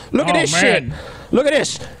caps? Look at this shit. Look at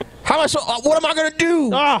this. How am I so? What am I gonna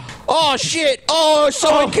do? Oh shit! Oh, it's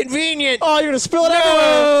so inconvenient. Oh, you're gonna spill it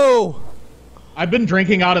everywhere. I've been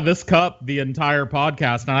drinking out of this cup the entire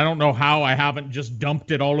podcast, and I don't know how I haven't just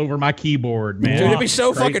dumped it all over my keyboard, man. Dude, it'd be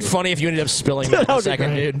so fucking funny if you ended up spilling that in a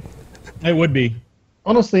second, dude. It would be.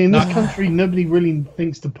 Honestly, in this country, nobody really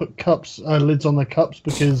thinks to put lids on their cups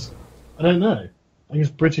because, I don't know. I guess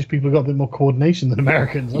British people got a bit more coordination than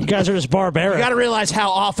Americans. You guys are just barbaric. You gotta realize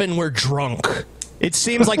how often we're drunk. It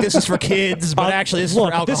seems like this is for kids, but actually this is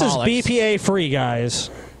for alcoholics. This is BPA free, guys.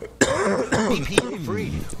 BPA free,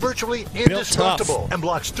 virtually indestructible, and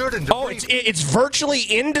blocks dirt and debris. Oh, it's virtually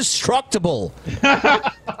indestructible.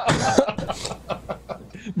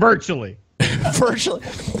 Virtually. Virtually.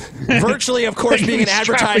 Virtually, of course, being an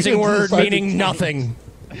advertising word meaning nothing.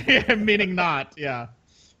 Yeah, meaning not, yeah.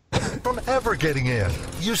 From ever getting in.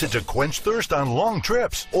 Use it to quench thirst on long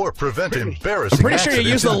trips or prevent embarrassing I'm pretty sure you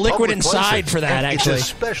accidents use the in liquid public inside places. for that, And actually. It's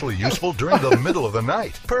especially useful during the middle of the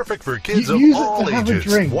night. Perfect for kids You of use it all to have a ages.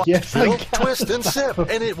 drink. Watch, Yes, I fill, got twist, and sip,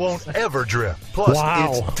 and it won't ever drip. Plus,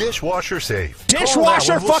 Wow. it's dishwasher safe. Dishwasher Call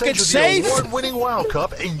now and we'll fucking send you safe? the award-winning Wow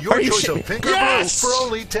Cup and Are your you choice shit- of pink or Yes! blue for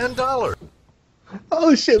only $10.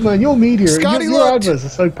 Oh shit, man! Your media, Scotty your looked. adverts are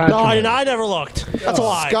so No, passionate. I never looked. That's a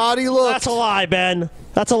lie. Scotty looked. That's a lie, Ben.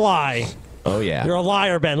 That's a lie. Oh yeah. You're a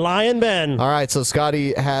liar, Ben. Lying Ben. All right, so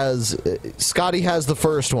Scotty has the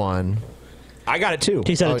first one. I got it too.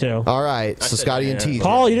 He said it too. All right, so said Scotty it, and yeah. TJ.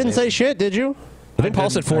 Paul, you didn't say shit, did you? I think Paul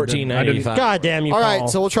said $14.95. God damn you, All Paul. right,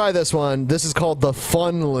 so we'll try this one. This is called the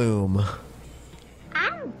Fun Loom.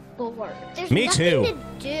 I'm bored. There's Me nothing too.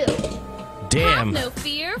 to do. Damn. Have no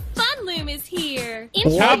fear, Fun Loom is here.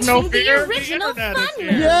 Have no Introducing fear, the original the internet Fun is Loom.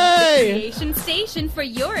 here. Yay! Creation station for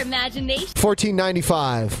your imagination. $14.95.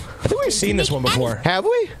 I think we've seen this one before. Have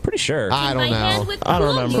we? Pretty sure. I don't My hand know. with I don't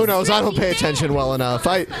cool remember. Who knows? I don't stretchy pay bands. attention well enough.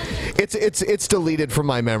 It's deleted from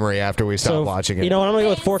my memory after we stop So, watching it. You know what? I'm gonna go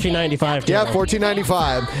with $14.95. Yeah,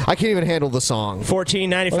 $14.95. I can't even handle the song.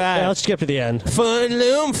 $14.95. Yeah, let's skip to the end. Fun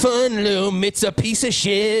Loom, it's a piece of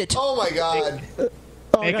shit. Oh my god.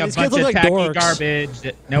 Oh, Make God, a these kids bunch of look like tacky dorks. garbage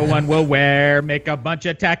that no one will wear. Make a bunch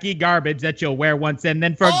of tacky garbage that you'll wear once and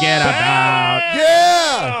then forget about.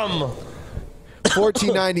 Yeah.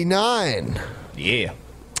 $14.99. Yeah.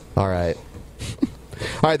 All right.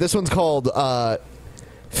 All right. This one's called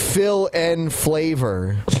Fill N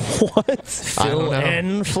Flavor. What? I don't Fill know.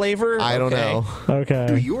 N flavor? I don't know. Do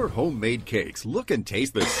Okay. your homemade cakes look and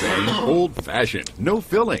taste the same? Old-fashioned, no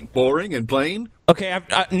filling, boring and plain? Okay,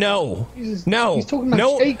 no. No. He's talking about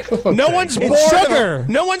no. cake for fuck's No sake. one's It's bored. sugar.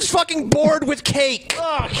 No one's fucking bored with cake.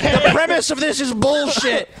 The premise of this is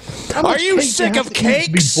bullshit. How Are much you cake do sick you of have to eat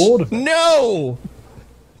to be cakes? bored of it? No.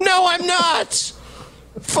 No, I'm not.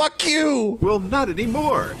 Fuck you. Well, not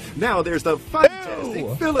anymore. Now there's the fantastic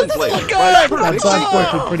fill-in flavor. look by good. Perfect That's actually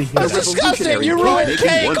Cake. pretty good. That's The disgusting. revolutionary You ruined making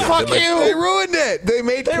cake. wonder Fuck that you. They ruined it. They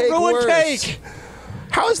made They cake ruined worse. cake.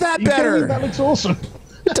 How is that You kidding me? better? That looks awesome.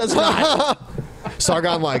 It does not.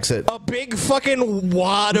 Sargon likes it. A big fucking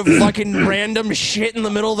wad of fucking random shit in the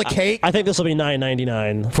middle of the cake. I think this will be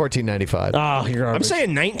 $9.99. $14.95. Oh, you're I'm garbage. saying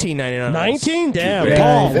 $19.99. 19? Damn. Ready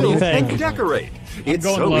Paul, to what do you fill think? and decorate. I'm It's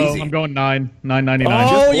going so low. easy. I'm going $9.99. Oh,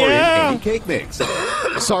 Just pour yeah. in any cake mix.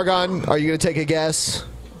 Sargon, are you going to take a guess?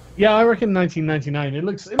 Yeah, I reckon $19.99. It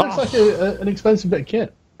looks like an expensive bit of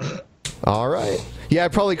kit. All right. Yeah,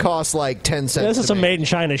 it probably costs like 10 cents. This is to some make. made in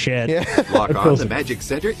China shit. Lock on the Magic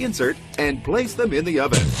Center insert and place them in the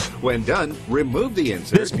oven. When done, remove the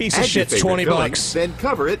insert. This piece of add your shit's favorite 20 filling, bucks. Then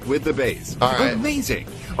cover it with the base. All right. Amazing!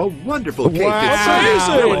 A wonderful cake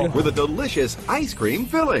Wow. filled with a delicious ice cream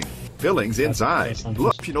filling. Fillings inside.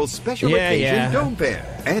 Optional special occasion dome pan.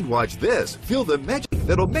 And watch this. Feel the magic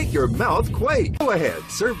that'll make your mouth quake. Go ahead,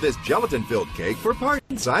 serve this gelatin-filled cake for party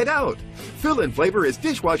inside out. Fill-in flavor is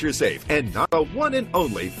dishwasher safe and not a one and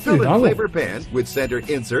only fill-in flavor pan with center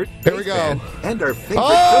insert, Here we base go. pan, and our favorite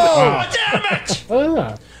Oh, filling. damn it!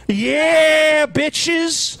 Ah. Yeah,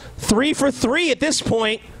 bitches. 3 for 3 at this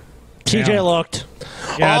point. TJ looked.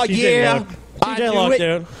 Yeah, Oh, TJ yeah. looked. I TJ knew looked, it.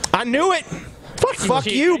 dude. I knew it. Fuck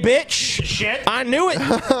you, bitch. Shit. I knew it.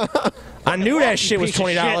 I knew that shit was Piece of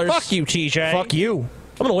shit. $20. Fuck you, TJ. Fuck you.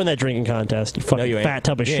 I'm gonna win that drinking contest. You fucking No, you ain't. fat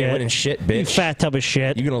tub of You shit. ain't winning shit, You bitch. fat tub of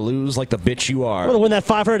shit. You're gonna lose like the bitch you I'm are. gonna win that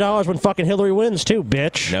 $500 when fucking Hillary wins too,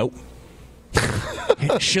 bitch. Nope.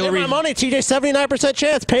 Give my money, TJ. 79%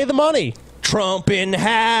 chance. Pay the money. Trump in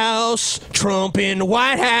house. Trump in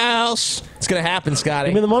White House. It's gonna happen, Scotty.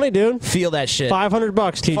 Give me the money, dude. Feel that shit.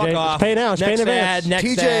 $500, TJ. Fuck off. Just pay now. Just pay in Next advance. ad,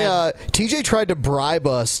 next ad. TJ tried to bribe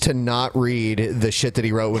us to not read the shit that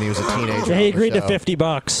he wrote when he was a teenager. Yeah, he on the agreed to show.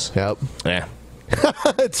 $50. Yep. Yeah.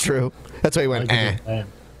 It's true. That's why he went, eh.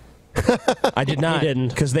 I did not. He didn't.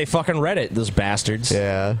 Because they fucking read it, those bastards.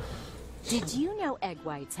 Yeah. Did you know egg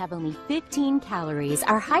whites have only 15 calories,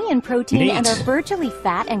 are high in protein, Neat. and are virtually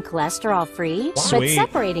fat and cholesterol free? But Sweet.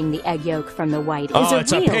 separating the egg yolk from the white Oh, is a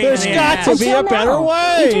it's a real pain There's in the got ass. to be a Until better now.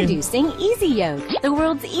 way. Introducing Easy Yolk, the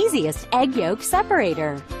world's easiest egg yolk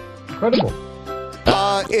separator. Incredible.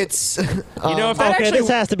 It's. You know, if that Okay, actually this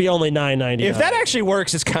has to be only $9.99. if that actually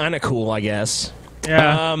works, it's kind of cool, I guess.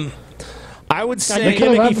 Yeah. I would God, say you're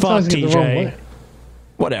Kind of gimmicky fuck, advertising it the wrong TJ. way.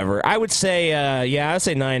 whatever. I would say, yeah, I'd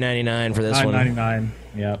say $9.99 for this one. $9.99.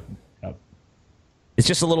 Yep. It's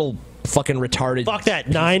just a little fucking retarded. Fuck that.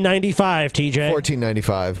 $9.95, TJ.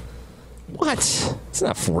 $14.95. What? It's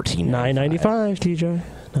not $14.95. $9.95, TJ.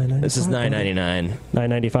 This is $9.99.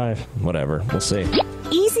 $9.95. Whatever. We'll see.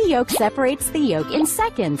 Easy Yolk separates the yolk in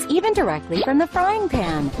seconds, even directly from the frying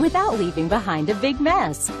pan, without leaving behind a big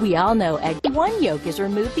mess. We all know one yolk is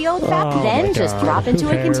remove the old fat, then just drop into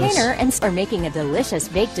a container and start making a delicious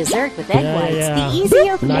baked dessert with egg whites. The Easy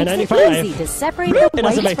Yolk makes it easy to separate the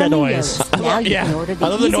whites make from that the noise. yolks. Now you can order the I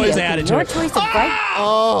love the Easy noise Yolk they added in to your it. choice of bright.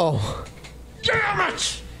 Oh. Damn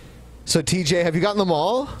it! So, TJ, have you gotten them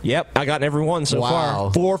all? Yep, I got every one so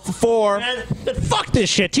Wow. far. 4 for 4. Man, fuck this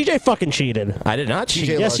shit. TJ fucking cheated. I did not cheat.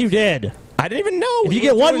 Yes, you did. I didn't even know. If you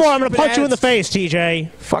get one more, I'm going to punch you in the face,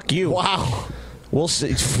 TJ. Fuck you. Wow. We'll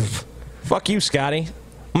see. Fuck you, Scotty.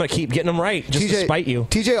 I'm going to keep getting them right just to spite you.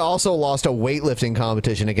 TJ also lost a weightlifting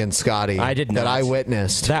competition against Scotty. I did not. That I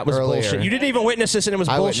witnessed. That was earlier. bullshit. You didn't even witness this, and it was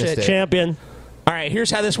I bullshit. witnessed it. Champion. All right, here's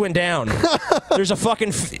how this went down. There's a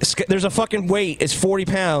fucking weight. It's 40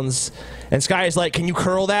 pounds. And Sky's like, can you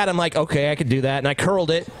curl that? I'm like, okay, I could do that. And I curled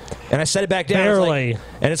it. And I set it back down. Barely.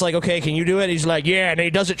 And it's like, okay, can you do it? He's like, yeah. And he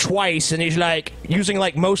does it twice. And he's like, using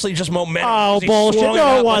like mostly just momentum. Oh, He bullshit. swung No,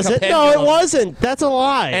 up it like a wasn't. No, it pendulum. wasn't. That's a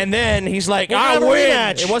lie. And then he's like, We're gonna I have a win.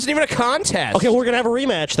 rematch. It wasn't even a contest. Okay, we're going to have a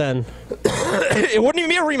rematch then. It wouldn't even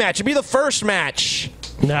be a rematch. It'd be the first match.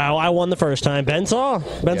 No, I won the first time. Ben saw.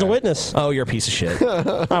 Ben's a witness. Oh, you're a piece of shit.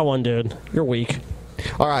 I won, dude. You're weak.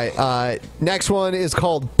 All right. Next one is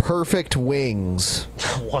called Perfect Wings.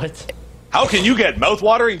 What? How can you get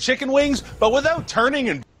mouth-watering chicken wings, but without turning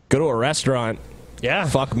and Go to a restaurant. Yeah.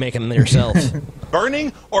 Fuck making them yourself.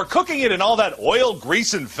 burning or cooking it in all that oil,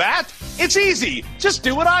 grease, and fat? It's easy. Just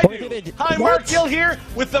do what I do. Hi, Mark Gill here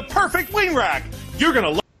with the perfect wing rack. You're going to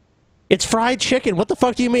love. It's fried chicken. What the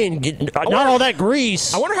fuck do you mean? Not all that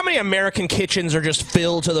grease. I wonder how many American kitchens are just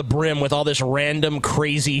filled to the brim with all this random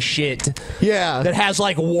crazy shit. Yeah. That has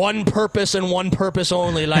like one purpose and one purpose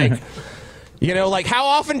only. Like, you know, like how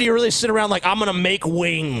often do you really sit around like, I'm going to make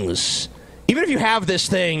wings? Even if you have this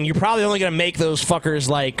thing, you're probably only going to make those fuckers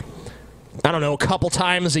like, I don't know, a couple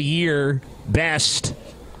times a year, best.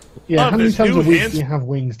 Yeah, how many times a week do you have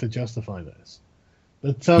wings to justify this?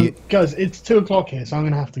 But guys, it's 2 o'clock here, so I'm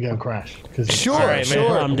gonna have to go crash. Sure.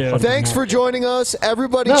 I'm doing. Thanks for joining us,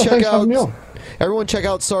 everybody. No, check thanks for out. having me on. Everyone, check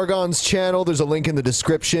out Sargon's channel. There's a link in the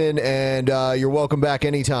description, and you're welcome back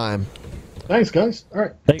anytime. Thanks, guys. All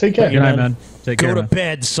right, take care. Good night, man. Take Go care, to man.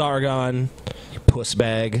 bed, Sargon. You puss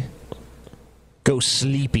bag. Go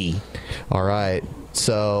sleepy. All right.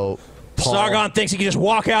 So, Paul. Sargon thinks he can just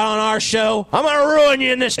walk out on our show. I'm gonna ruin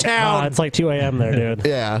you in this town. It's like 2 a.m. there, dude.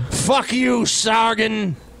 Yeah. Fuck you,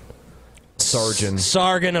 Sargon.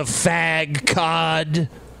 Sargon of fag cod.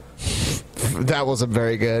 That wasn't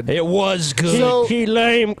very good. It was good. So- He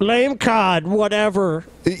lame cod, whatever.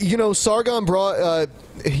 You know, Sargon brought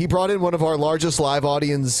in one of our largest live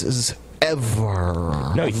audiences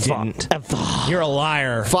ever. No, he didn't. You're a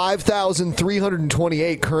liar.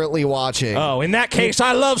 5,328 currently watching. Oh, in that case,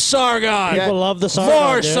 I love Sargon. People love the Sargon.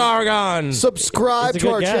 More dude. Sargon. Subscribe It's a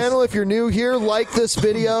to our good guess. channel if you're new here. Like this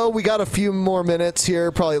video. We got a few more minutes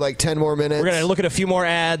here, probably like 10 more minutes. We're gonna look at a few more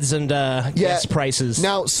ads and guess prices.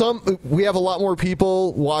 Now, we have a lot more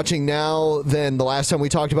people watching now than the last time we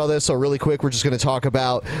talked about this. So really quick, we're just going to talk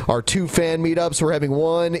about our 2 fan meetups. We're having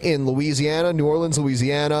one in Louisiana, New Orleans,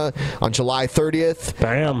 Louisiana, on July 30th.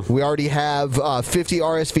 Bam. We already have 50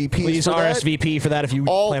 RSVPs. Please for that. RSVP for that if you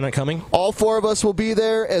plan on coming. All 4 of us will be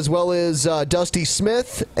there, as well as Dusty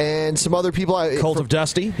Smith and some other people. Cult of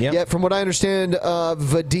Dusty. Yep. Yeah, from what I understand,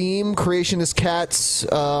 Vadim, Creationist Cat's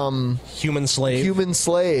human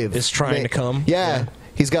slave is trying to come. Yeah,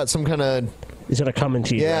 he's got some kind of. He's gonna come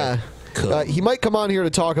into you. Yeah. He might come on here to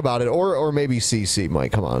talk about it, or maybe CC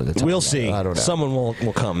might come on to talk We'll about see. it. I don't know. Someone will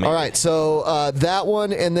come. Maybe. All right, so that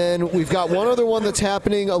one, and then we've got one other one that's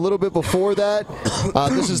happening a little bit before that.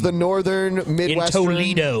 This is the Northern Midwestern.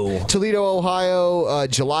 In Toledo, Ohio,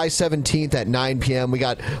 July 17th at 9 p.m. We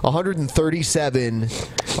got 137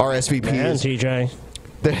 RSVPs. Man, TJ.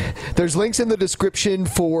 There's links in the description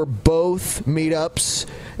for both meetups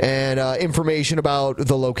and information about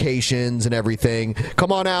the locations and everything.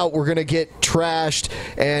 Come on out. We're going to get trashed.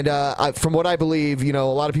 And from what I believe, you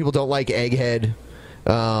know, a lot of people don't like Egghead.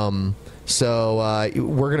 So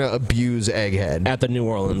we're going to abuse Egghead. At the New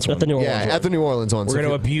Orleans one. At the New Orleans one. We're going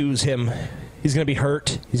to abuse him. He's going to be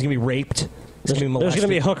hurt. He's going to be raped. There's going to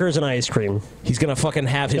be hookers and ice cream. He's going to fucking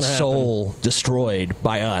have his soul destroyed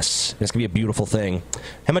by us. It's going to be a beautiful thing.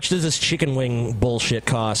 How much does this chicken wing bullshit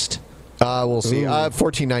cost? We'll see.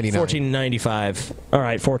 $14.99. $14.95. All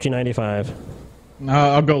right, $14.95.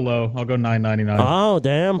 I'll go low. I'll go $9.99. Oh,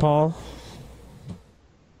 damn, Paul.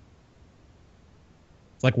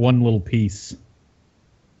 It's like one little piece.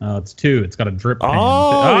 It's 2. It's got a drip pan.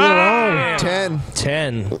 Oh, you're wrong. Oh, 10.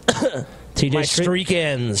 10. TJ My streak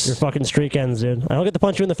ends. Your fucking streak ends, dude. I don't get to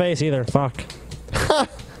punch you in the face either. Fuck.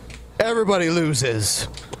 Everybody loses.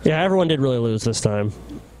 Yeah, everyone did really lose this time.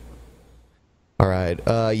 All right.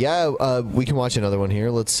 We can watch another one here.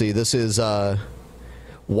 Let's see. This is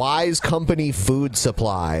Wise Company Food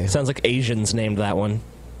Supply. Sounds like Asians named that one.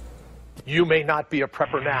 You may not be a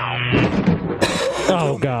prepper now.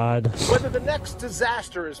 Oh God! Whether the next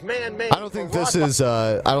disaster is man-made, I don't think this is.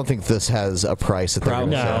 I don't think this has a price at the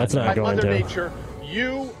moment. No, it's not going Mother to. Nature,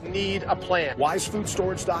 you need a plan.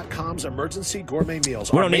 WiseFoodStorage.com's emergency gourmet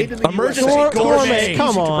meals We are don't made need in the emergency USA. gourmet. Come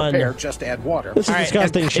Easy to on. prepare, just add water. This is All right,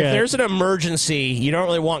 disgusting if shit. there's an emergency, you don't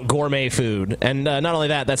really want gourmet food. And not only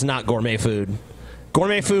that, that's not gourmet food.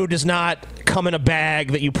 Gourmet food does not come in a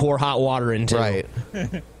bag that you pour hot water into. Right.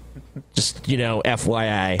 Just,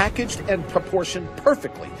 FYI. Packaged and proportioned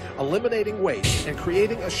perfectly, eliminating waste and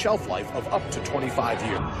creating a shelf life of up to 25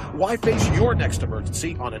 years. Why face your next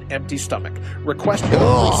emergency on an empty stomach? Request your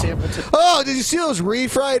free sample today. Oh, did you see those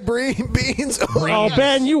refried beans? Oh,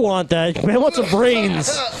 Ben, you want that? Ben wants some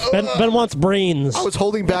brains. Ben wants brains. I was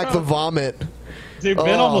holding back the vomit. Dude,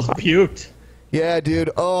 Ben almost puked. Yeah,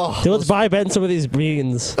 dude. Oh, Dude, let's buy Ben some of these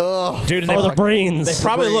beans. Oh, dude, the brains. They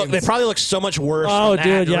probably look so much worse. Oh, than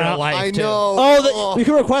dude, that in yeah. real life, I too. know. Oh, we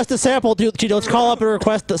can request a sample, dude. Gee, let's call up and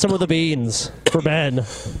request some of the beans for Ben.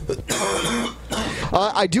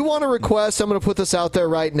 I do want to request. I'm going to put this out there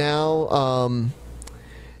right now. I'm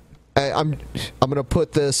going to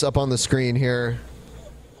put this up on the screen here.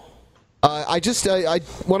 I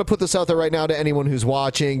want to put this out there right now to anyone who's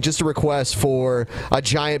watching. Just a request for a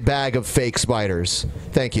giant bag of fake spiders.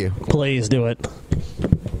 Thank you. Please do it.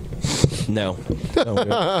 No.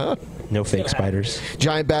 No fake spiders.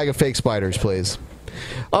 Giant bag of fake spiders, please.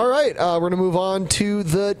 All right, we're going to move on to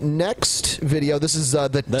the next video. This is the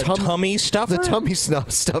tummy stuffer? The tummy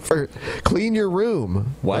stuffer. Clean your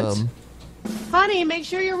room. What? Honey, make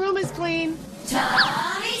sure your room is clean.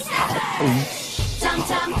 Tummy stuffers.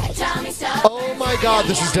 Tummy stuffers. Oh my God,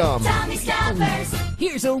 this is dumb. Tummy stuffers.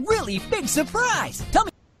 Here's a really big surprise.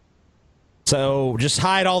 Tummy. So just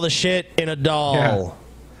hide all the shit in a doll. Yeah.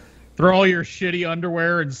 Throw all your shitty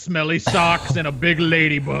underwear and smelly socks in a big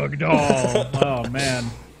ladybug doll. Oh man.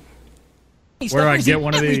 Where do I get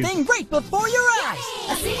one of these? Everything right before your eyes.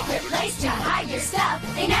 A secret place to hide your stuff.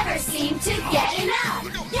 They never seem to get enough.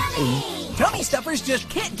 Yummy. Tummy stuffers just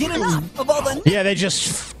can't get enough of all the. Yeah,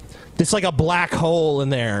 it's like a black hole in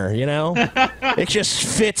there, It just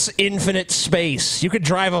fits infinite space. You could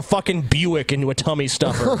drive a fucking Buick into a tummy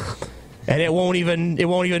stuffer. And it won't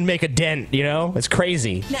even make a dent, It's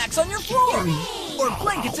crazy. Snacks on your floor. Or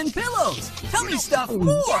blankets and pillows. Tummy stuff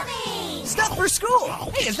more. Stuff for school.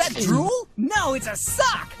 Hey, is that drool? No, it's a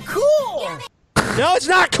sock. Cool. No, it's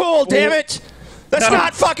not cool, damn it! That's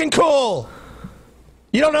not fucking cool!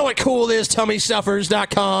 You don't know what cool is,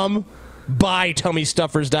 TummyStuffers.com. Buy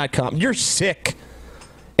TummyStuffers.com. You're sick.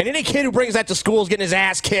 And any kid who brings that to school is getting his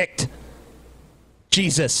ass kicked.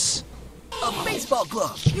 Jesus. A baseball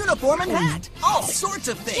glove, uniform, and hat. All sorts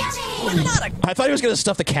of things. But not a I thought he was going to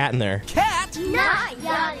stuff the cat in there. cat. Not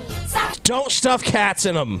yummy. Don't stuff cats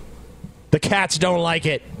in them. The cats don't like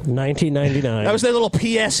it. 1999. That was their little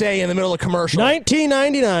PSA in the middle of the commercial.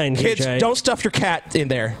 1999. Kids, TJ. don't stuff your cat in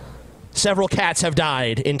there. Several cats have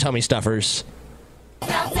died in tummy stuffers.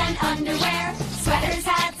 Belts and underwear. Sweaters,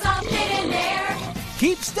 hats, all fit in there.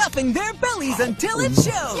 Keep stuffing their bellies until it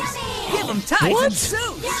shows. Give them ties and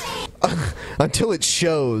suits. Until it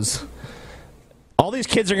shows. All these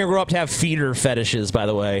kids are going to grow up to have feeder fetishes, by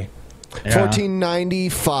the way. Yeah.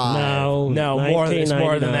 $14.95. No, more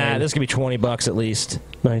than that. This could be $20 at least.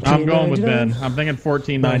 I'm going with Ben. I'm thinking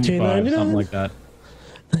 $14.95, something like that.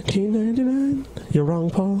 $19.99. You're wrong,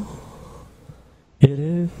 Paul. It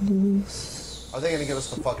is. Are they going to give us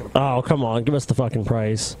the fucking... Oh, come on. Give us the fucking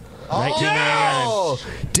price. Oh,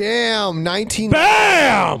 damn.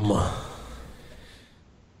 Bam!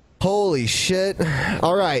 Holy shit.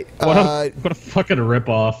 All right. What a fucking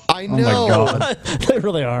ripoff. I know. Oh my God. They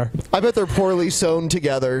really are. I bet they're poorly sewn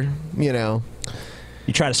together, You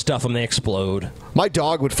try to stuff them, they explode. My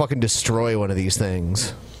dog would fucking destroy one of these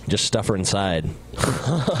things. Just stuff her inside.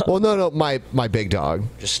 Well, no, my big dog.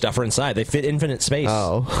 Just stuff her inside. They fit infinite space.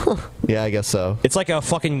 Oh. Yeah, I guess so. It's like a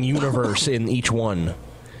fucking universe in each one.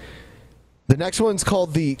 The next one's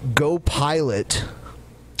called the Go Pilot.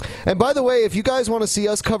 And by the way, if you guys want to see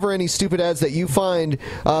us cover any stupid ads that you find,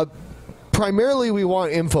 primarily we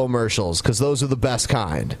want infomercials, because those are the best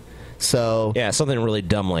kind. So yeah, something really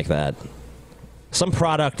dumb like that. Some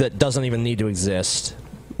product that doesn't even need to exist.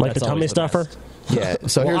 Like the tummy stuffer? Yeah.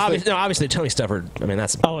 So well, here's obviously Tony Stufford. I mean,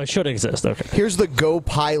 that's. Oh, it should exist. Okay. Here's the Go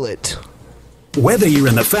Pilot. Whether you're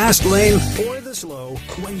in the fast lane or the slow,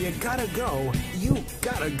 when you gotta go, you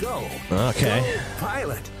gotta go. Okay. Go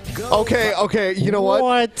Pilot. Go. Okay. You know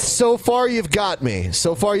what? So far, you've got me.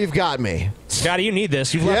 Scotty, you need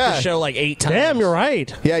this. You've left the show like 8 times. Damn, you're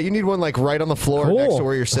right. Yeah, you need one like right on the floor next to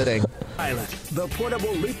where you're sitting. Pilot, the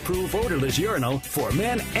portable leak-proof odorless urinal for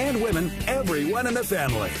men and women, everyone in the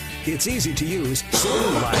family. It's easy to use,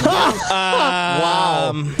 sitting lying down.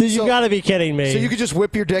 Wow. Dude, you gotta be kidding me. So you could just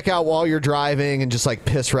whip your dick out while you're driving and just like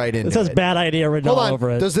piss right into It says bad idea written Hold all on.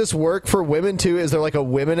 over it. Does this work for women too? Is there like a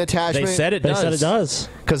women attachment? They said it does. They said it does.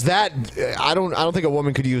 Because that, I don't think a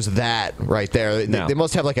woman could use that right there. No. They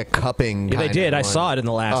must have like a cupping. Yeah, they kind did. of I one. saw it in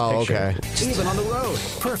the last picture. Okay. Even on the road,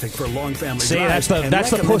 perfect for long family See, drives. that's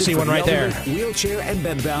the and pussy recommended for one right the there. elderly, Wheelchair and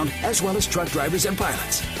bedbound, as well as truck drivers and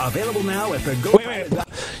pilots. Available now at the Go. Wait.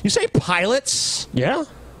 You say pilots? Yeah.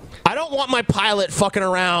 I don't want my pilot fucking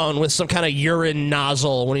around with some kind of urine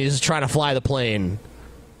nozzle when he's trying to fly the plane.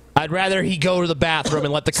 I'd rather he go to the bathroom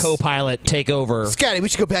and let the co-pilot take over. Scotty, we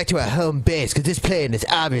should go back to our home base because this plane is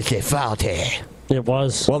obviously faulty. It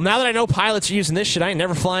was. Well, now that I know pilots are using this shit, I ain't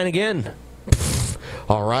never flying again.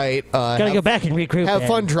 All right. Gotta go back and regroup. Have man.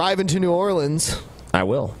 fun driving to New Orleans. I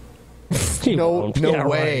will. No Yeah,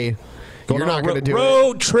 way. right. You're not going to do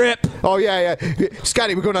road trip. Oh, yeah.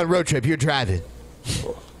 Scotty, we're going on a road trip. You're driving.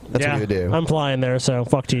 That's yeah, what you do. I'm flying there, so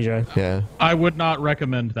fuck TJ. Yeah. I would not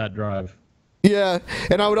recommend that drive. Yeah,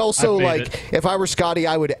 and I would also, I like, paid if I were Scotty,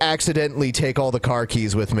 I would accidentally take all the car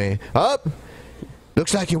keys with me. Up.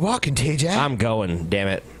 Looks like you're walking, TJ. I'm going, damn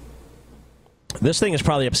it. This thing is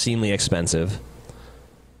probably obscenely expensive.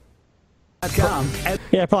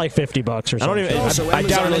 Yeah, probably $50 or something. I don't even. I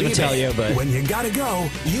doubt it'll even tell you, but When you gotta go,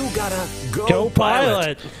 you gotta go. Go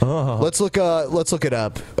Pilot. Oh. Let's look it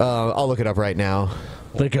up. I'll look it up right now.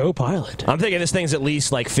 The Go Pilot. I'm thinking this thing's at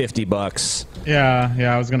least like $50. Yeah,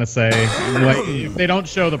 I was gonna say, like, if they don't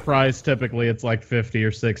show the price, typically it's like 50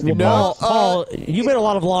 or 60 Well, bucks. Paul, you've made a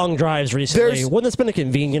lot of long drives recently. there's- Wouldn't this been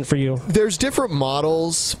inconvenient for you? There's different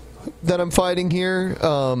models that I'm finding here.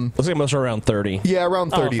 Looks like most are around 30. Yeah,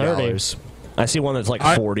 around $30. $30. I see one that's like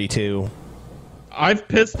 42. I've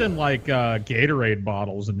pissed in like Gatorade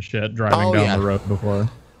bottles and shit driving Oh, down yeah. the road before.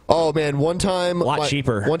 Oh man, one time, A lot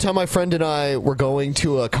cheaper. One time, my friend and I were going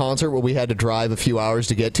to a concert where we had to drive a few hours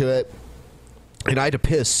to get to it. And I had to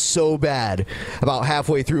piss so bad about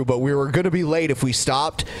halfway through, but we were going to be late if we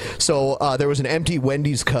stopped. So there was an empty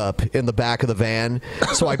Wendy's cup in the back of the van.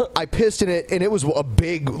 So I pissed in it, and it was a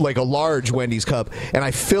big, like a large Wendy's cup. And I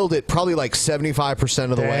filled it probably like 75%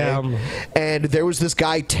 of the way. And there was this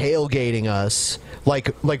guy tailgating us,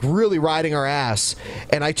 like really riding our ass.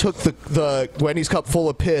 And I took the Wendy's cup full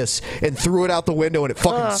of piss and threw it out the window, and it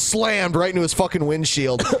fucking slammed right into his fucking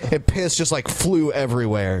windshield. And piss just like flew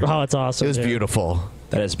everywhere. Oh, it's awesome. It was dude. beautiful.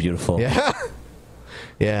 That is beautiful. Yeah.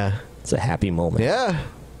 Yeah. It's a happy moment. Yeah.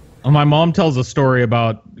 My mom tells a story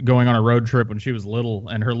about going on a road trip when she was little,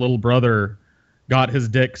 and her little brother got his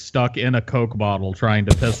dick stuck in a Coke bottle trying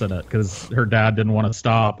to piss in it because her dad didn't want to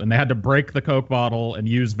stop, and they had to break the Coke bottle and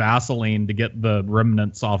use Vaseline to get the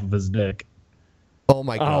remnants off of his dick. Oh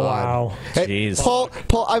my god! Wow. Hey, Paul,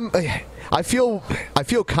 I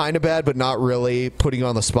feel kind of bad, but not really putting you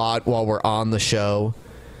on the spot while we're on the show.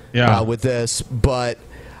 Yeah. With this, but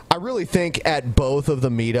I really think at both of the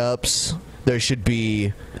meetups there should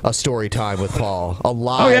be a story time with Paul, a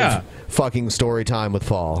live fucking story time with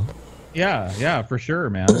Paul. Yeah, for sure,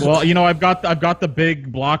 man. Well, you know, I've got the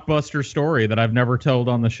big blockbuster story that I've never told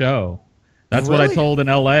on the show. That's what I told in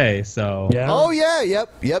L.A. So. Yeah. Oh yeah,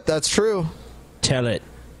 yep, that's true. Tell it.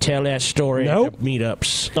 Tell that story Nope. at the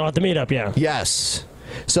meetups. Oh, at the meetup, yeah. Yes.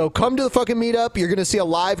 So come to the fucking meetup. You're going to see a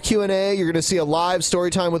live Q&A. You're going to see a live story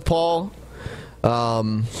time with Paul.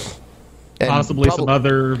 And possibly some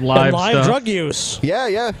other live stuff. drug use.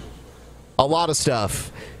 Yeah. A lot of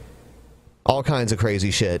stuff. All kinds of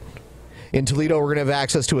crazy shit. In Toledo, we're going to have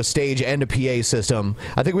access to a stage and a PA system.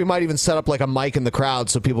 I think we might even set up like a mic in the crowd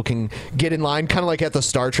so people can get in line, kind of like at the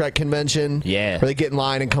Star Trek convention. Yeah. Where they get in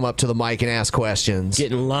line and come up to the mic and ask questions.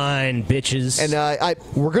 Get in line, bitches. And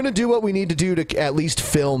we're going to do what we need to do to at least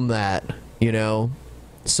film that, you know?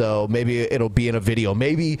 So maybe it'll be in a video.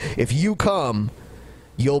 Maybe if you come,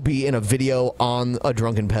 you'll be in a video on a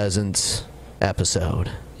Drunken Peasants episode.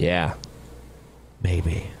 Yeah.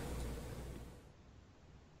 Maybe.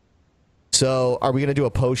 So, are we going to do a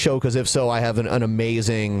post show? Because if so, I have an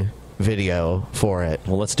amazing video for it.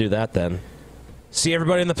 Well, let's do that then. See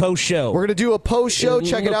everybody in the post show. We're going to do a post show.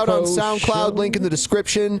 Check it out on SoundCloud. Link in the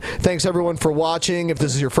description. Thanks, everyone, for watching. If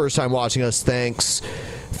this is your first time watching us, thanks.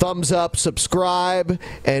 Thumbs up, subscribe,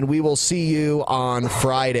 and we will see you on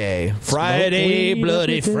Friday. Friday,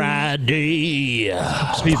 Bloody Friday.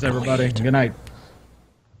 Peace, everybody. Good night.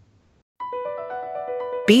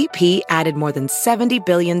 BP added more than $70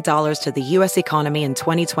 billion to the U.S. economy in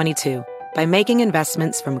 2022 by making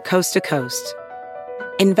investments from coast to coast.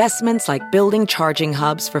 Investments like building charging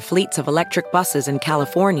hubs for fleets of electric buses in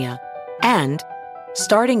California and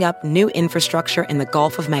starting up new infrastructure in the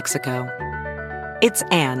Gulf of Mexico. It's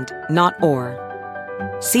and, not or.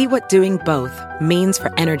 See what doing both means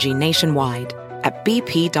for energy nationwide at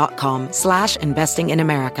bp.com/investing in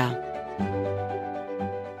America.